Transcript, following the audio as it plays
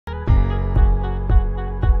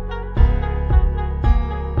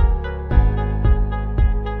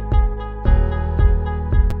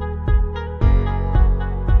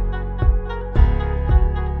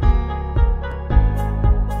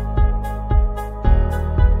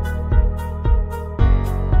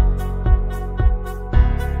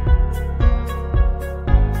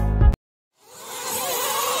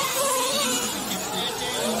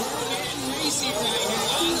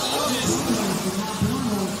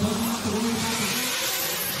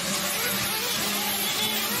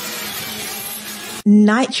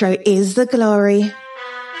Nitro is the glory.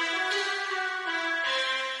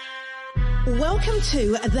 Welcome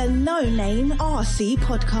to the No Name RC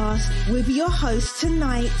podcast with your host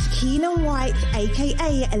tonight, Keenan White,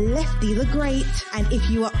 aka Lefty the Great, and if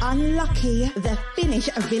you are unlucky, the Finnish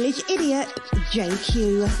village idiot,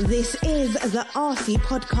 JQ. This is the RC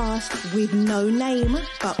podcast with no name,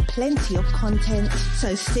 but plenty of content.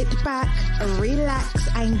 So sit back, relax,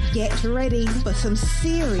 and get ready for some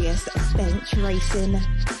serious bench racing.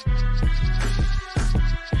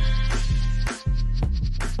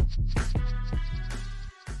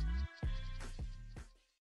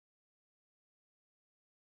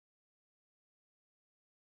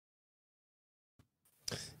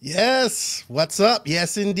 Yes, what's up?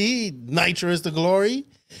 Yes, indeed. Nitro is the glory.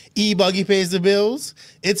 Ebuggy pays the bills.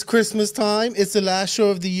 It's Christmas time. It's the last show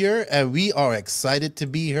of the year, and we are excited to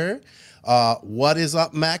be here. What is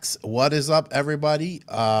up, Max? What is up, everybody?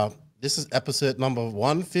 This is episode number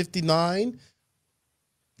 159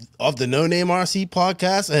 of the No Name RC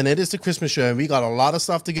podcast, and it is the Christmas show. And we got a lot of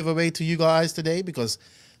stuff to give away to you guys today because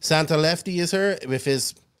Santa Lefty is here with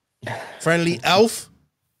his friendly elf.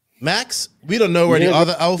 Max, we don't know where the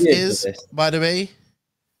other elf is, by the way.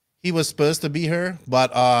 He was supposed to be here,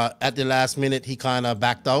 but at the last minute, he kind of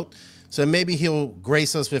backed out. So maybe he'll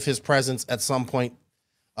grace us with his presence at some point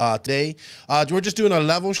today. We're just doing a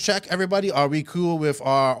levels check, everybody. Are we cool with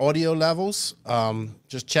our audio levels?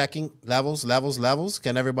 Just checking levels.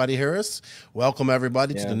 Can everybody hear us? Welcome,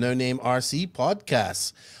 everybody, to the No Name RC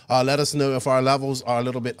podcast. Let us know if our levels are a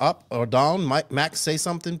little bit up or down. Max, say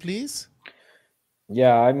something, please.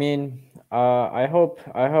 Yeah, I mean, I hope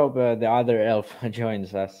the other elf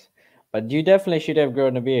joins us, but you definitely should have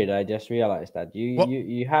grown a beard. I just realized that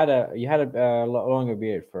you had a longer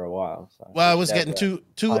beard for a while. So well, I was getting too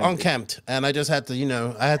unkempt, and I just had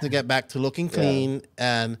to, I had to get back to looking clean,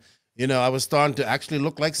 and I was starting to actually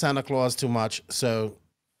look like Santa Claus too much. So,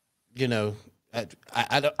 I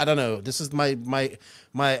don't know. This is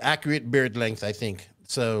my accurate beard length, I think.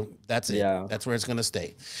 So that's it. Yeah, that's where it's gonna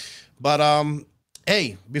stay. But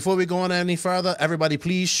hey, before we go on any further, everybody,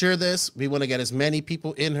 please share this. We want to get as many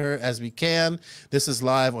people in here as we can. This is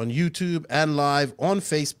live on YouTube and live on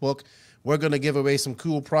Facebook. We're going to give away some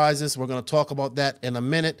cool prizes. We're going to talk about that in a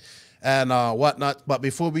minute and whatnot. But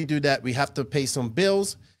before we do that, we have to pay some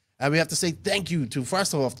bills. And we have to say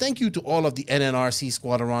first of all, thank you to all of the NNRC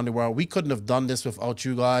squad around the world. We couldn't have done this without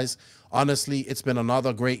you guys. Honestly, it's been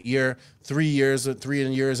another great year, 3 years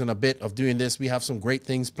and a bit of doing this. We have some great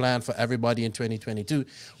things planned for everybody in 2022.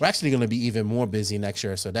 We're actually going to be even more busy next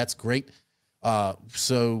year, so that's great.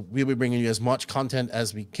 So we'll be bringing you as much content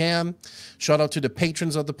as we can. Shout out to the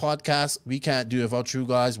patrons of the podcast. We can't do it without you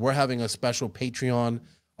guys. We're having a special Patreon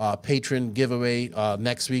patron giveaway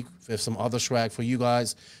next week with some other swag for you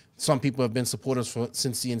guys. Some people have been supporters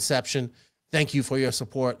since the inception. Thank you for your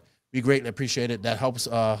support. We greatly appreciate it. That helps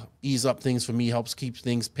ease up things for me, helps keep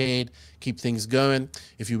things paid, keep things going.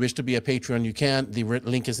 If you wish to be a Patreon, you can. The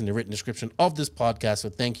link is in the written description of this podcast, so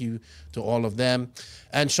thank you to all of them.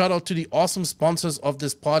 And shout out to the awesome sponsors of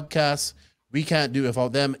this podcast. We can't do it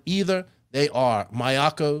without them either. They are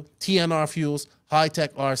Mayako, TNR Fuels,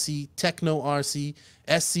 Hitec RC, Tekno RC,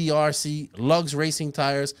 SCRC, Lugz Racing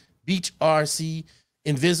Tires, Beach RC,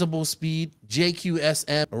 InvisibleSpeed,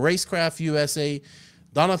 JQSM, RaceCraft USA,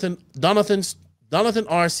 Donathan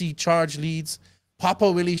RC Charge Leads,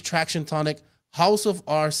 Papa Willys Traxion Tonic, House of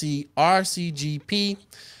RC, RCGP,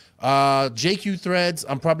 JQ Threads.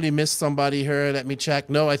 I'm probably missed somebody here. Let me check.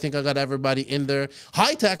 No, I think I got everybody in there.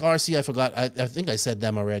 Hitec RC, I forgot. I think I said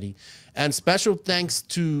them already. And special thanks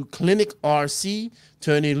to Klinik RC,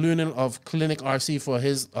 Tony Lunan of Klinik RC for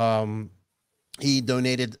his he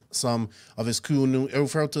donated some of his cool new air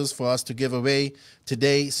filters for us to give away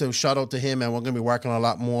today. So shout out to him, and we're going to be working a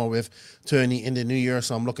lot more with Tony in the new year.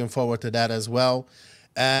 So I'm looking forward to that as well.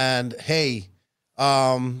 And hey,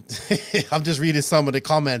 I'm just reading some of the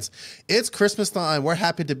comments. It's Christmas time. We're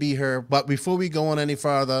happy to be here. But before we go on any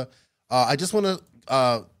further, I just want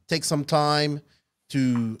to take some time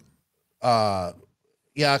to,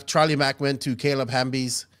 Charlie Mack went to Caleb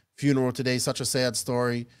Hamby's funeral today. Such a sad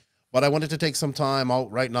story. But I wanted to take some time out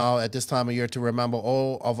right now at this time of year to remember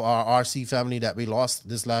all of our RC family that we lost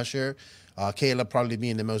this last year. Caleb probably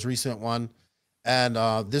being the most recent one. And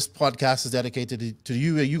this podcast is dedicated to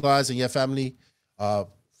you guys and your family. To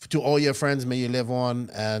all your friends, may you live on.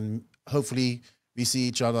 And hopefully we see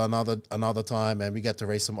each other another time and we get to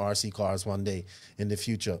race some RC cars one day in the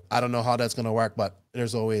future. I don't know how that's going to work, but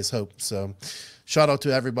there's always hope. So shout out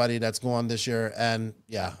to everybody that's going this year. And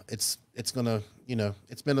yeah, it's going to,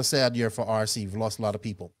 it's been a sad year for RC. We've lost a lot of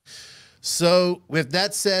people. So with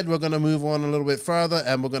that said, we're going to move on a little bit further,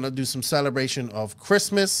 and we're going to do some celebration of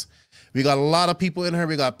Christmas. We got a lot of people in here.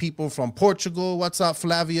 We got people from Portugal. What's up,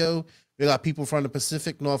 Flavio? We got people from the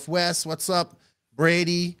Pacific Northwest. What's up,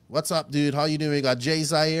 Brady? What's up, dude? How you doing? We got Joe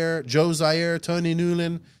Zaire, Tony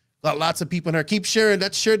Newland. Got lots of people in here. Keep sharing.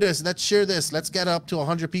 Let's share this. Let's share this. Let's get up to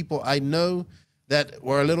 100 people. I know that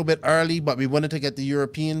we're a little bit early, but we wanted to get the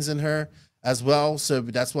Europeans in here as well. So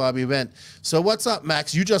that's why we went. So what's up,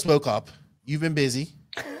 Max? You just woke up. You've been busy.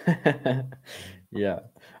 Yeah,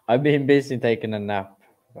 I've been busy taking a nap.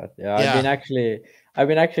 But yeah, I've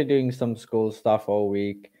been actually doing some school stuff all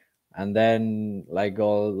week, and then like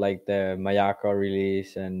all like the Mayako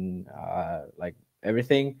release and like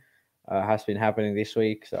everything has been happening this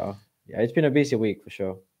week. So yeah, it's been a busy week for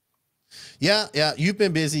sure. Yeah, you've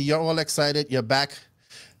been busy. You're all excited. You're back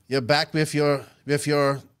with your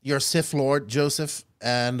Sith Lord Joseph,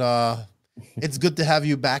 and it's good to have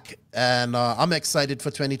you back. And I'm excited for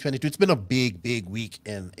 2022. It's been a big week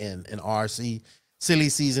in RC. Silly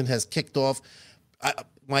season has kicked off.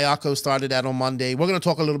 Mayako started that on Monday. We're going to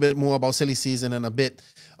talk a little bit more about silly season in a bit,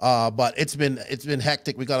 but it's been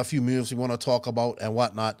hectic. We got a few moves we want to talk about and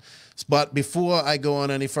whatnot. But before I go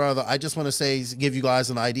on any further, I just want to give you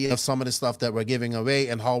guys an idea of some of the stuff that we're giving away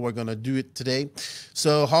and how we're going to do it today.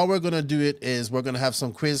 So how we're going to do it is we're going to have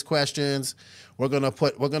some quiz questions. We're going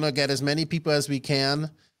to get as many people as we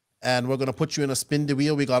can, and we're going to put you in a spin the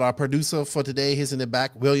wheel. We got our producer for today. He's in the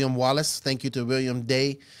back, William Wallace. Thank you to William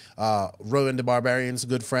Day, Rowan the Barbarian's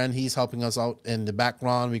good friend. He's helping us out in the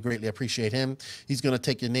background. We greatly appreciate him. He's going to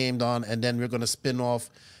take your name down, and then we're going to spin off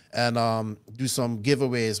and do some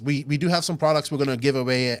giveaways. We do have some products we're going to give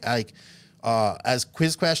away like as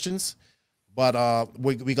quiz questions, but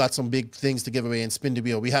we got some big things to give away in spin the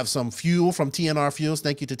wheel. We have some fuel from TNR Fuels.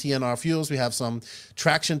 Thank you to TNR Fuels. We have some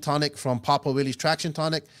Traxion Tonic from Papa Willys Traxion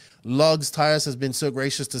Tonic. Lugz Tires has been so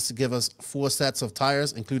gracious to give us 4 sets of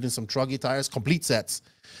tires, including some Truggy tires, complete sets.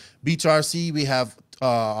 Beach RC, we have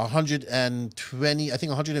 $150,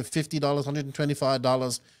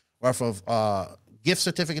 $125 worth of gift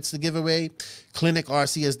certificates to give away. Klinik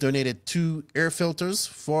RC has donated 2 air filters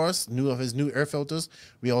for us, his new air filters.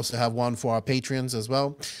 We also have one for our Patreons as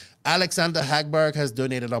well. Alexander Hagberg has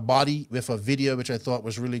donated a body with a video, which I thought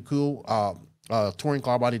was really cool. Touring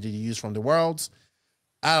car body that he used from the Worlds.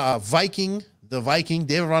 The Viking,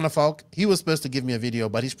 David Ronnefalk, he was supposed to give me a video,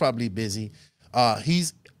 but he's probably busy. He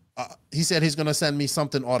said he's going to send me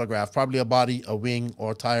something autographed, probably a body, a wing,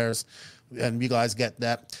 or tires, and you guys get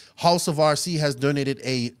that. House of RC has donated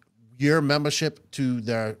a year membership to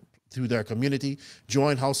their community.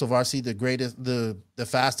 Join House of RC, the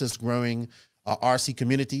fastest growing RC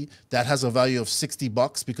community. That has a value of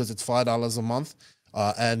 $60 because it's $5 a month.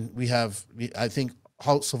 And I think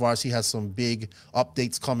House of RC has some big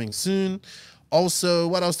updates coming soon. Also,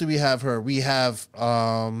 what else do we have here? We have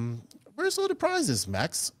where's all the prizes,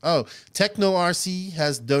 Max? Oh, Tekno RC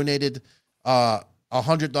has donated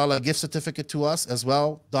 $100 gift certificate to us as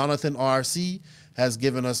well. Donathan RC has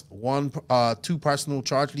given us 2 personal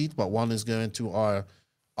charge leads, but 1 is going to our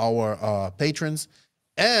patrons.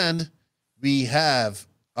 And we have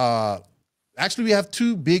actually we have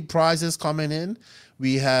 2 big prizes coming in.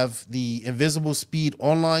 We have the InvisibleSpeed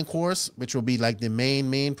online course, which will be like the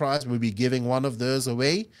main prize. We'll be giving one of those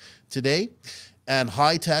away today. And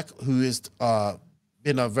Hitec, who has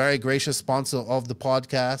been a very gracious sponsor of the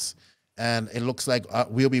podcast, and it looks like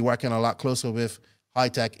we'll be working a lot closer with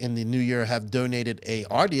Hitec in the new year, have donated a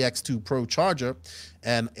RDX2 Pro charger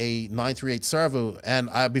and a 938 Servo. And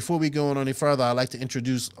before we go on any further, I'd like to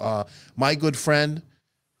introduce my good friend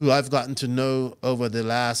who I've gotten to know over the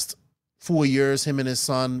last 4 years. Him and his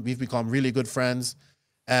son, we've become really good friends.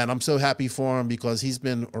 And I'm so happy for him because he's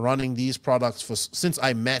been running these products since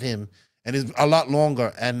I met him, and it's a lot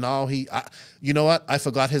longer. And now you know what? I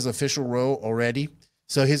forgot his official role already.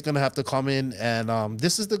 So he's going to have to come in, and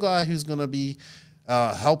this is the guy who's going to be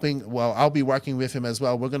helping. Well, I'll be working with him as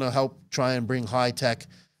well. We're going to help try and bring Hitec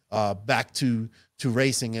back to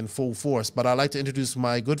racing in full force. But I'd like to introduce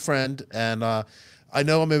my good friend, and I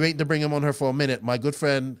know I've been waiting to bring him on here for a minute. My good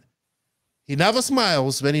friend, he never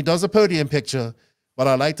smiles when he does a podium picture, but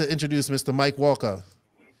I'd like to introduce Mr. Mike Walker.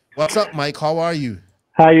 What's up, Mike? How are you?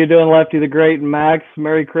 How you doing, Lefty the Great and Max?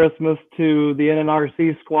 Merry Christmas to the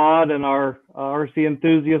NNRC squad and our RC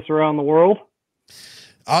enthusiasts around the world.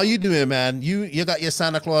 How you doing, man? You got your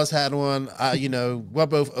Santa Claus hat on. You know, we're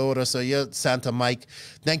both older, so you're Santa Mike.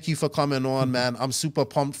 Thank you for coming on, man. I'm super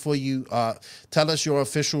pumped for you. Tell us your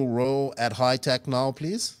official role at Hitec now,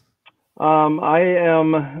 please. I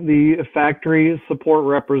am the factory support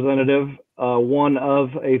representative. one of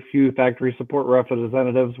a few factory support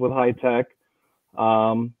representatives with Hitec.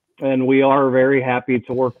 And we are very happy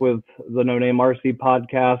to work with the No Name RC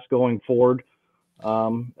podcast going forward.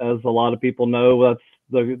 As a lot of people know, that's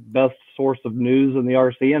the best source of news in the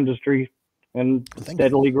RC industry and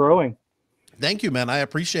steadily growing. Thank you, man. I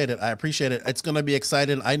appreciate it. I appreciate it. It's going to be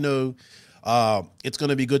exciting. I know it's going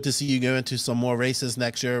to be good to see you go into some more races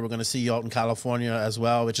next year. We're going to see you out in California as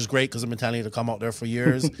well, which is great because I've been telling you to come out there for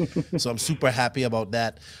years. So I'm super happy about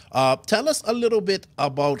that. Tell us a little bit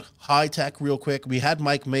about Hitec real quick. We had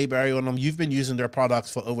Mike Mayberry on them. You've been using their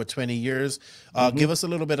products for over 20 years. Give us a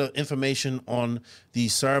little bit of information on the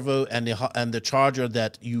servo and the charger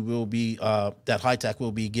that you will be that Hitec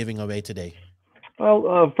will be giving away today.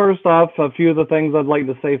 Well, first off, a few of the things I'd like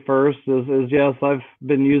to say first is yes, I've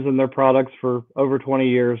been using their products for over 20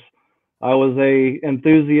 years. I was a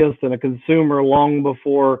enthusiast and a consumer long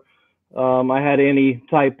before I had any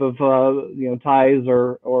type of ties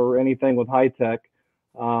or anything with Hitec.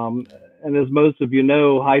 And as most of you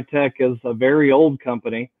know, Hitec is a very old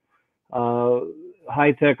company.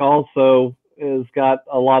 Hitec also has got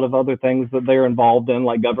a lot of other things that they're involved in,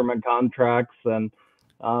 like government contracts, and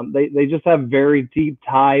they just have very deep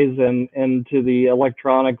ties into the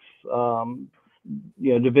electronics,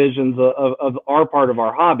 divisions of our part of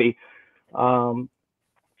our hobby.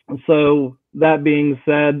 So that being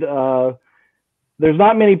said, there's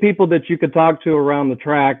not many people that you could talk to around the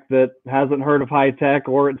track that hasn't heard of Hitec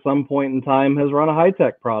or at some point in time has run a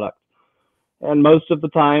Hitec product. And most of the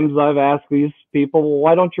times I've asked these people, well,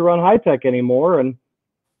 why don't you run Hitec anymore? And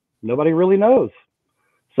nobody really knows.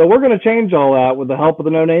 So we're going to change all that with the help of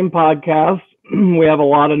the No Name podcast. We have a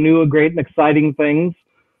lot of new, great, and exciting things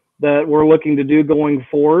that we're looking to do going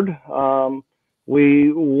forward.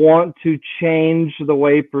 We want to change the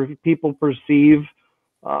way people perceive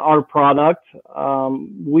our product.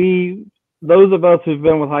 Those of us who've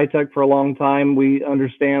been with Hitec for a long time, we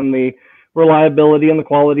understand the reliability and the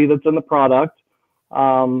quality that's in the product.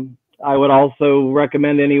 I would also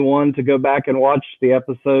recommend anyone to go back and watch the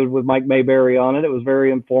episode with Mike Mayberry on it. It was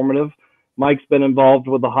very informative. Mike's been involved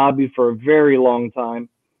with the hobby for a very long time.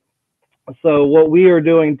 So what we are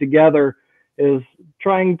doing together is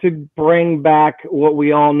trying to bring back what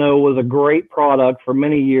we all know was a great product for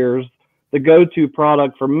many years, the go-to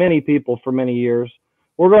product for many people for many years.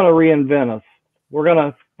 We're going to reinvent us. We're going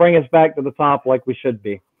to bring us back to the top like we should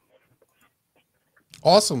be.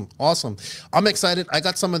 Awesome. Awesome. I'm excited. I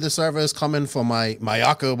got some of the servos coming for my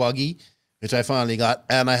Ebuggy, which I finally got.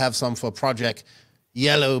 And I have some for Project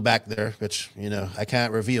Yellow back there, which, I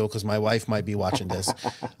can't reveal because my wife might be watching this.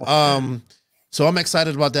 So I'm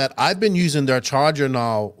excited about that. I've been using their charger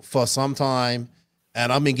now for some time,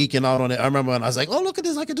 and I've been geeking out on it. I remember when I was like, oh, look at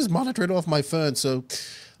this. I can just monitor it off my phone. So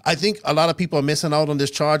I think a lot of people are missing out on this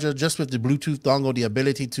charger just with the Bluetooth dongle, the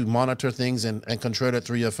ability to monitor things and control it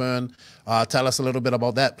through your phone. Tell us a little bit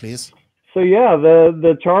about that, please. So yeah,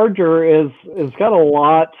 the charger is got a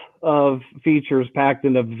lot of features packed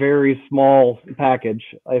in a very small package,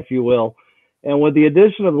 if you will. And with the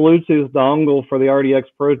addition of the Bluetooth dongle for the RDX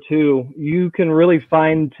Pro 2, you can really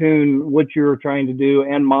fine tune what you're trying to do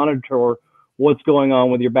and monitor what's going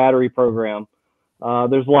on with your battery program.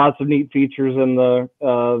 There's lots of neat features in the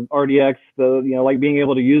RDX, like being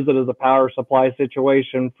able to use it as a power supply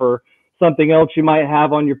situation for something else you might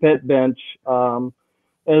have on your pit bench,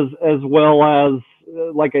 as well as,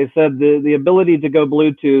 like I said, the ability to go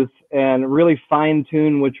Bluetooth and really fine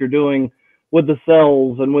tune what you're doing with the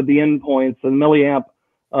cells and with the endpoints and milliamp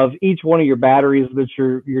of each one of your batteries that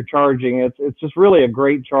you're charging. It's just really a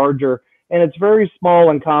great charger, and it's very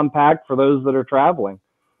small and compact for those that are traveling.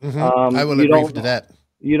 I will agree to that.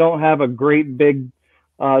 You don't have a great big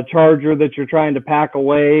charger that you're trying to pack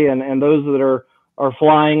away, and those that are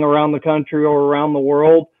flying around the country or around the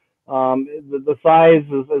world, the size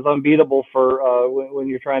is unbeatable for when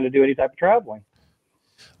you're trying to do any type of traveling.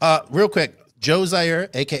 Real quick, Joe Zaire,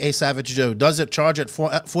 aka Savage Joe, does it charge at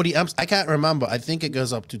 40 amps? I can't remember. I think it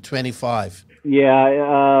goes up to 25.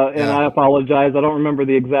 Yeah, and I apologize. I don't remember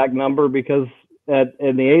the exact number because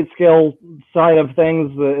in the 8 scale side of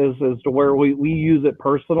things is to where we use it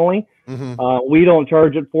personally. We don't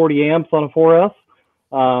charge at 40 amps on a 4S.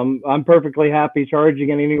 I'm perfectly happy charging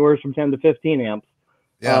it anywhere from 10 to 15 amps.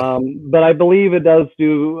 Yeah. But I believe it does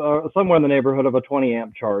do somewhere in the neighborhood of a 20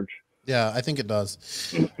 amp charge. Yeah, I think it does.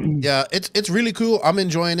 Yeah, it's really cool. I'm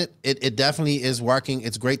enjoying it. It definitely is working.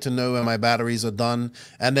 It's great to know when my batteries are done,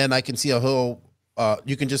 and then I can see a whole.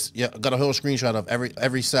 You can just got a whole screenshot of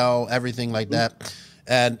every cell, everything like that,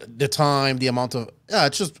 and the time, the amount of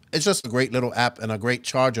it's just a great little app and a great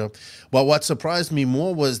charger. But what surprised me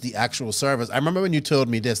more was the actual service. I remember when you told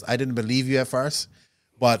me this, I didn't believe you at first,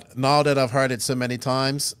 but now that I've heard it so many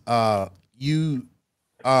times, the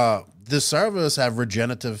servers have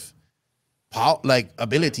regenerative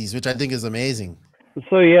abilities, which I think is amazing.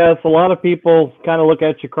 So yes, a lot of people kind of look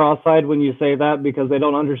at you cross-eyed when you say that because they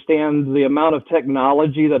don't understand the amount of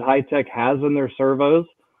technology that Hitec has in their servos.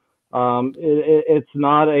 It's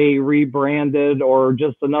not a rebranded or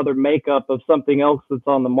just another makeup of something else that's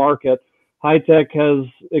on the market. Hitec has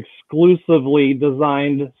exclusively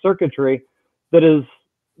designed circuitry that is,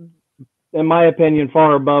 in my opinion,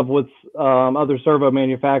 far above what other servo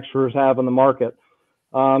manufacturers have in the market.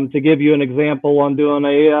 To give you an example, I'm doing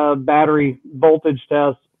a battery voltage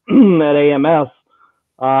test at AMS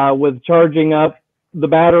with charging up the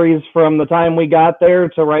batteries from the time we got there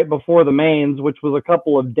to right before the mains, which was a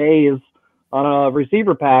couple of days on a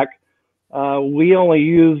receiver pack. We only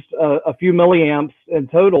used a few milliamps in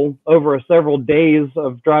total over several days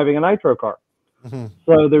of driving a Nitro car. Mm-hmm.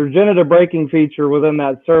 So the regenerative braking feature within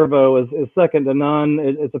that servo is second to none.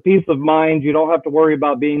 It's a peace of mind. You don't have to worry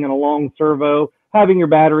about being in a long servo, having your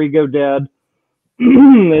battery go dead.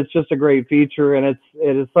 It's just a great feature, and it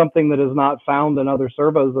is something that is not found in other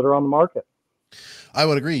servos that are on the market. I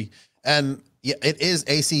would agree. And yeah, it is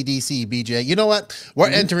AC/DC, BJ. You know what? We're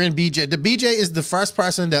entering BJ. The BJ is the first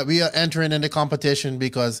person that we are entering in the competition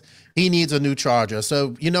because he needs a new charger.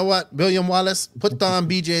 So you know what, William Wallace, put down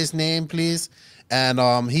BJ's name, please. And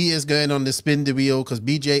he is going on the spin the wheel because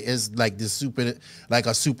BJ is like a super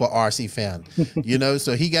RC fan, you know.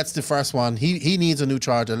 So he gets the first one. He needs a new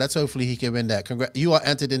charger. Let's hopefully he can win that. You are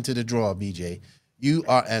entered into the draw, BJ. You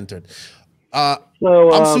are entered. Yeah,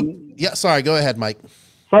 sorry. Go ahead, Mike.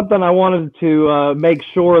 Something I wanted to make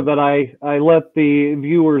sure that I let the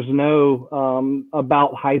viewers know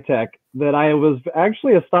about Hitec that I was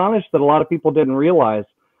actually astonished that a lot of people didn't realize.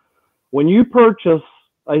 When you purchase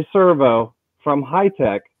a servo from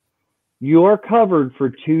Hitec, you are covered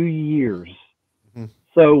for 2 years. Mm-hmm.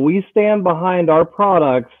 So we stand behind our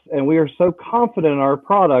products, and we are so confident in our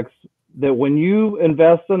products that when you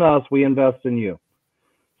invest in us, we invest in you.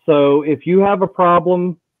 So if you have a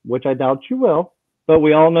problem, which I doubt you will, but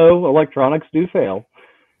we all know electronics do fail,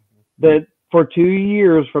 that for 2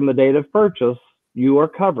 years from the date of purchase, you are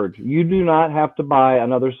covered. You do not have to buy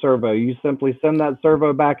another servo. You simply send that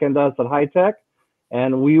servo back into us at Hitec,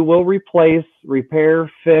 and we will replace, repair,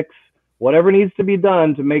 fix, whatever needs to be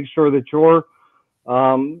done to make sure that your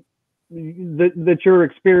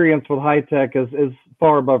experience with Hitec is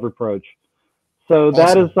far above reproach. So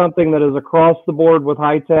that is something that is across the board with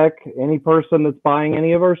Hitec. Any person that's buying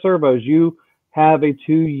any of our servos, you have a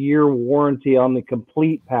 2-year warranty on the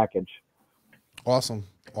complete package. Awesome.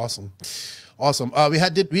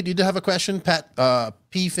 We did have a question, Pat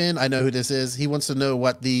P. Finn. I know who this is. He wants to know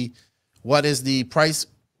what is the price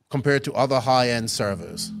compared to other high-end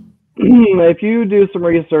servos? If you do some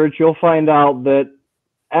research, you'll find out that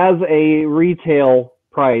as a retail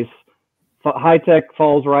price, Hitec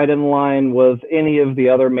falls right in line with any of the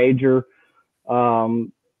other major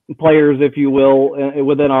players, if you will,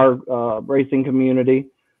 within our racing community.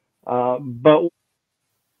 But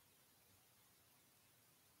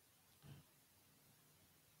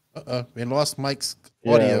we lost Mike's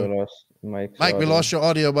audio. Yeah, we lost Mike's Mike, audio. we lost your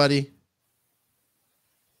audio, buddy.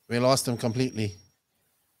 We lost him completely.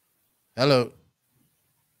 Hello.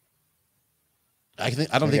 I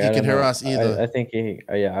don't think he can hear us either. I think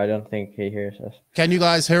I don't think he hears us. Can you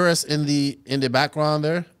guys hear us in the background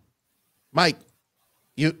there? Mike,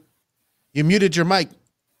 you muted your mic.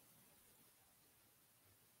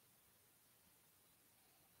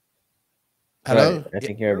 Hello? Right, I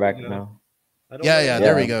think you're back now. Yeah,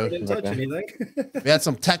 there we go. I didn't touch anything. We had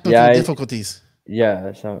some technical difficulties.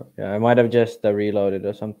 Yeah, I might have just reloaded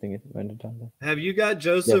or something. Have you got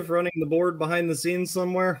Joseph running the board behind the scenes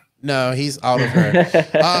somewhere? No, he's out of here.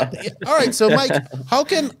 All right, so Mike, how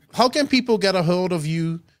can people get a hold of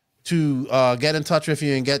you to get in touch with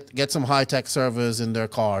you and get some Hitec servers in their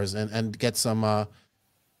cars and get some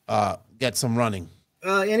running?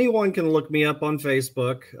 Anyone can look me up on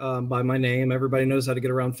Facebook by my name. Everybody knows how to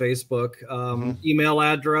get around Facebook. Email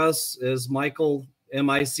address is Michael,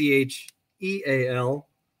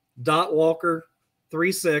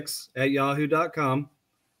 michael.walker36@yahoo.com.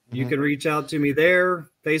 You can reach out to me there,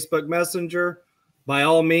 Facebook Messenger. By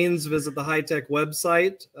all means, visit the Hitec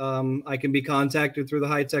website. I can be contacted through the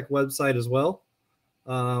Hitec website as well.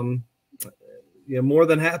 More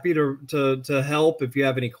than happy to help if you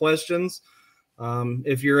have any questions.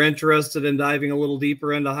 If you're interested in diving a little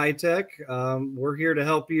deeper into high tech, we're here to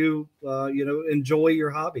help you, enjoy your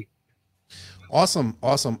hobby. Awesome.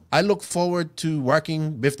 I look forward to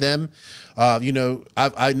working with them.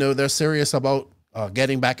 I know they're serious about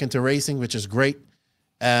getting back into racing, which is great.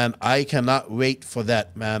 And I cannot wait for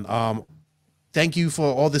that, man. Thank you for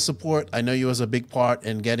all the support. I know you was a big part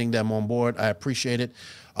in getting them on board. I appreciate it.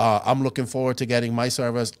 I'm looking forward to getting my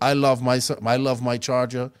servers. I love my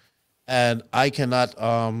charger, and I cannot.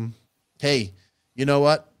 Hey, you know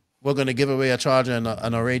what? We're gonna give away a charger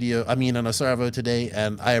and a radio. I mean, and a servo today,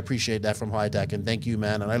 and I appreciate that from Hitec. And thank you,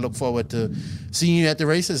 man. And I look forward to seeing you at the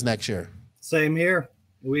races next year. Same here.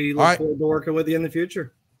 We look forward to working with you in the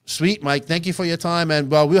future. Sweet, Mike. Thank you for your time. And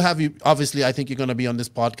well, we'll have you. Obviously, I think you're going to be on this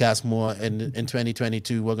podcast more in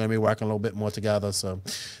 2022. We're going to be working a little bit more together. So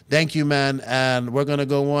thank you, man. And we're going to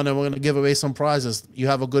go on and we're going to give away some prizes. You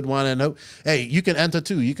have a good one. And hey, you can enter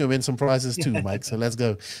too. You can win some prizes too, Mike. So let's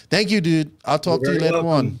go. Thank you, dude. I'll talk to you later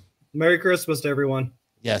on. Merry Christmas to everyone.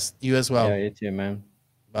 Yes, you as well. Yeah, you too, man.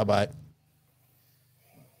 Bye-bye.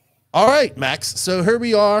 All right, Max. So here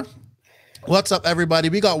we are. What's up, everybody?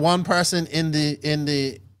 We got one person in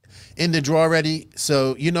the draw already.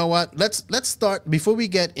 So you know what? Let's start before we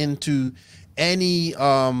get into any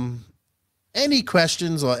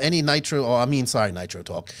questions or any Nitro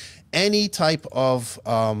talk. Any type of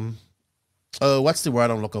what's the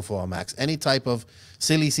word I'm looking for, Max? Any type of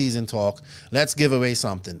silly season talk. Let's give away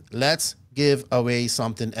something. And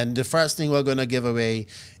the first thing we're gonna give away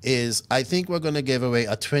is I think we're gonna give away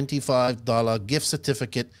a $25 gift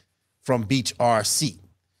certificate from Beach RC.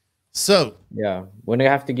 So yeah, we're gonna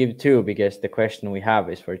have to give two because the question we have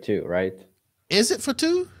is for two, right? Is it for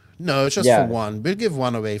two? No, it's just for one. We'll give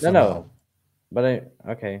one away for now. But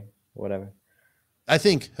okay, whatever. I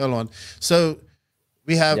think. Hold on. So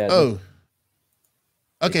we have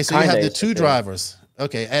okay. So you have the two drivers.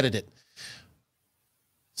 Okay, edit it.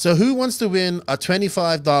 So who wants to win a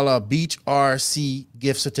 $25 Beach RC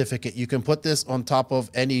gift certificate? You can put this on top of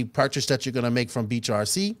any purchase that you're going to make from Beach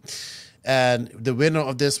RC. And the winner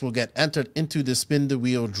of this will get entered into the spin the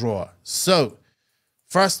wheel draw. So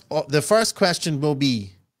the first question will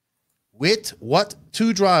be, with what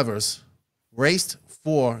two drivers raced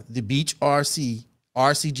for the Beach RC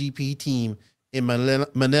RCGP team in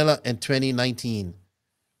Manila in 2019?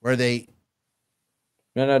 Were they...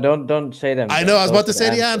 No, don't say them. I know, I was about to say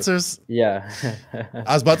the answers. Yeah.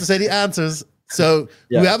 I was about to say the answers. So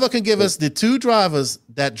whoever can give us the two drivers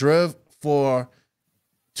that drove for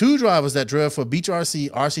Beach RC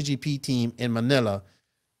RCGP team in Manila,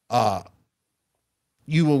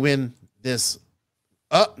 you will win this.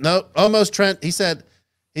 Oh, no, almost Trent. He said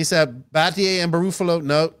Battier and Barufalo.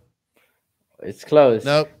 No. It's close.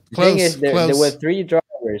 No, the close. Thing is, there close. were three drivers.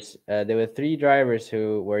 There were three drivers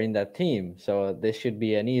who were in that team, so this should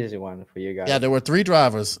be an easy one for you guys. Yeah, there were three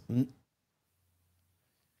drivers.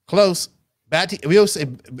 Close.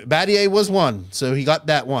 Battier was one, so he got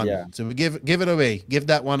that one. Yeah. So we give it away. Give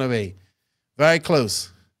that one away. Very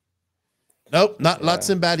close. Nope, not Lutz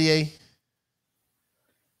and Battier.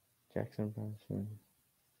 Jackson Branson.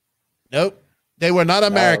 Nope. They were not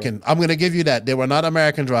American. I'm going to give you that. They were not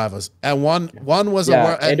American drivers. And one was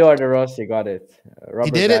Eduardo Rossi got it.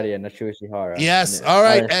 Robert did it? Battier and Natsushi Hara. Yes. All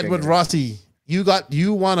right, Edward Rossi. You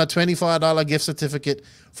won a $25 gift certificate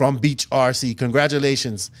from Beach RC.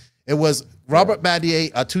 Congratulations. It was Robert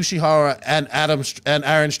Battier, Atsushi Hara, and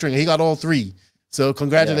Aaron Stringer. He got all three. So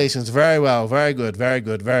congratulations. Yeah. Very well. Very good. Very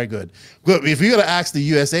good. Very good. Good. If you would have asked the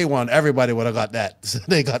USA one, everybody would have got that. So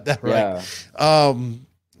they got that right. Yeah.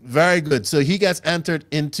 Very good. So he gets entered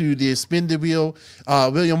into the spin the wheel.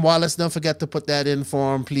 William Wallace, don't forget to put that in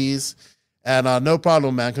for him, please. And no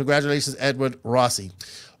problem, man. Congratulations, Edward Rossi.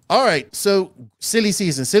 All right. So silly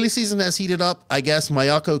season. Silly season has heated up. I guess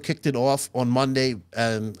Mayako kicked it off on Monday,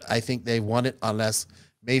 and I think they won it unless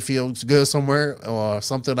Mayfield goes somewhere or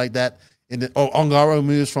something like that. Ongaro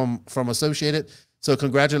moves from Associated. So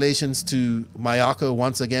congratulations to Mayako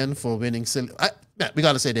once again for winning silly. We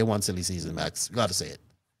got to say they won silly season, Max. We got to say it.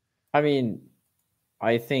 I mean,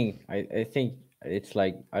 I think it's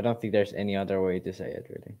like, I don't think there's any other way to say it,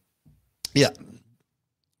 really. Yeah.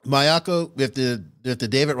 Mayako, with the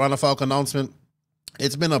David Ronnefalk announcement,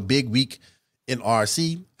 it's been a big week in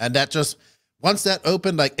RC. And that just, once that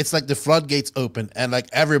opened, like, it's like the floodgates opened and like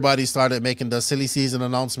everybody started making the silly season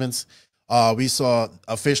announcements. We saw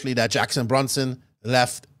officially that Jackson Brunson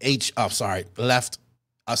left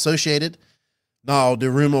Associated. Now, the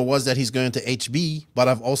rumor was that he's going to HB, but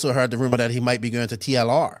I've also heard the rumor that he might be going to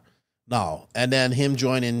TLR now. And then him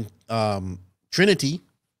joining Trinity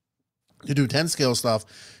to do 10 scale stuff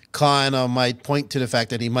kind of might point to the fact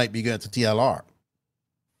that he might be going to TLR.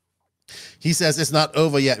 He says it's not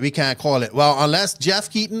over yet. We can't call it. Well, unless Jeff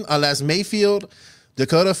Keaton, unless Mayfield,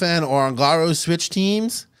 Dakota Fan, or Ongaro switch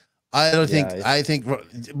teams, I don't think. I think,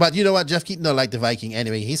 but you know what? Jeff Keaton don't like the Viking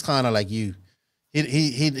anyway. He's kind of like you.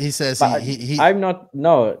 He says I'm not.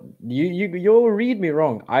 No, you'll read me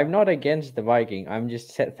wrong. I'm not against the Viking. I'm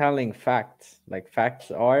just telling facts. Like facts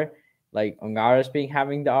are like Ongara's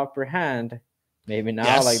having the upper hand. Maybe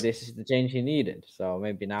now, like this is the change he needed. So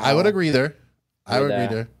maybe now. I would agree there.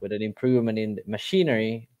 With an improvement in the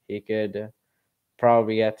machinery, he could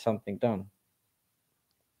probably get something done.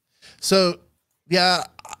 So, yeah,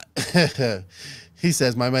 he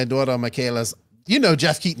says, my daughter, Michaela's, you know,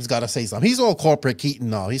 Jeff Keaton's got to say something. He's all corporate Keaton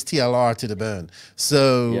now. He's TLR to the bone.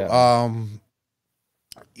 So,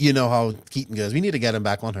 you know how Keaton goes. We need to get him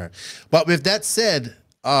back on her. But with that said,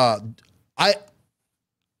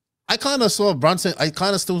 I kind of saw Brunson. I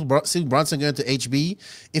kind of still see Brunson going to HB.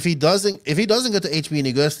 If he doesn't go to HB and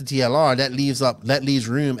he goes to TLR, that leaves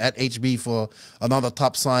room at HB for another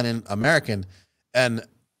top signing American. And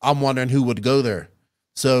I'm wondering who would go there.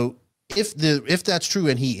 So if that's true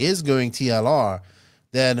and he is going TLR,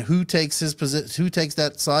 then who takes his position? Who takes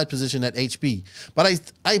that side position at HB?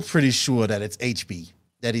 But I'm pretty sure that it's HB,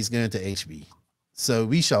 that he's going to HB. So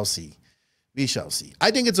we shall see. We shall see.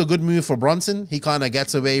 I think it's a good move for Brunson. He kind of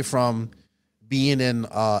gets away from being in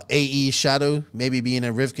AE shadow, maybe being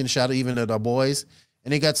in Rivkin shadow, even at the boys.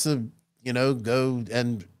 And he gets to, you know, go,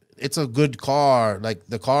 and it's a good car. Like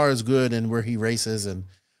the car is good and where he races, and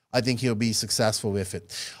I think he'll be successful with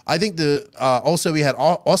it. I think also we had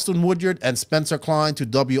Austin Woodyard and Spencer Klein to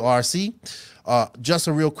WRC. Just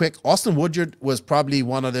a real quick, Austin Woodyard was probably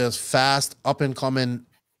one of those fast up-and-coming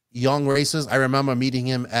young racers. I remember meeting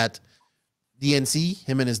him at DNC,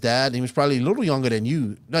 him and his dad. He was probably a little younger than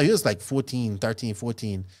you. No, he was like 13,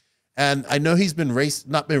 14. And I know he's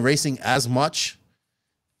not been racing as much.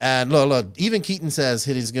 And look, even Keaton says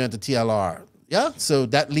he's going to TLR. Yeah, so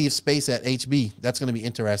that leaves space at HB. That's going to be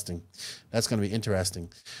interesting. It's good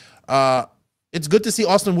to see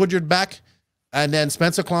Austin Woodyard back. And then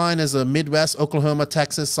Spencer Klein is a Midwest, Oklahoma,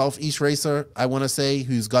 Texas, Southeast racer, I want to say,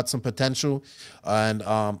 who's got some potential. And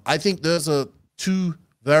I think there's two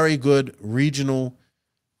very good regional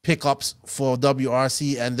pickups for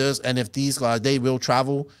WRC, and if these guys, they will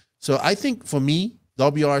travel. So I think for me,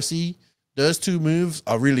 WRC, those two moves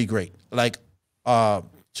are really great. Like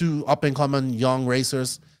two up and coming young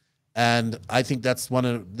racers, and I think that's one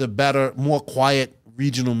of the better, more quiet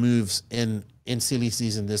regional moves in silly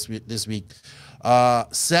season this week.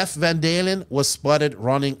 Seth Van Dalen was spotted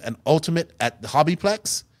running an ultimate at the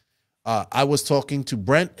Hobbyplex. I was talking to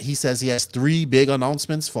Brent. He says he has 3 big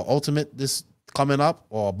announcements for Ultimate this coming up,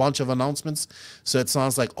 or a bunch of announcements. So it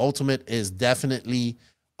sounds like Ultimate is definitely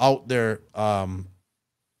out there.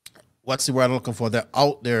 What's the word I'm looking for? They're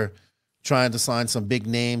out there trying to sign some big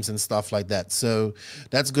names and stuff like that. So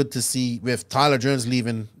that's good to see with Tyler Jones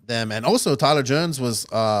leaving them. And also Tyler Jones was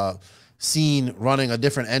seen running a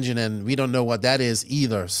different engine, and we don't know what that is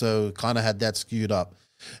either. So kind of had that skewed up,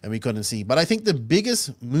 and we couldn't see. But I think the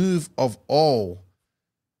biggest move of all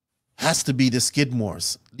has to be the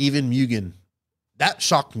Skidmores leaving Mugen. That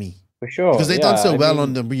shocked me. For sure. Because they've done so well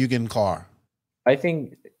on the Mugen car. I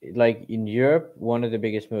think, like in Europe, one of the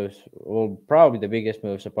biggest moves, well, probably the biggest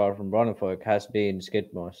moves apart from Ronnefalk, has been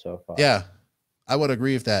Skidmore so far. Yeah, I would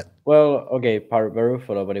agree with that. Well, okay,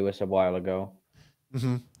 Barufalo, but it was a while ago.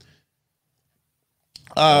 Mm-hmm.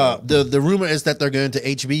 The rumor is that they're going to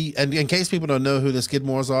HB, and in case people don't know who the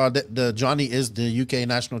Skidmores are, the Johnny is the UK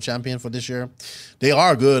national champion for this year. They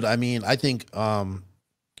are good. I mean, I think oh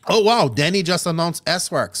wow, Danny just announced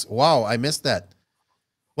S-Works. Wow, I missed that.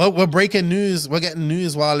 Well, we're breaking news. We're getting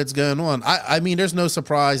news while it's going on. I mean, there's no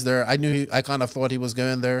surprise there. I kind of thought he was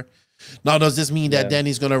going there. Now, does this mean that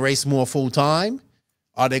Danny's going to race more full-time?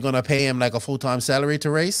 Are they going to pay him like a full-time salary to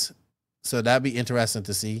race? So that'd be interesting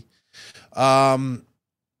to see.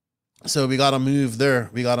 So we got to move there.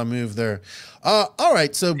 All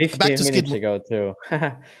right. So back to Skidmore. Ago too.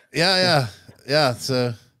 Yeah.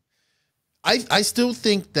 So I still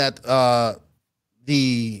think that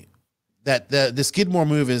the Skidmore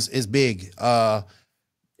move is big.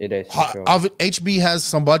 It is. Sure. HB has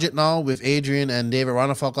some budget now with Adrian and David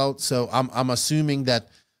Ronnefalk out. So I'm assuming that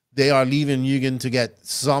they are leaving Mugen to get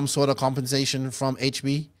some sort of compensation from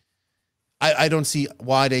HB. I don't see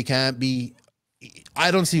why they can't be. I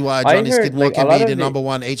don't see why Johnny Skidmore can be the number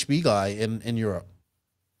one HB guy in Europe.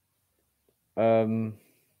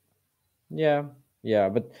 Yeah,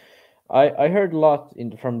 but I heard a lot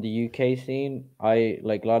from the UK scene. A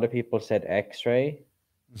lot of people said X-Ray,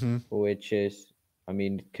 which is, I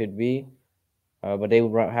mean, could be, but they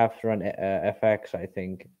would have to run FX, I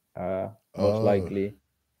think. most likely.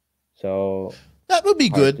 So that would be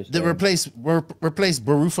hard good. to They say. replace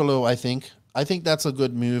Barufalo. I think that's a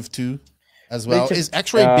good move too, as But well. it's Is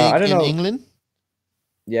X-ray I big don't in know. England?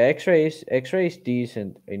 Yeah, X-ray is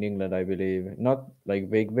decent in England, I believe. Not like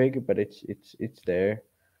big, but it's there.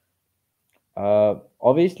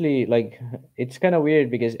 Obviously, like it's kind of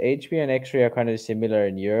weird because HP and X-ray are kind of similar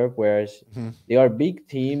in Europe, whereas they are big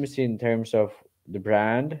teams in terms of the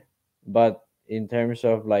brand, but in terms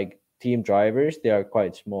of like team drivers, they are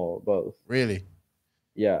quite small both. Really?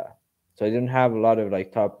 Yeah, so I don't have a lot of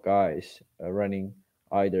like top guys running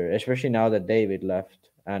either, especially now that David left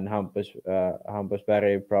and Hampus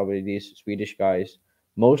Berry, probably these Swedish guys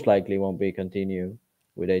most likely won't be continue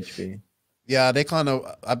with HP. Yeah, they kind of.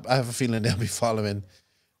 I have a feeling they'll be following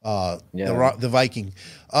Yeah. the Viking.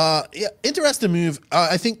 Yeah, interesting move.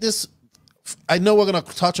 I think this. I know we're gonna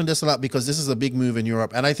touch on this a lot because this is a big move in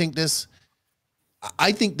Europe, and I think this.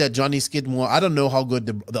 I think that Johnny Skidmore. I don't know how good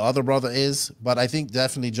the other brother is, but I think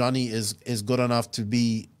definitely Johnny is good enough to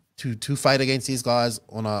be to fight against these guys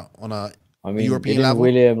on a I mean, European didn't level.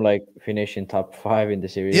 William like finish in top 5 in the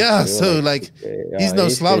series? Yeah, too? so like Yeah, he's no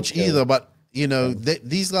he's slouch good, so- either. But you know,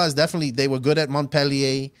 these guys definitely they were good at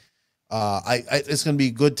Montpellier. It's going to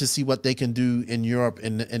be good to see what they can do in Europe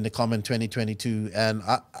in the coming 2022, and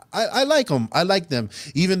I like them. I like them,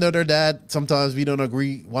 even though their dad sometimes we don't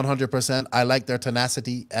agree 100%. I like their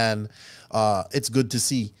tenacity, and it's good to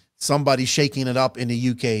see somebody shaking it up in the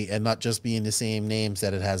UK and not just being the same names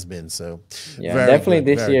that it has been. So Yeah, very definitely good,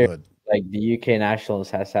 this very year, good. like the UK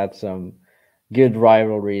Nationals has had some good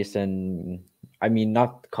rivalries and I mean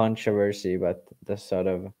not controversy, but the sort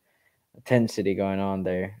of intensity going on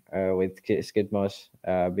there with Skidmos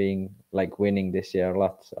being like winning this year a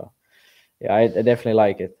lot. So yeah, I definitely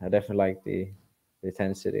like it. I definitely like the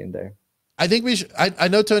intensity in there. I think we should. I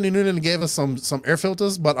know Tony Noonan gave us some air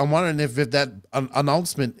filters, but I'm wondering if that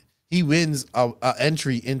announcement he wins a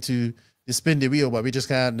entry into the spin the wheel, but we just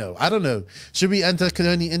can't know. I don't know. Should we enter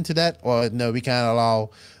Tony into that, or no? We can't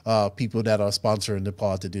allow people that are sponsoring the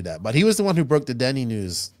pod to do that. But he was the one who broke the Denny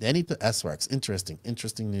news. Denny to S-Works.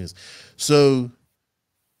 Interesting news. So,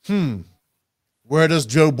 where does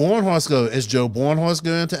Joe Bornhorst go? Is Joe Bornhorst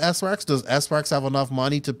going to S-Works? Does S-Works have enough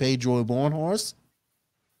money to pay Joe Bornhorst?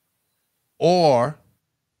 Or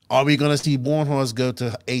are we going to see Bornhorst go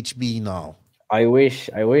to HB now? I wish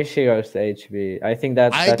he goes to HB. I think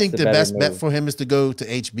that's the best bet move. for him is to go to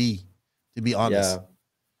HB, to be honest.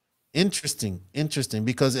 Yeah. Interesting,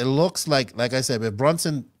 because it looks like I said, with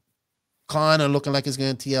Brunson kind of looking like he's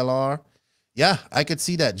going to TLR, yeah, I could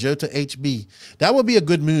see that. Joe to HB. That would be a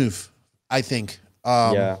good move, I think,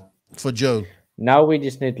 for Joe. Now we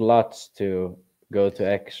just need Lutz to go to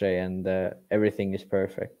X-Ray and everything is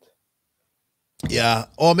perfect. Yeah,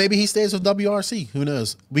 or maybe he stays with WRC. Who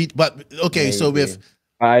knows? Maybe. So with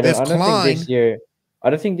I don't Klein, think this year. I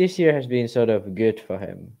don't think this year has been sort of good for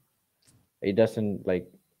him. It doesn't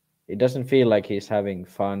feel like he's having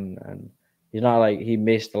fun, and he's not like he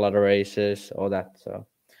missed a lot of races or that. So,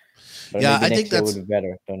 but yeah, maybe I think next year that's would be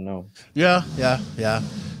better. Don't know. Yeah.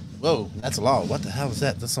 Whoa, that's loud. What the hell is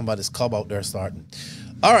that? There's somebody's cub out there starting.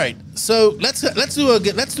 All right, so let's do a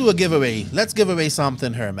giveaway. Let's give away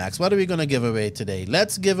something here, Max. What are we gonna give away today?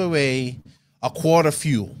 Let's give away a quart of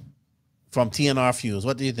fuel from TNR Fuels.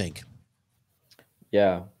 What do you think?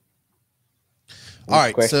 Yeah. All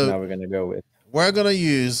right, question so are we gonna go with? We're gonna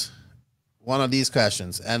use one of these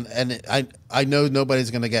questions, and I know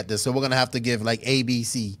nobody's gonna get this, so we're gonna have to give like A, B,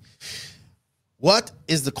 C. What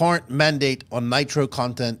is the current mandate on nitro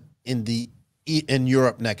content in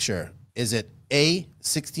Europe next year? Is it A,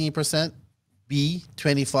 16%, B,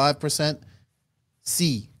 25%,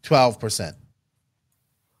 C, 12%?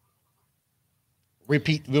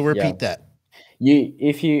 We'll repeat that.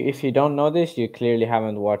 If you don't know this, you clearly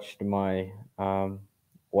haven't watched my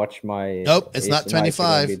Nope, it's not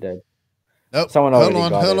 25. Nope. Someone hold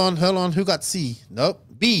already on. Who got C? Nope.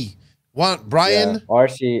 B. Brian. Yeah,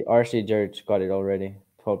 RC George got it already.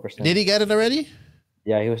 12%. Did he get it already?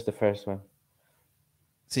 Yeah, he was the first one.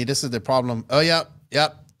 See, this is the problem. Oh, yeah.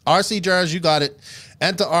 RC Jers, you got it.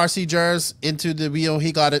 Enter RC Jers into the wheel.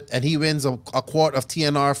 He got it, and he wins a quart of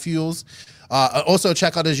TNR Fuels. Also,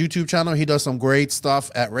 check out his YouTube channel. He does some great stuff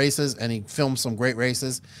at races, and he films some great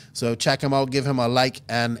races. So check him out. Give him a like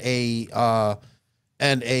and a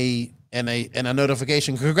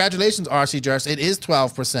notification. Congratulations, RC Jers. It is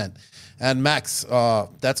 12%. And Max,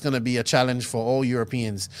 that's going to be a challenge for all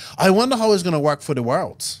Europeans. I wonder how it's going to work for the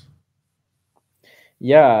Worlds.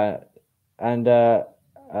 Yeah, and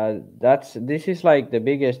this is like the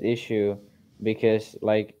biggest issue because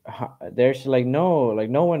like there's like no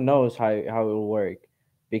one knows how it will work.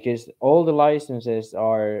 because all the licenses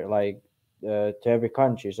are like to every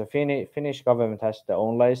country. So Finnish government has their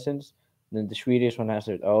own license, then the Swedish one has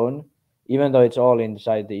their own, even though it's all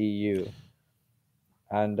inside the EU.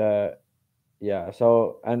 And yeah,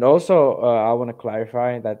 so, and also I want to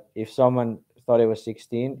clarify that if someone thought it was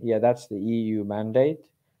 16, yeah, that's the EU mandate,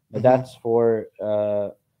 but that's for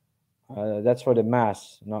the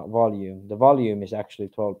mass, not volume. The volume is actually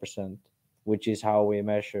 12%, which is how we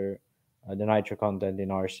measure the nitro content in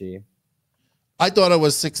RC. I thought it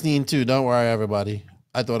was 16 too. Don't worry, everybody.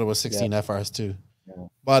 I thought it was 16 FRs too,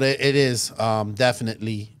 but it is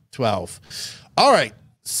definitely 12. All right.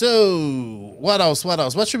 So what else? What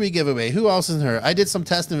else? What should we give away? Who else is here? I did some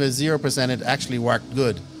testing with 0%. It actually worked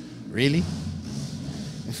good. Really?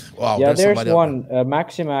 Wow. Yeah, there's one.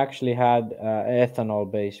 Maxima actually had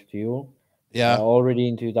ethanol-based fuel. Yeah. Already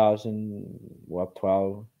in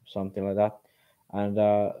 2012, something like that, and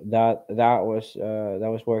that was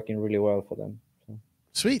working really well for them. So,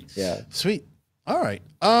 sweet. Yeah. Sweet. All right.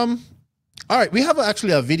 All right. We have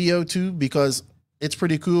actually a video too because it's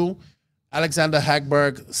pretty cool. Alexander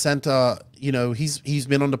Hagberg sent he's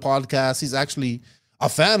been on the podcast. He's actually a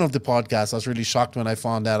fan of the podcast. I was really shocked when I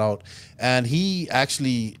found that out. And he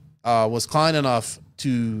actually was kind enough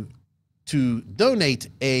to donate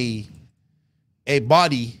a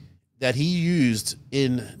body that he used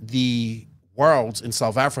in the Worlds in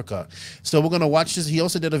South Africa. So we're going to watch this. He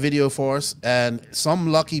also did a video for us, and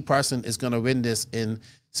some lucky person is going to win this in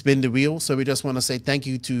Spin the Wheel. So we just want to say thank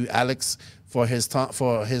you to Alex for his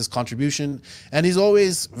contribution. And he's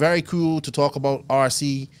always very cool to talk about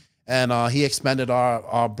RC, and he expanded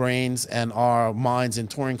our brains and our minds in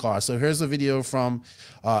touring cars. So here's a video from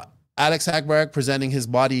Alex Hagberg presenting his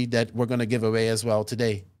body that we're going to give away as well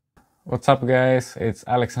today. What's up, guys? It's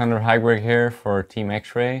Alexander Hagberg here for Team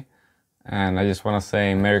X-Ray, and I just want to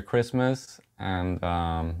say Merry Christmas and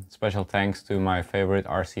special thanks to my favorite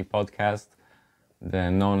RC podcast,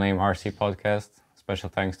 the No Name RC podcast. Special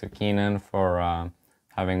thanks to Keenan for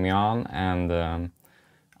having me on, and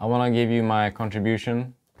I want to give you my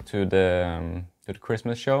contribution to the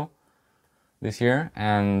Christmas show this year,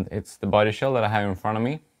 and it's the body shell that I have in front of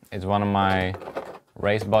me. It's one of my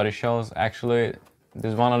race body shells. Actually,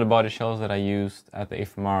 this is one of the body shells that I used at the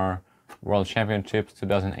IFMAR World Championships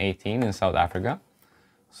 2018 in South Africa.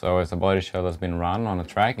 So it's a body shell that's been run on a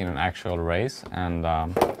track in an actual race, and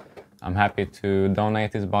I'm happy to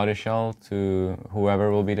donate this body shell to whoever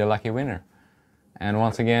will be the lucky winner. And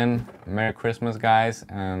once again, Merry Christmas, guys,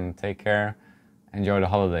 and take care. Enjoy the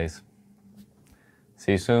holidays.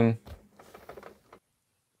 See you soon.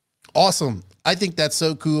 Awesome. I think that's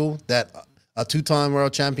so cool that a two-time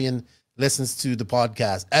world champion listens to the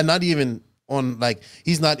podcast, and not even on, like,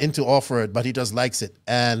 he's not into off-road, but he just likes it.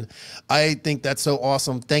 And I think that's so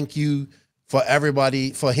awesome. Thank you for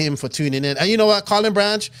everybody, for him, for tuning in. And you know what, Colin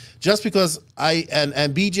Branch, just because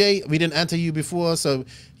and BJ, we didn't enter you before, so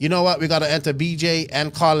you know what, we got to enter BJ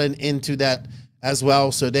and Colin into that as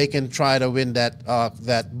well, so they can try to win that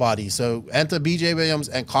that body. So enter BJ Williams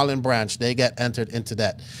and Colin Branch, they get entered into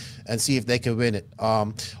that, and see if they can win it.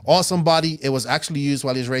 Awesome body. It was actually used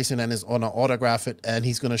while he's racing, and is on an autograph it, and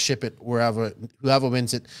he's gonna ship it wherever. Whoever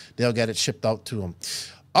wins it, they'll get it shipped out to him.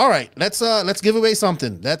 All right, let's give away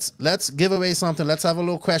something. Let's give away something. Let's have a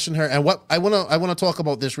little question here. And what I wanna talk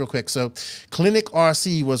about this real quick. So Klinik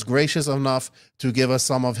RC was gracious enough to give us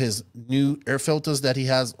some of his new air filters that he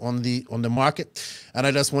has on the market. And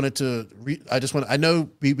I just wanted to I know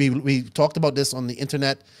we talked about this on the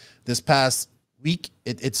internet this past week.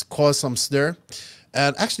 It's caused some stir.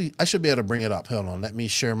 And actually I should be able to bring it up. Hold on. Let me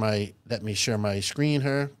share my screen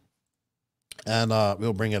here. And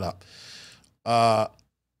we'll bring it up.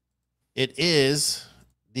 It is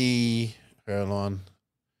the, hold on.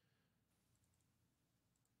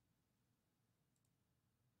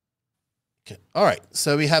 Okay. All right.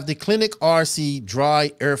 So we have the Klinik RC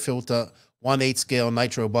dry air filter, 1/8 scale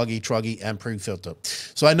nitro buggy, truggy, and pre-filter.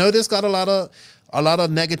 So I know this got a lot of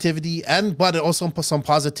negativity, but also some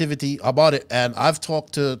positivity about it. And I've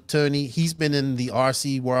talked to Tony. He's been in the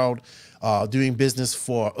RC world doing business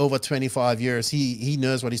for over 25 years. He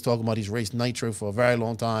knows what he's talking about. He's raced nitro for a very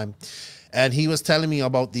long time. And he was telling me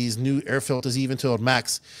about these new air filters, he even told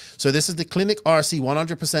Max. So this is the Klinik RC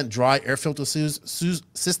 100% dry air filter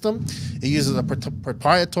system. It uses a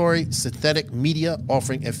proprietary synthetic media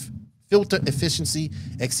offering filter efficiency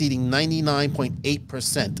exceeding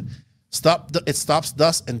 99.8%. It stops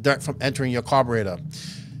dust and dirt from entering your carburetor.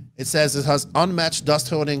 It says it has unmatched dust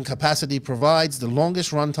holding capacity, provides the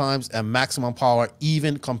longest run times and maximum power,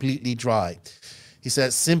 even completely dry. He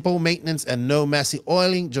says simple maintenance and no messy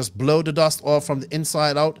oiling. Just blow the dust off from the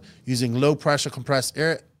inside out using low pressure compressed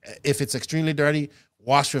air. If it's extremely dirty,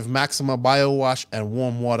 wash with maximum bio wash and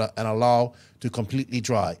warm water and allow to completely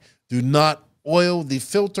dry. Do not oil the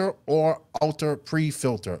filter or outer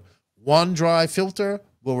pre-filter. One dry filter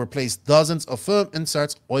will replace dozens of firm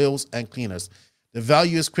inserts, oils, and cleaners. The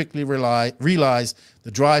value is quickly realized.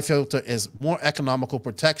 The dry filter is more economical,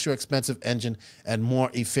 protects your expensive engine, and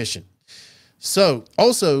more efficient. So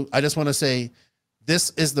also, I just want to say,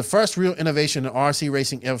 this is the first real innovation in RC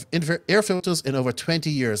racing air filters in over 20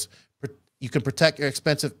 years. You can protect your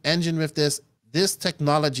expensive engine with this. This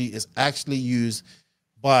technology is actually used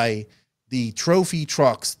by the trophy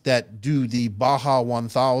trucks that do the Baja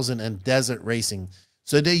 1000 and desert racing.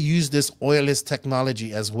 So they use this oilless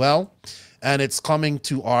technology as well. And it's coming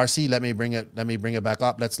to RC. Let me bring it back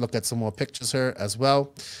up. Let's look at some more pictures here as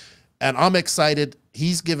well. And I'm excited.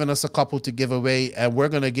 He's given us a couple to give away, and we're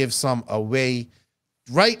going to give some away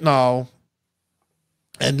right now.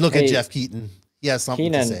 And look at Jeff Keaton. He has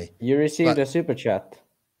something to say. You received a super chat.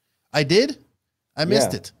 I did? I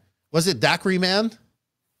missed it. Was it Daiquiri Man?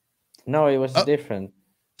 No, it was different.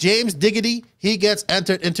 James Diggity, he gets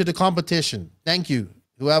entered into the competition. Thank you,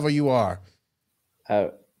 whoever you are.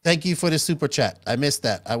 Thank you for the super chat. I missed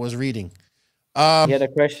that. I was reading. He had a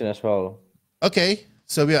question as well. Okay,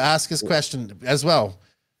 so we'll ask his question as well.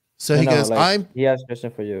 So he goes, he has a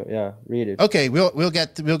question for you. Yeah, read it. Okay, we'll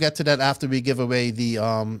get to that after we give away the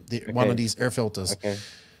one of these air filters. Okay.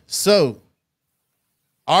 So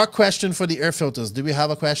our question for the air filters. Do we have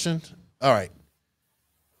a question? All right.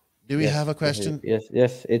 Do we have a question?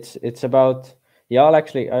 Yes. It's about. Yeah, I'll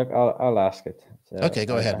ask it. So okay,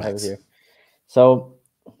 go ahead, Max. So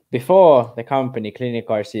before the company Klinik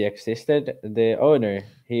RC existed, the owner,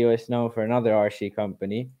 he was known for another RC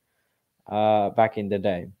company back in the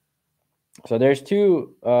day. So there's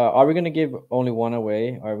two. Are we going to give only one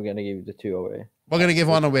away, or are we going to give the two away? We're going to give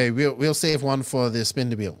one away. We'll save one for the spin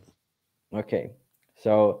the wheel. Okay.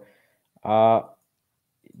 So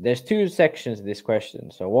there's two sections of this question.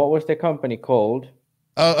 So what was the company called?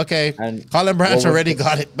 Oh, okay. And Colin Branch already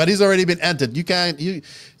got it, but he's already been entered.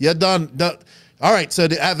 You're done. All right. So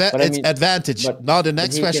it's advantage. Now the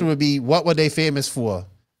next question would be, what were they famous for?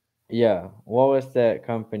 Yeah. What was the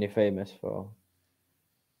company famous for?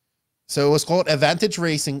 So it was called Advantage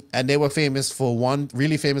Racing, and they were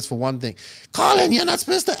really famous for one thing. Colin, you're not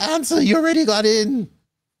supposed to answer. You already got in.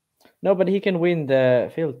 No, but he can win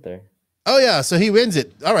the filter. Oh, yeah. So he wins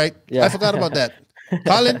it. All right. Yeah. I forgot about that.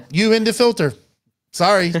 Colin, you win the filter.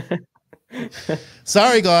 Sorry.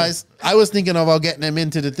 Sorry, guys. I was thinking about getting him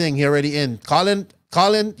into the thing. He already in. Colin,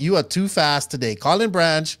 you are too fast today. Colin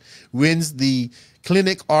Branch wins the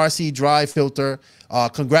Klinik RC dry filter.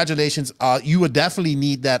 Congratulations. You would definitely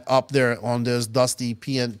need that up there on those dusty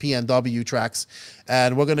PNW tracks.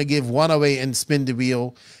 And we're going to give one away in Spin the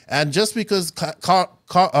Wheel. And just because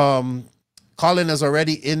Colin is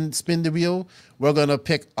already in Spin the Wheel, we're going to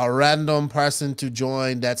pick a random person to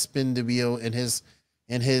join that Spin the Wheel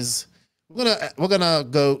we're going to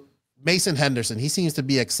go Mason Henderson. He seems to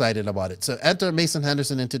be excited about it. So enter Mason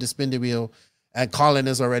Henderson into the Spin the Wheel, and Colin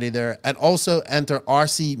is already there. And also enter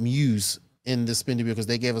RC Muse in the Spin the Wheel because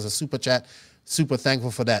they gave us a super chat. Super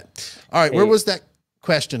thankful for that. All right, where was that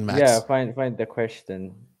question, Max? Yeah, find the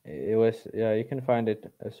question. It was you can find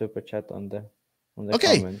it a super chat on the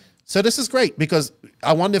comments. So this is great because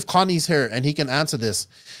I wonder if Connie's here and he can answer this.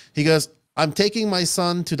 He goes, I'm taking my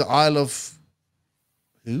son to the Isle of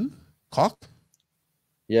who? Cock?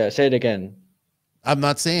 Yeah, say it again. I'm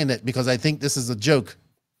not saying it because I think this is a joke.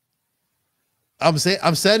 I know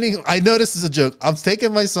this is a joke. I'm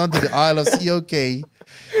taking my son to the Isle of COK.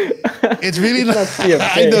 It's really not.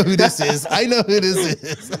 I know who this is.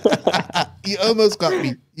 You almost got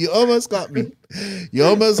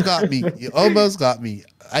me.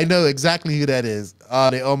 I know exactly who that is.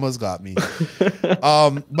 They almost got me.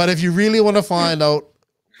 But if you really want to find out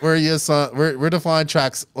where your son, where to find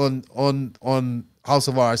tracks on House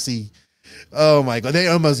of RC, oh my God,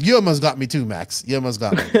 you almost got me too, Max. You almost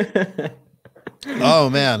got me. Oh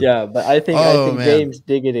man. Yeah, but I think James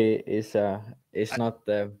Diggity is not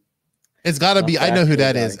the. It's got to be. I know who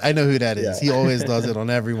that is. Yeah. He always does it on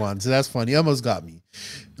everyone. So that's funny. He almost got me.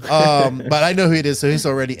 But I know who it is. So he's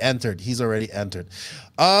already entered.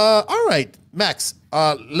 All right, Max.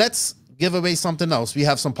 Let's give away something else. We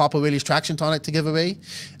have some Papa Willys Traxion Tonic to give away,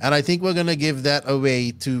 and I think we're gonna give that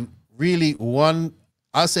away to really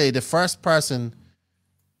I'll say the first person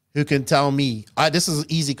who can tell me. This is an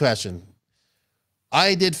easy question.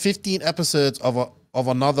 I did 15 episodes of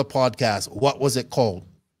another podcast. What was it called?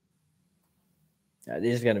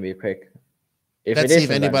 This is gonna be quick. Let's see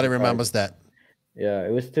if anybody remembers that. Yeah,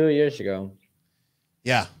 it was 2 years ago.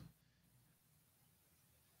 Yeah.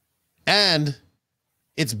 And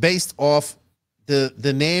it's based off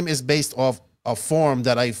the name is based off a forum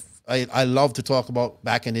that I love to talk about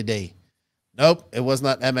back in the day. Nope, it was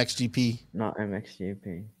not MXGP. Not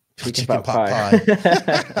MXGP. Chicken pot pie.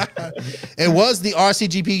 It was the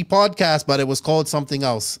RCGP podcast, but it was called something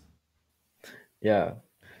else. Yeah.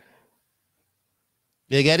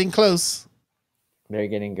 They're getting close. They're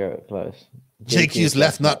getting close. JQ's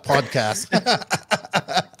Left Nut podcast.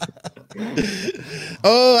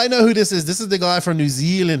 Oh, I know who this is. This is the guy from New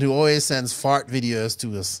Zealand who always sends fart videos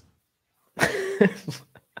to us.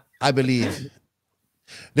 I believe.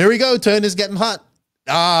 There we go. Turn is getting hot.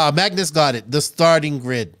 Ah, Magnus got it. The starting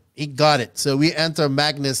grid. He got it. So we enter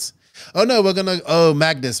Magnus. Oh, no, we're going to. Oh,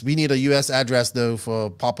 Magnus. We need a U.S. address, though, for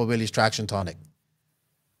Papa Willys Traxion Tonic.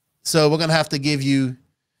 So we're going to have to give you.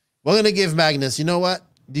 We're going to give Magnus. You know what?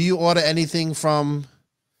 Do you order anything from.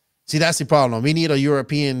 See, that's the problem. We need a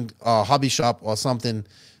European hobby shop or something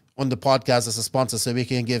on the podcast as a sponsor so we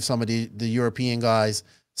can give some of the European guys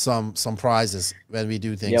some prizes when we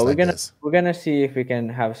do things like this. We're gonna see if we can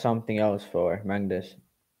have something else for Magnus.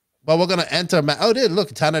 But we're gonna enter. Oh,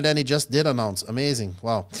 look, Tanner Denny just did announce. Amazing!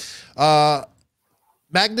 Wow,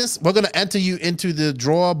 Magnus, we're gonna enter you into the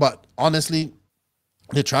draw. But honestly,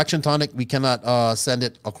 the Traxion Tonic, we cannot send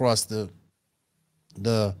it across the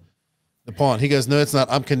pond. He goes, no, it's not.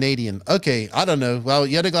 I'm Canadian. Okay, I don't know. Well,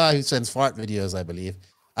 you're the guy who sends fart videos, I believe.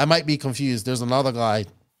 I might be confused. There's another guy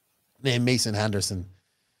named Mason Henderson.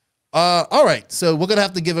 All right, so we're gonna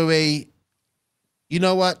have to give away. You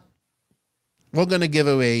know what? We're gonna give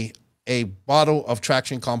away a bottle of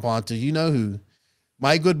Traxion compound to you know who,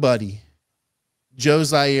 my good buddy, Joe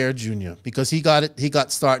Zaire Jr. because he got it. He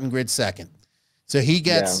got starting grid second, so he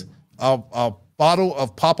gets a bottle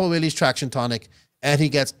of Papa Willys Traxion Tonic. And he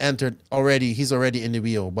gets entered already. He's already in the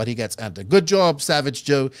wheel, but he gets entered. Good job, Savage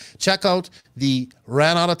Joe. Check out the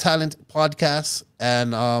Ran Out of Talent podcast.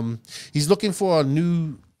 And he's looking for a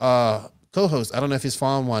new co-host. I don't know if he's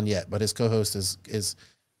found one yet, but his co-host is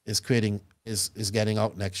getting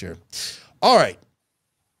out next year. All right.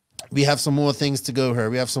 We have some more things to go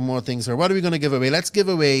here. What are we going to give away? Let's give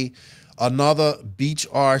away another Beach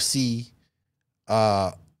RC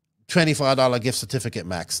 $25 gift certificate,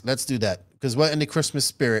 Max. Let's do that because we're in the Christmas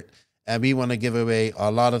spirit and we want to give away a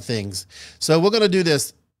lot of things. So we're going to do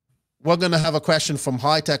this. We're going to have a question from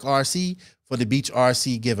Hitec RC for the Beach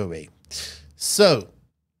RC giveaway. So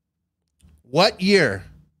what year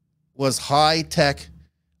was Hitec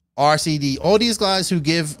RCD? All these guys who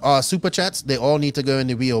give super chats, they all need to go in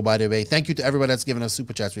the wheel, by the way. Thank you to everybody that's given us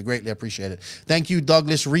super chats. We greatly appreciate it. Thank you,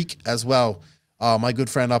 Douglas Reek, as well, my good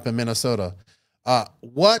friend up in Minnesota.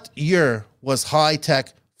 What year was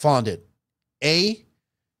Hitec founded? A,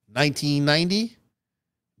 1990,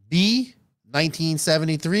 B,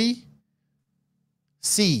 1973,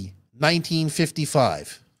 C,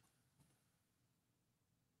 1955.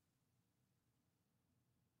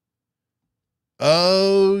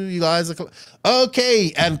 Oh, you guys are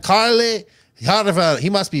okay. And Carly, he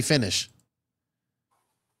must be Finnish.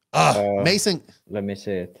 Mason. Let me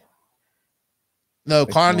see it. No,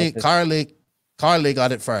 Carly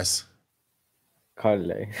got it first.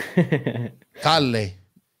 Kalle.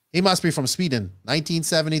 He must be from Sweden.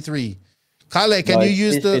 1973. Kalle, can you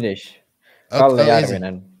use the Finnish?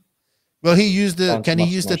 Well, he used the. Can he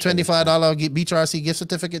use the $25 Beach RC gift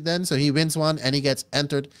certificate then? So he wins one and he gets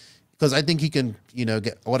entered. Because I think he can,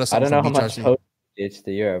 get order something. I don't know from how Beach much RC. it's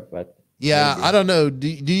to Europe, but yeah, maybe. I don't know. Do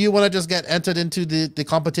you want to just get entered into the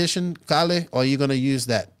competition, Kalle, or are you going to use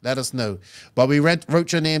that? Let us know. But we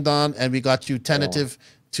wrote your name down and we got you tentative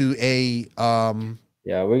to a.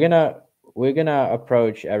 Yeah, we're gonna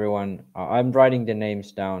approach everyone. I'm writing the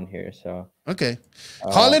names down here, so. Okay,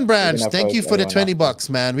 Colin Branch, thank you for the $20,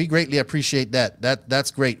 man. We greatly appreciate that.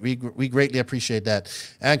 That's great. We greatly appreciate that.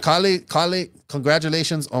 And Kalle,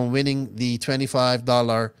 congratulations on winning the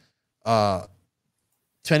 $25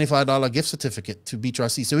 gift certificate to Beach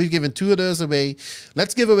RC. So we've given 2 of those away.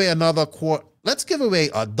 Let's give away another quart. Let's give away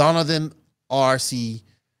a Donovan RC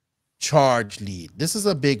charge lead. This is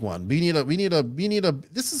a big one. We need a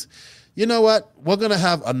this is, you know what? We're going to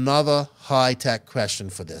have another high-tech question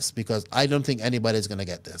for this because I don't think anybody's going to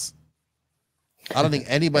get this. I don't think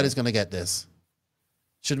anybody's going to get this.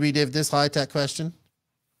 Should we give this high-tech question?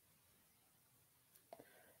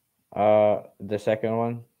 The second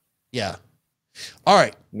one? Yeah. All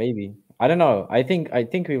right. Maybe. I don't know. I think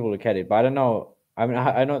we will look at it, but I don't know. I mean,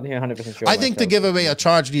 I'm not 100% sure. I think to give away a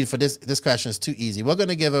charge lead for this question is too easy. We're going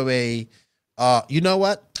to give away, you know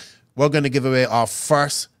what? We're going to give away our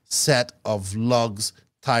first set of Lugz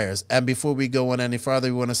tires. And before we go on any further,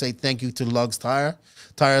 we want to say thank you to Lugz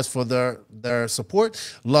tires for their support.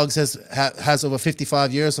 Lugz has over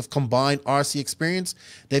 55 years of combined RC experience.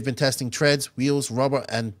 They've been testing treads, wheels, rubber,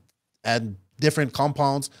 and different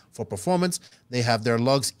compounds for performance. They have their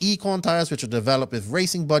Lugz Econ tires, which are developed with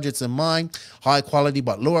racing budgets in mind. High quality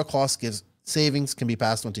but lower cost gives savings can be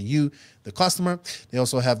passed on to you, the customer. They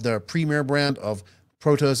also have their premier brand of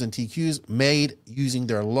Protos and TQs made using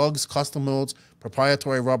their Lugz custom molds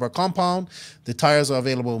proprietary rubber compound. The tires are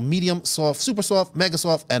available medium, soft, super soft, mega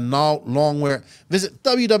soft, and now long wear. Visit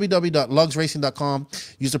www.lugzracing.com.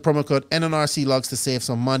 Use the promo code NNRC Lugz to save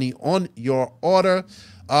some money on your order.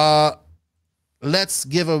 Let's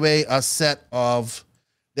give away a set of,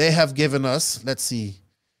 they have given us, let's see,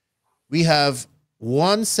 we have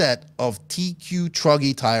one set of TQ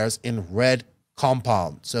Truggy tires in red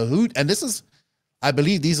compound. So and this is, I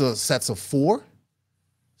believe these are sets of 4.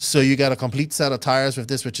 So you got a complete set of tires with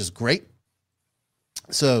this, which is great.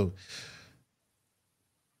 So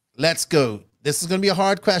let's go. This is going to be a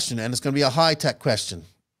hard question, and it's going to be a high-tech question.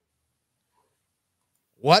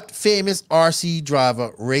 What famous RC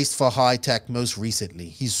driver raced for Hitec most recently?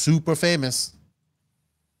 He's super famous.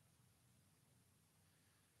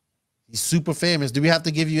 He's super famous. Do we have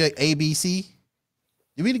to give you an ABC?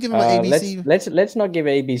 Do we need to give him an ABC? Let's not give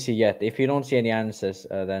ABC yet. If you don't see any answers,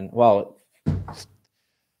 then well,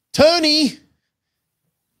 Tony.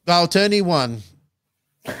 Well, Tony won.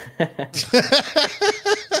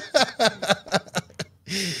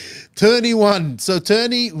 Tony won. So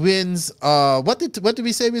Tony wins. What did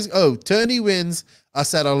we say? Tony wins a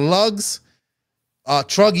set of Lugz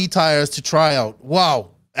Truggy tires to try out. Wow.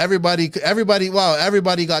 Everybody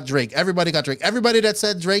got Drake. Everybody that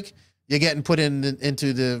said Drake, you're getting put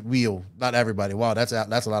into the wheel. Not everybody. Wow, that's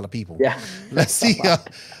a lot of people. Yeah. Let's see.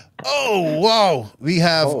 Oh wow, we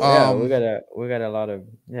have. We got a lot of.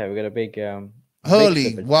 Yeah, we got a big.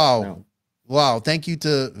 Holy big wow, now. wow! Thank you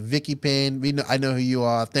to Vicky Payne. I know who you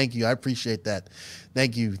are. Thank you. I appreciate that.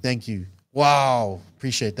 Thank you. Wow,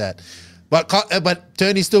 appreciate that. But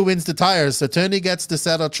Tony still wins the tires. So Tony gets the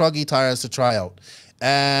set of Truggy tires to try out.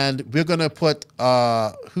 And we're going to put,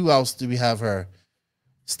 who else do we have her?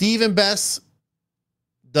 Stephen Bess,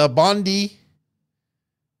 the Bondi,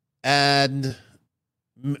 and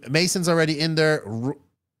Mason's already in there.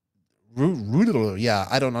 Yeah,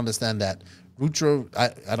 I don't understand that. Rutro,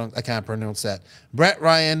 I can't pronounce that. Brett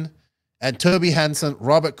Ryan and Toby Hansen,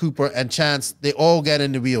 Robert Cooper, and Chance, they all get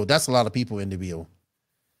in the wheel. That's a lot of people in the wheel.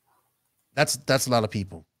 That's a lot of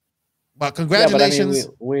people. But congratulations. Yeah, but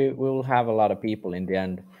I mean, we will have a lot of people in the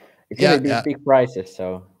end. It's gonna be big prizes,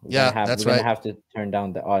 so we're gonna have to turn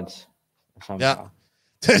down the odds somehow.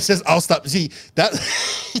 Yeah. It says I'll stop. See that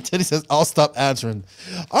Teddy says I'll stop answering.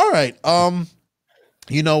 All right.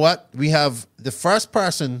 You know what? We have the first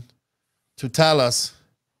person to tell us.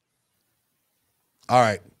 All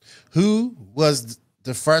right. Who was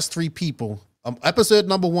the first 3 people? Episode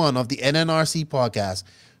number 1 of the NNRC podcast.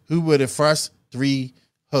 Who were the first 3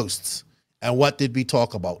 hosts? And what did we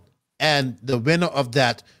talk about? And the winner of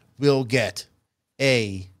that will get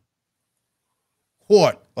a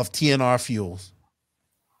quart of TNR Fuels.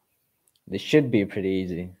 This should be pretty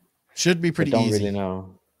easy. Should be pretty easy. Don't really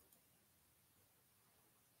know.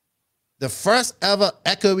 The first ever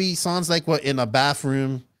echoey sounds like we're in a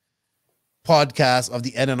bathroom podcast of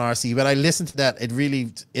the NNRC. When I listened to that, it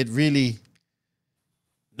really,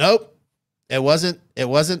 nope. It wasn't,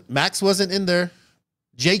 Max wasn't in there.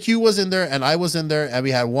 JQ was in there and I was in there and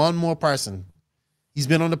we had one more person. He's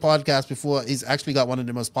been on the podcast before. He's actually got one of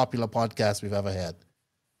the most popular podcasts we've ever had.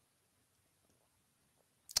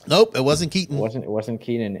 Nope, it wasn't Keaton. It wasn't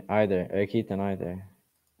Keaton either. Keaton either.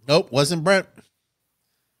 Nope, wasn't Brent.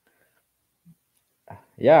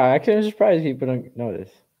 Yeah, actually I'm surprised people don't know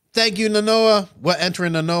this. Thank you, Nanoa. We're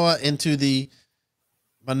entering Nanoa into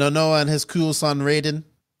Nanoa and his cool son Raiden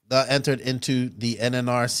entered into the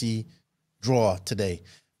NNRC draw today.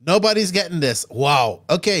 Nobody's getting this. Wow.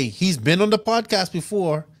 Okay, he's been on the podcast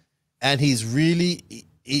before, and he's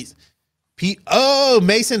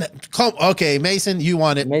Mason, come. Okay, Mason, you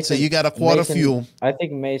won it. Mason, so you got a quart of fuel. I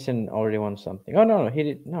think Mason already won something. Oh no, he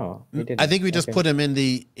did. No, he didn't. I think we just put him in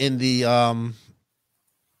the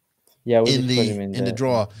yeah, we just put him in the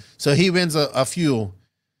draw. So he wins a fuel.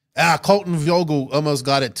 Colton Vogel almost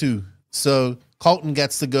got it too. So Colton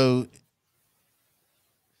gets to go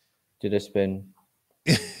to the spin.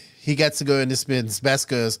 He gets to go in the spins. Best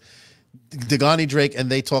goes Dagani Drake, and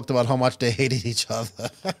they talked about how much they hated each other.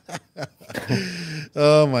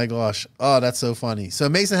 Oh my gosh. Oh, that's so funny. So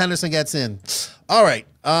Mason Henderson gets in. All right.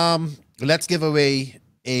 Let's give away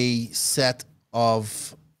a set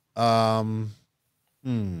of Let's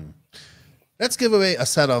give away a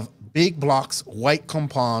set of big blocks, white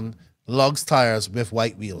compound Lugz tires with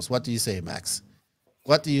white wheels. What do you say, Max?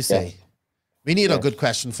 What do you say? Yes. We need a good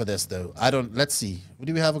question for this, though. Let's see.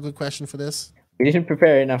 Do we have a good question for this? We didn't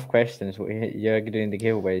prepare enough questions. You're doing the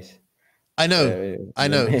giveaways. I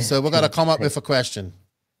know. So we're going to come up with a question.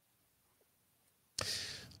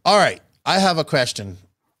 All right. I have a question.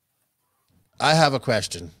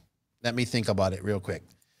 Let me think about it real quick.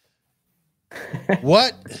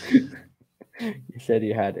 What? You said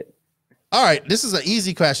you had it. All right. This is an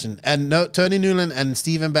easy question. And no, Tony Newland and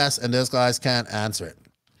Stephen Bass and those guys can't answer it.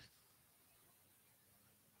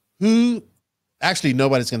 Actually,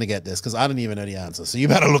 nobody's going to get this because I don't even know the answer. So you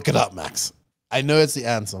better look it up, Max. I know it's the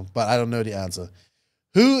answer, but I don't know the answer.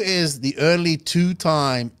 Who is the only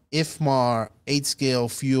 2-time IFMAR 8-scale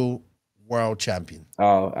fuel world champion?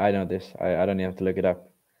 Oh, I know this. I don't even have to look it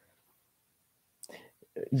up.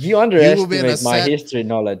 You underestimate my history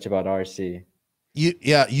knowledge about RC.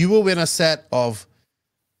 You will win a set of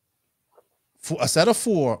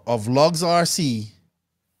 4 of Lugz RC.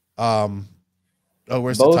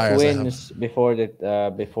 Where's Both the tires? wins before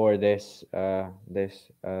this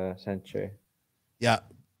century. Yeah,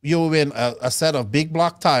 you will win a set of big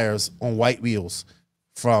block tires on white wheels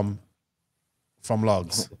from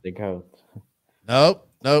Lugz. The goat. Nope,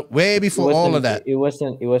 way before all of that. It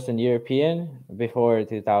wasn't European before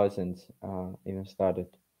 2000s even started.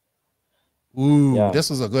 Ooh, yeah. This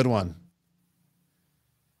was a good one.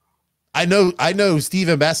 I know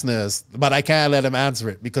Stephen Bass knows, but I can't let him answer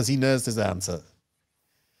it because he knows his answer.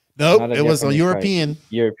 Nope, it was a European.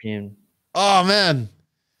 European. Oh man.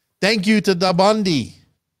 Thank you to Dabondi.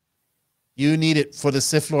 You need it for the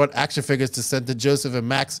Sith Lord action figures to send to Joseph and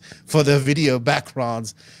Max for the video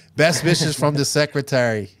backgrounds. Best wishes from the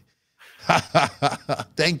secretary.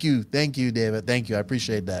 Thank you, David. Thank you. I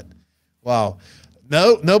appreciate that. Wow.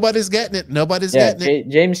 No, nobody's getting it. Nobody's getting it.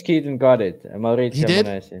 James Keaton got it. Maurizio he did?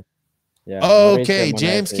 Monesi. Yeah. Okay,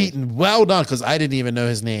 James Keaton. Well done, because I didn't even know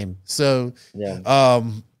his name. So,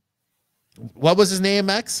 what was his name,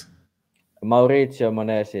 Max? Maurizio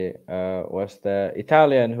Monesi was the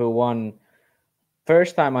Italian who won.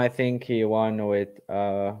 First time I think he won with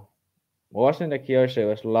wasn't the Kyosho, it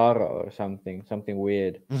was Lara or something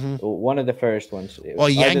weird. One of the first ones. Or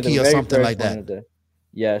Yankee or something like that.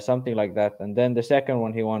 Something like that. And then the second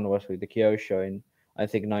one he won was with the Kyosho in I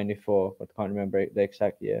think 94, but can't remember the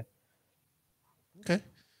exact year. Okay.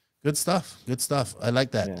 Good stuff. I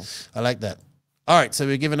like that. Yeah. I like that. All right, so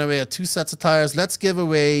we're giving away 2 sets of tires. Let's give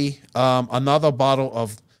away another bottle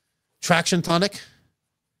of Traxion Tonic.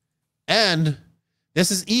 And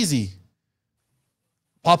this is easy.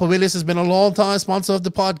 Papa Willys has been a long time sponsor of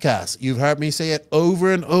the podcast. You've heard me say it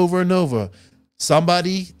over and over and over.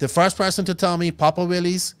 The first person to tell me Papa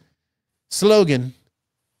Willys slogan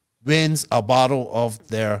wins a bottle of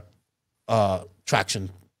their Traxion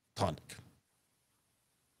Tonic.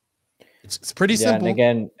 It's pretty simple.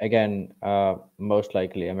 And again, most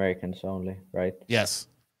likely Americans only, right? Yes.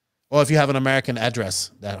 Or if you have an American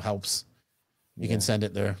address, that helps. You can send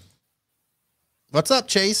it there. What's up,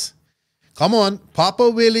 Chase? Come on, Papa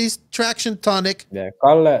Willys Traxion Tonic. Yeah,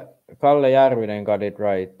 Kalle Järvinen got it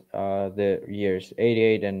right. The years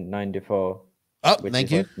 88 and 94. Oh,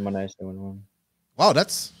 thank you. Wow,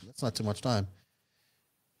 that's not too much time.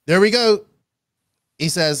 There we go. He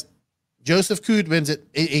says Joseph Cood wins it.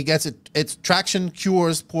 He gets it. It's Traxion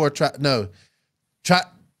cures poor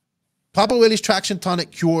Papa Willys Traxion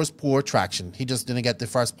Tonic cures poor traction. He just didn't get the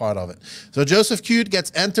first part of it. So Joseph Cood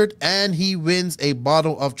gets entered and he wins a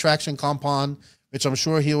bottle of Traxion compound, which I'm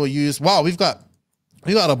sure he will use. Wow, we got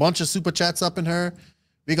a bunch of super chats up in here.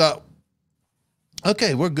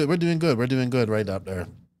 Okay, we're good. We're doing good right up there.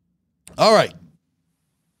 All right.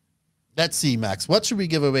 Let's see, Max. What should we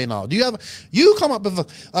give away now? You come up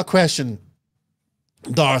with a question,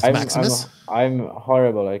 Maximus? I'm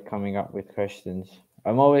horrible at coming up with questions.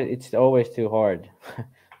 It's always too hard.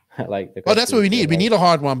 Like the that's what we need. We need a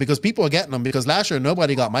hard one because people are getting them because last year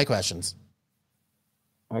nobody got my questions.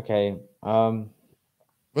 Okay. We're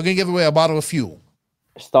gonna give away a bottle of fuel.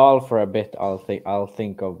 Stall for a bit. I'll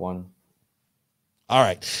think of one. All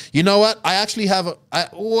right. You know what? I actually have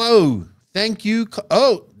whoa. Thank you.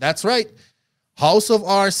 Oh, that's right. House of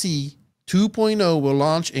RC 2.0 will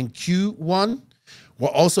launch in Q1. We're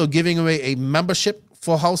also giving away a membership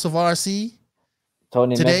for House of RC.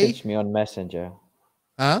 Tony today. Messaged me on Messenger.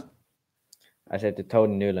 Huh? I said to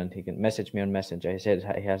Tony Newland, he can message me on Messenger. He said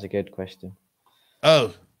he has a good question.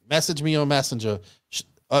 Oh, message me on Messenger.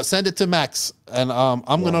 Send it to Max. And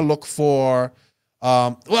I'm going to look for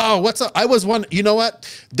Well, what's up? I was one. You know what?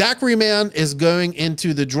 Daiquiri Man is going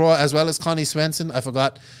into the draw as well as Connie Svensson. I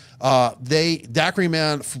forgot. Daiquiri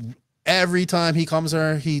Man. Every time he comes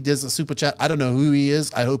here, he does a super chat. I don't know who he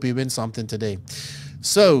is. I hope he wins something today.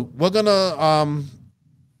 So we're gonna.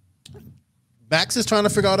 Max is trying to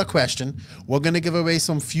figure out a question. We're gonna give away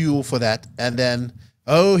some fuel for that, and then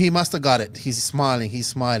he must have got it. He's smiling. He's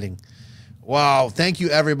smiling. Wow! Thank you,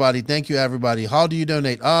 everybody. Thank you, everybody. How do you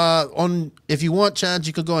donate? If you want, Chad,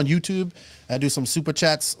 you could go on YouTube and do some super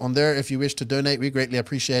chats on there if you wish to donate. We greatly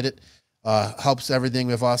appreciate it. Helps everything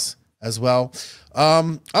with us as well.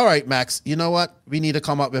 All right, Max. You know what? We need to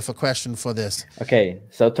come up with a question for this. Okay.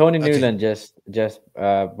 So Tony Newland just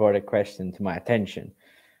brought a question to my attention.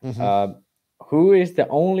 Who is the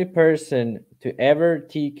only person to ever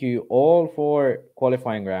TQ all 4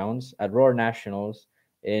 qualifying rounds at Roar Nationals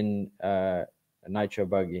in Nitro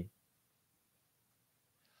Buggy?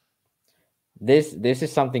 This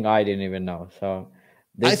is something I didn't even know. So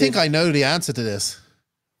I think I know the answer to this,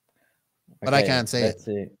 but I can't say it.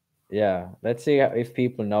 See. Yeah, let's see if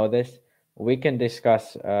people know this. We can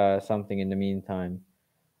discuss something in the meantime.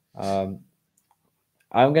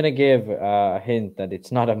 I'm gonna give a hint that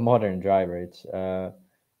it's not a modern driver. It's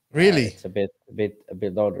really it's a bit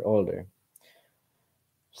older.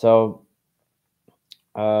 So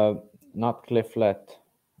not Clifflet.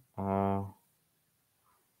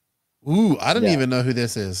 Ooh, I don't even know who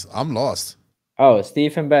this is. I'm lost. Oh,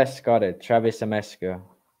 Stephen Best got it. Travis Amesco.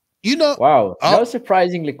 You know, wow, that was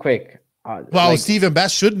surprisingly quick. Well, Stephen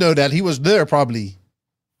Best should know that. He was there probably.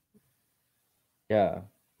 Yeah.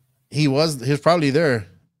 He's probably there.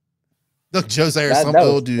 Look, Jose or some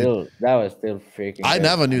old dude. That was still freaking. I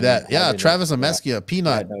never knew that. Yeah, Travis Ameskia,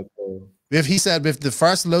 Peanut. No clue. If he said with the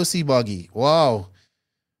first low C buggy. Wow.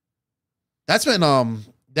 That's when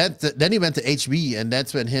then he went to HB, and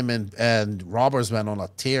that's when him and Robbers went on a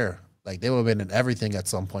tear. Like they were winning everything at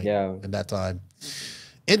some point in that time.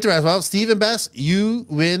 Interesting. Well, Stephen Best, you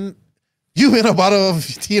win a bottle of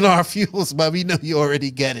TNR Fuels, but we know you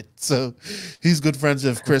already get it. So he's good friends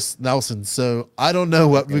with Chris Nelson. So I don't know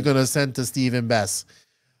what we're going to send to Stephen Best.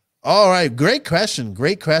 All right. Great question.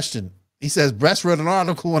 Great question. He says, Bress wrote an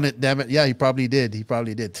article on it, damn it. Yeah, he probably did. He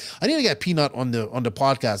probably did. I need to get Peanut on the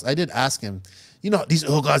podcast. I did ask him. You know, these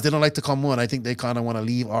old guys, they don't like to come on. I think they kind of want to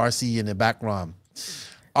leave RC in the background.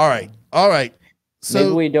 All right. All right. So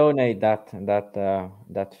maybe we donate that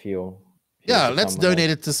fuel. Yeah, let's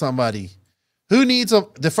donate it to somebody. Who needs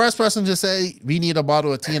the first person to say we need a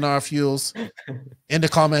bottle of TNR Fuels in the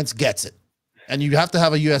comments gets it. And you have to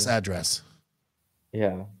have a US address.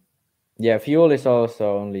 Yeah. Yeah, fuel is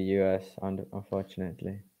also only US,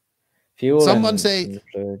 unfortunately. Fuel. Someone say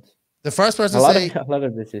the first person to say a lot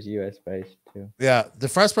of this is US based too. Yeah, the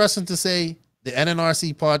first person to say the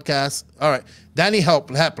NNRC podcast. All right, Danny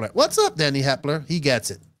Hepler. What's up, Danny Hepler? He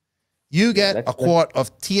gets it. You get a quart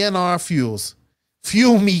of TNR Fuels.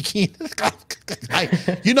 Fuel me, Keenan.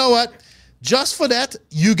 You know what? Just for that,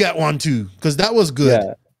 you get one too, because that was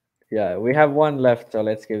good. Yeah, we have one left, so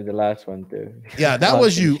let's give the last one too. Yeah, that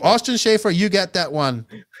was you. Austin Schaefer, you get that one.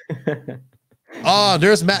 Oh,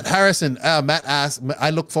 there's Matt Harrison. Matt asked,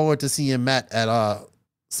 I look forward to seeing Matt at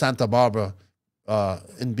Santa Barbara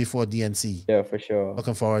before DNC. Yeah, for sure.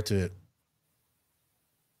 Looking forward to it.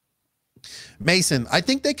 Mason, I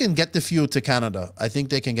think they can get the fuel to Canada. I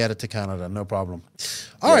think they can get it to Canada, no problem.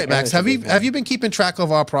 All right, Max, have you been keeping track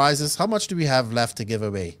of our prizes? How much do we have left to give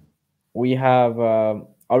away? We have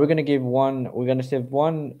are we gonna give one? We're gonna save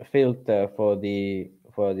one filter for the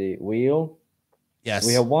wheel. Yes.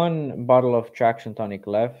 We have one bottle of Traxion Tonic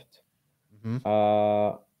left.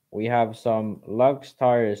 We have some Lugz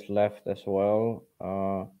tires left as well.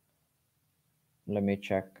 Let me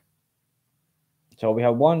check. So we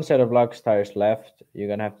have one set of Lugz tires left. You're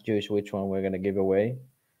gonna have to choose which one we're gonna give away.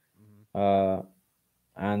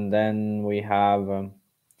 And then we have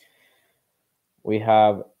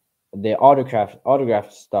the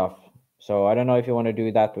autographed stuff. So I don't know if you want to do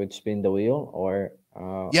that with Spin the Wheel or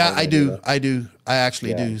yeah, I do. I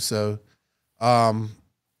actually do. So hold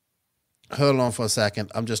on for a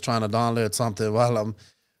second. I'm just trying to download something while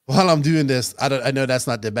I'm doing this. I know that's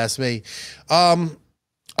not the best way. All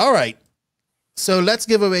right. So let's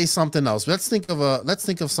give away something else. Let's think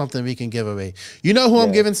of something we can give away. You know who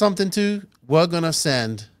I'm giving something to? We're gonna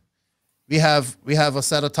send. We have a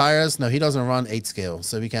set of tires. No, he doesn't run 8 scale,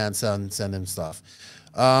 so we can't send him stuff.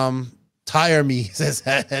 Tire me, says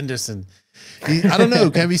Henderson. I don't know.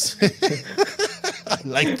 Can we? I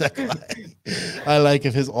like that guy. I like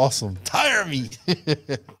him. He's awesome. Tire me.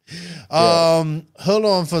 Hold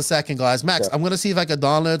on for a second, guys. Max, I'm gonna see if I can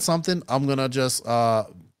download something. I'm gonna just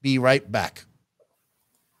be right back.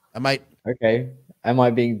 I might. Okay. Am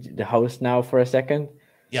I being the host now for a second?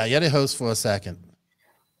 Yeah, you're the host for a second.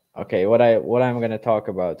 Okay, what I'm gonna talk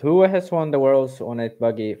about. Who has won the world's on it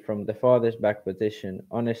buggy from the farthest back position?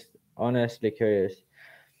 Honestly curious.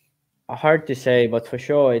 Hard to say, but for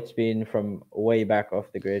sure it's been from way back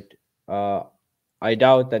off the grid. I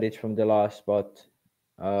doubt that it's from the last spot,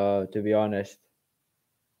 to be honest.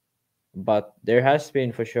 But there has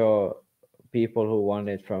been for sure people who won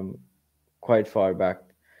it from quite far back.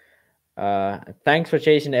 Thanks for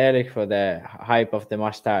chasing Eric for the hype of the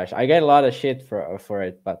mustache. I get a lot of shit for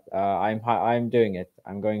it, but I'm doing it.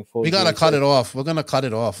 I'm going full. We gotta cut it off. We're gonna cut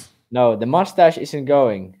it off. No, the mustache isn't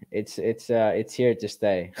going. It's here to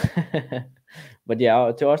stay. But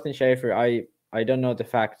yeah, to Austin Schaefer, I don't know the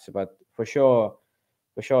facts, but for sure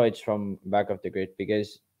it's from back of the grid,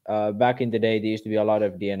 because back in the day there used to be a lot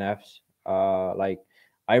of DNFs. Like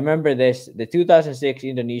I remember the 2006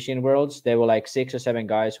 Indonesian Worlds, there were like 6 or 7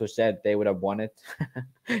 guys who said they would have won it.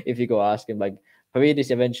 If you go ask him, like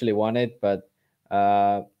Pavidis eventually won it, but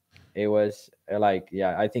it was like,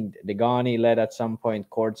 yeah, I think Degani led at some point,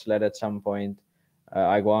 Kortz led at some point,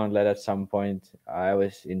 Iguan led at some point. I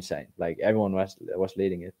was insane. Like everyone was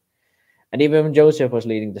leading it, and even Joseph was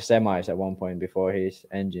leading the semis at one point before his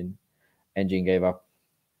engine gave up.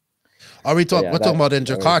 Are we talking? We're talking about in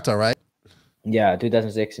Jakarta, right? Yeah,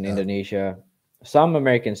 2006 in Indonesia. Some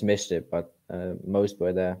Americans missed it, but most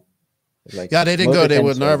were there. Like, yeah, they didn't go. They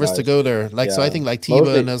were nervous to go there. Like, yeah. So I think like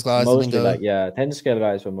Tiba and those guys didn't go. Like, yeah, 10 scale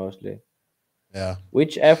guys were mostly. Yeah.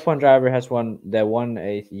 Which F1 driver has won the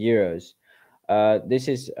 1/8 Euros? This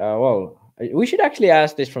is well, we should actually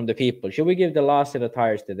ask this from the people. Should we give the last set of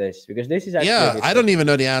tires to this? Because this is actually I don't even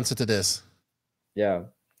know the answer to this. Yeah,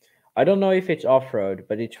 I don't know if it's off road,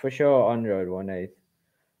 but it's for sure on road 1/8.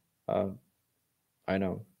 I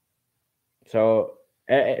know. So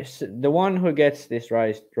the one who gets this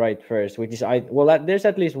right first, which is there's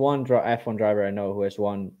at least one F1 driver I know who has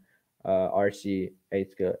won RC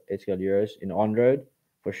 8 scale Euros in on road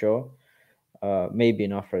for sure. Maybe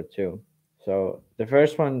in off road too. So the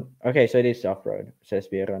first one, okay, so it is off road, says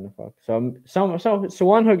Ronnefalk. So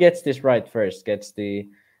one who gets this right first gets the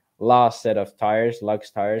last set of tires,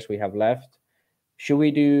 Lugz tires we have left. Should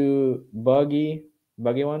we do buggy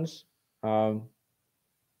ones?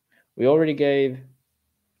 We already gave.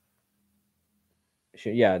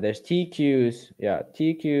 Yeah, there's TQs. Yeah,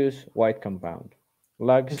 TQs white compound.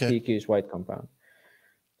 Lugz TQs white compound.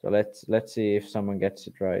 So let's see if someone gets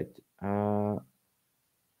it right.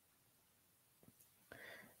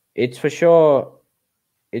 It's for sure.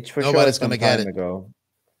 Nobody's gonna get it.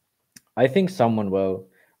 I think someone will,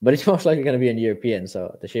 but it's most likely gonna be in European,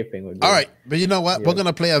 so the shipping would be. All right, but you know what? Yeah. We're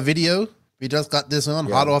gonna play a video. We just got this on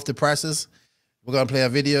hot off the presses. We're gonna play a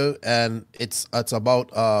video, and it's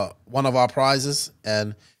about one of our prizes,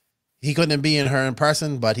 and he couldn't be in her in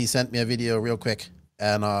person, but he sent me a video real quick,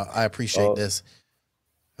 and I appreciate this.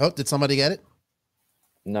 Oh, did somebody get it?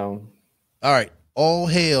 No. All right. All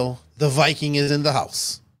hail, the Viking is in the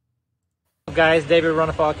house. Guys, David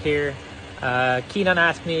Ronnefalk here. Keenan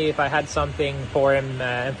asked me if I had something for him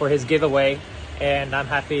and for his giveaway, and I'm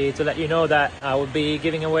happy to let you know that I will be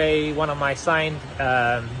giving away one of my signed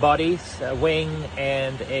bodies, a wing,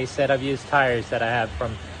 and a set of used tires that I have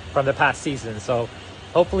from the past season. So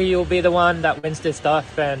hopefully you'll be the one that wins this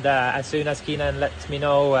stuff, and as soon as Keenan lets me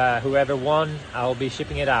know whoever won, I'll be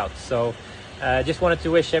shipping it out. So just wanted to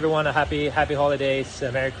wish everyone a happy holidays,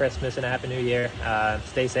 Merry Christmas, and a Happy New Year.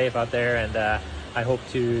 Stay safe out there, and I hope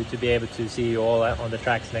to be able to see you all on the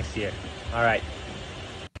tracks next year. All right.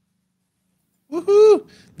 Woohoo!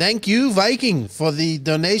 Thank you, Viking, for the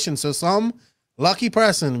donation. So some lucky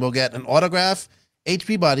person will get an autograph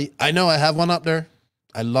HP body. I know I have one up there.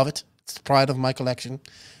 I love it. It's the pride of my collection.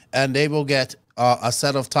 And they will get a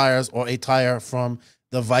set of tires or a tire from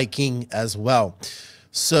the Viking as well.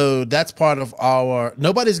 So that's part of our...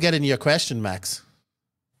 Nobody's getting your question, Max.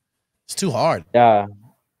 It's too hard. Yeah.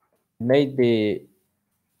 Maybe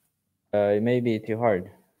it may be too hard.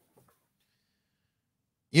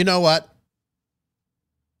 You know what?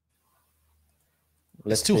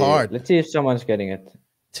 It's too hard. Let's see if someone's getting it.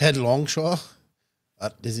 Ted Longshaw?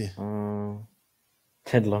 Is he?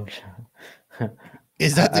 Ted Longshaw.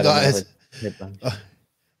 Is that the guy?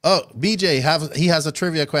 Oh, BJ, he has a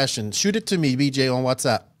trivia question. Shoot it to me, BJ, on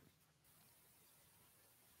WhatsApp.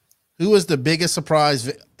 Who was the biggest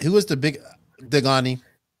surprise? Who was the big Degani?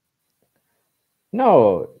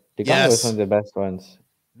 No, Degani was one of the best ones.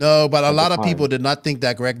 No, but a lot of people did not think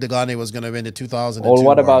that Greg Degani was going to win the 2002 Or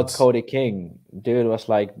what about Worlds. Cody King? Dude was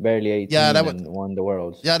like barely 18 and won the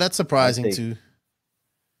Worlds. Yeah, that's surprising too.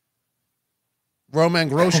 Roman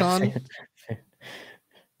Grosjean?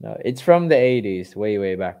 No, it's from the 80s,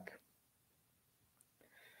 way back.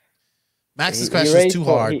 Max's question is too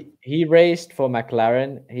hard. He raced for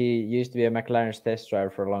McLaren. He used to be a McLaren's test driver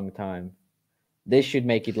for a long time. This should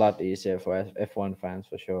make it a lot easier for F1 fans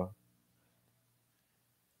for sure.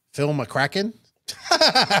 Phil McCracken?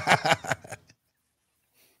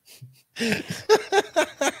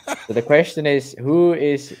 So the question is, who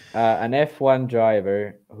is an F1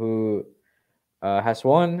 driver who has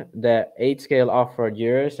won the 8-scale off-road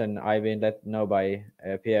Euros? And I've been let know by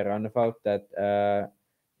Pierre Ronnefalk that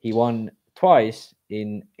he won twice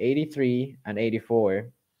in 83 and 84.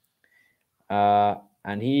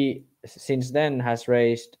 And he, since then, has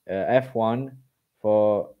raced F1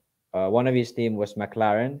 for one of his team was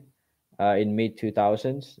McLaren in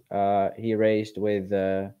mid-2000s. He raced with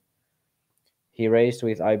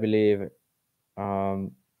I believe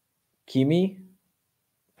Kimi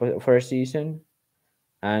for a season,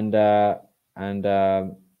 and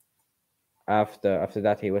after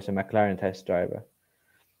that he was a McLaren test driver.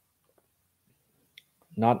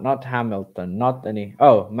 Not Hamilton, not any.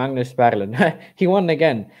 Oh, Magnus Berlin. He won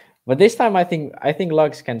again, but this time I think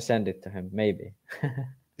Lugz can send it to him. Maybe.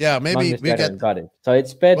 Yeah, maybe we got it. So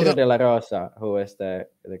it's Pedro de la Rosa who was the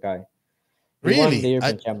guy. He won the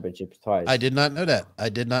European Championships twice. I did not know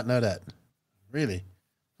that. Really?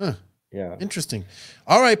 Huh. Yeah. Interesting.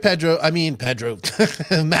 All right, Pedro.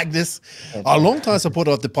 Magnus, a long-time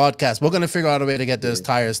supporter of the podcast. We're going to figure out a way to get those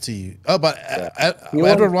tires to you. Oh, but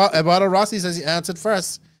Eduardo Rossi says he answered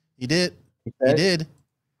first. He did.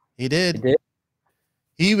 He did.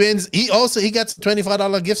 He wins. He gets a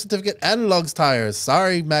 $25 gift certificate and Lugz tires.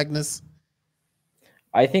 Sorry, Magnus.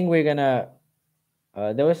 I think we're gonna.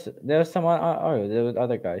 There was some. There were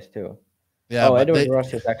other guys too. Yeah. Oh, Edward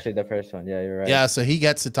Ross is actually the first one. Yeah, you're right. Yeah, so he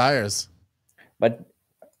gets the tires. But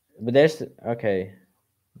there's okay.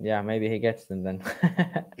 Yeah, maybe he gets them then.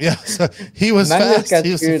 Yeah, so he was fast.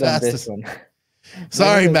 He was the fastest.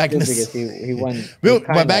 Sorry, Magnus. He won.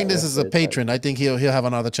 But Magnus is a patron. I think he'll have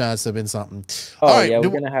another chance to win something. Oh, all right, yeah, we're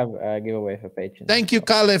gonna have a giveaway for patrons. Thank you,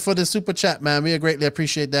 Kale, for the super chat, man. We greatly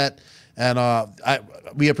appreciate that, and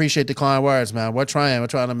we appreciate the kind words, man. We're trying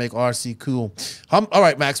to make RC cool. All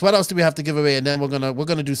right, Max. What else do we have to give away? And then we're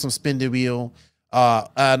gonna do some spin the wheel.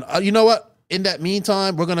 And you know what? In that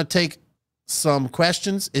meantime, we're gonna take some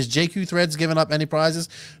questions. Is JQ Threads giving up any prizes?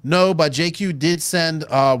 No, but JQ did send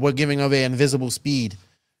we're giving away InvisibleSpeed.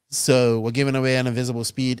 So we're giving away an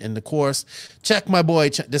InvisibleSpeed in the course. Check my boy.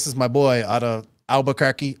 This is my boy out of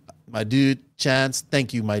Albuquerque. My dude, Chance.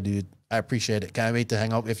 Thank you, my dude. I appreciate it. Can't wait to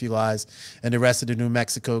hang out with you guys and the rest of the New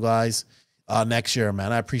Mexico guys next year,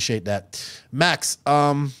 man. I appreciate that. Max,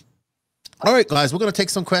 all right, guys, we're going to take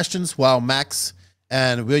some questions while Max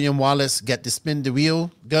and William Wallace get the spin the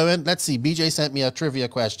wheel going. Let's see. BJ sent me a trivia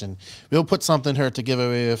question. We'll put something here to give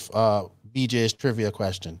away with BJ's trivia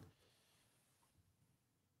question.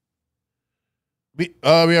 We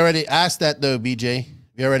already asked that though, BJ.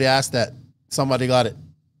 We already asked that. Somebody got it.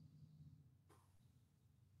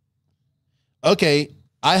 Okay,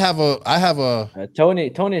 I have a.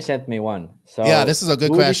 Tony sent me one. So yeah, this is a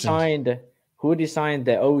good question. Who designed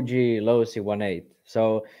the OG Losi 1.8?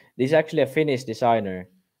 So this is actually a Finnish designer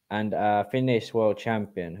and a Finnish world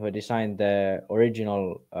champion who designed the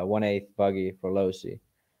original 1.8 buggy for Losi.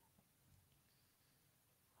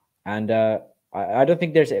 And I don't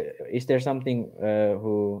think is there something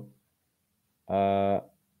who can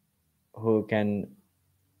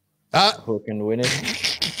win it?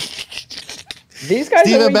 These guys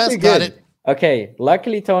Steven Best got it. Okay,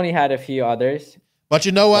 luckily Tony had a few others. But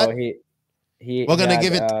you know what? So we're gonna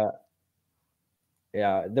give it.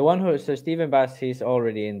 Yeah, the one so Stephen Bass, he's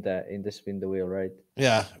already in the spin the wheel, right?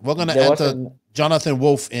 Yeah, we're gonna enter Jonathan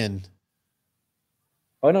Wolf in.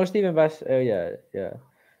 Oh no, Stephen Bass. Yeah.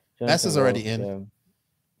 Bass is already in.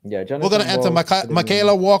 Yeah, Jonathan we're gonna enter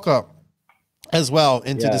Michaela Walker as well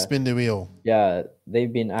into the spin the wheel. Yeah,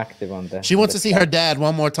 they've been active on that. She wants to see her dad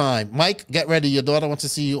one more time. Mike, get ready. Your daughter wants to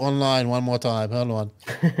see you online one more time. Hold on.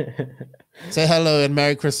 Say hello and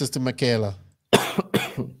Merry Christmas to Michaela.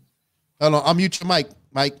 Hold on. Unmute your mic,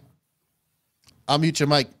 Mike. Unmute your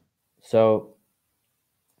mic. So,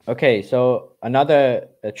 okay. So another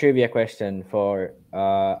trivia question for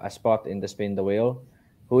a spot in the spin the wheel.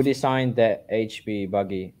 Who designed the HB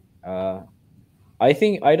buggy?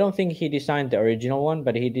 I don't think he designed the original one,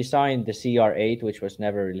 but he designed the CR8, which was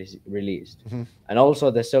never released, and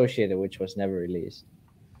also the Associated, which was never released.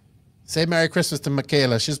 Say Merry Christmas to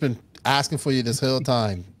Michaela. She's been asking for you this whole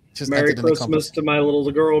time. Merry Christmas to my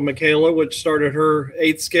little girl, Michaela, which started her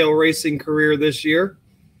 8-scale racing career this year.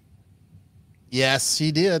 Yes,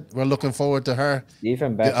 she did. We're looking forward to her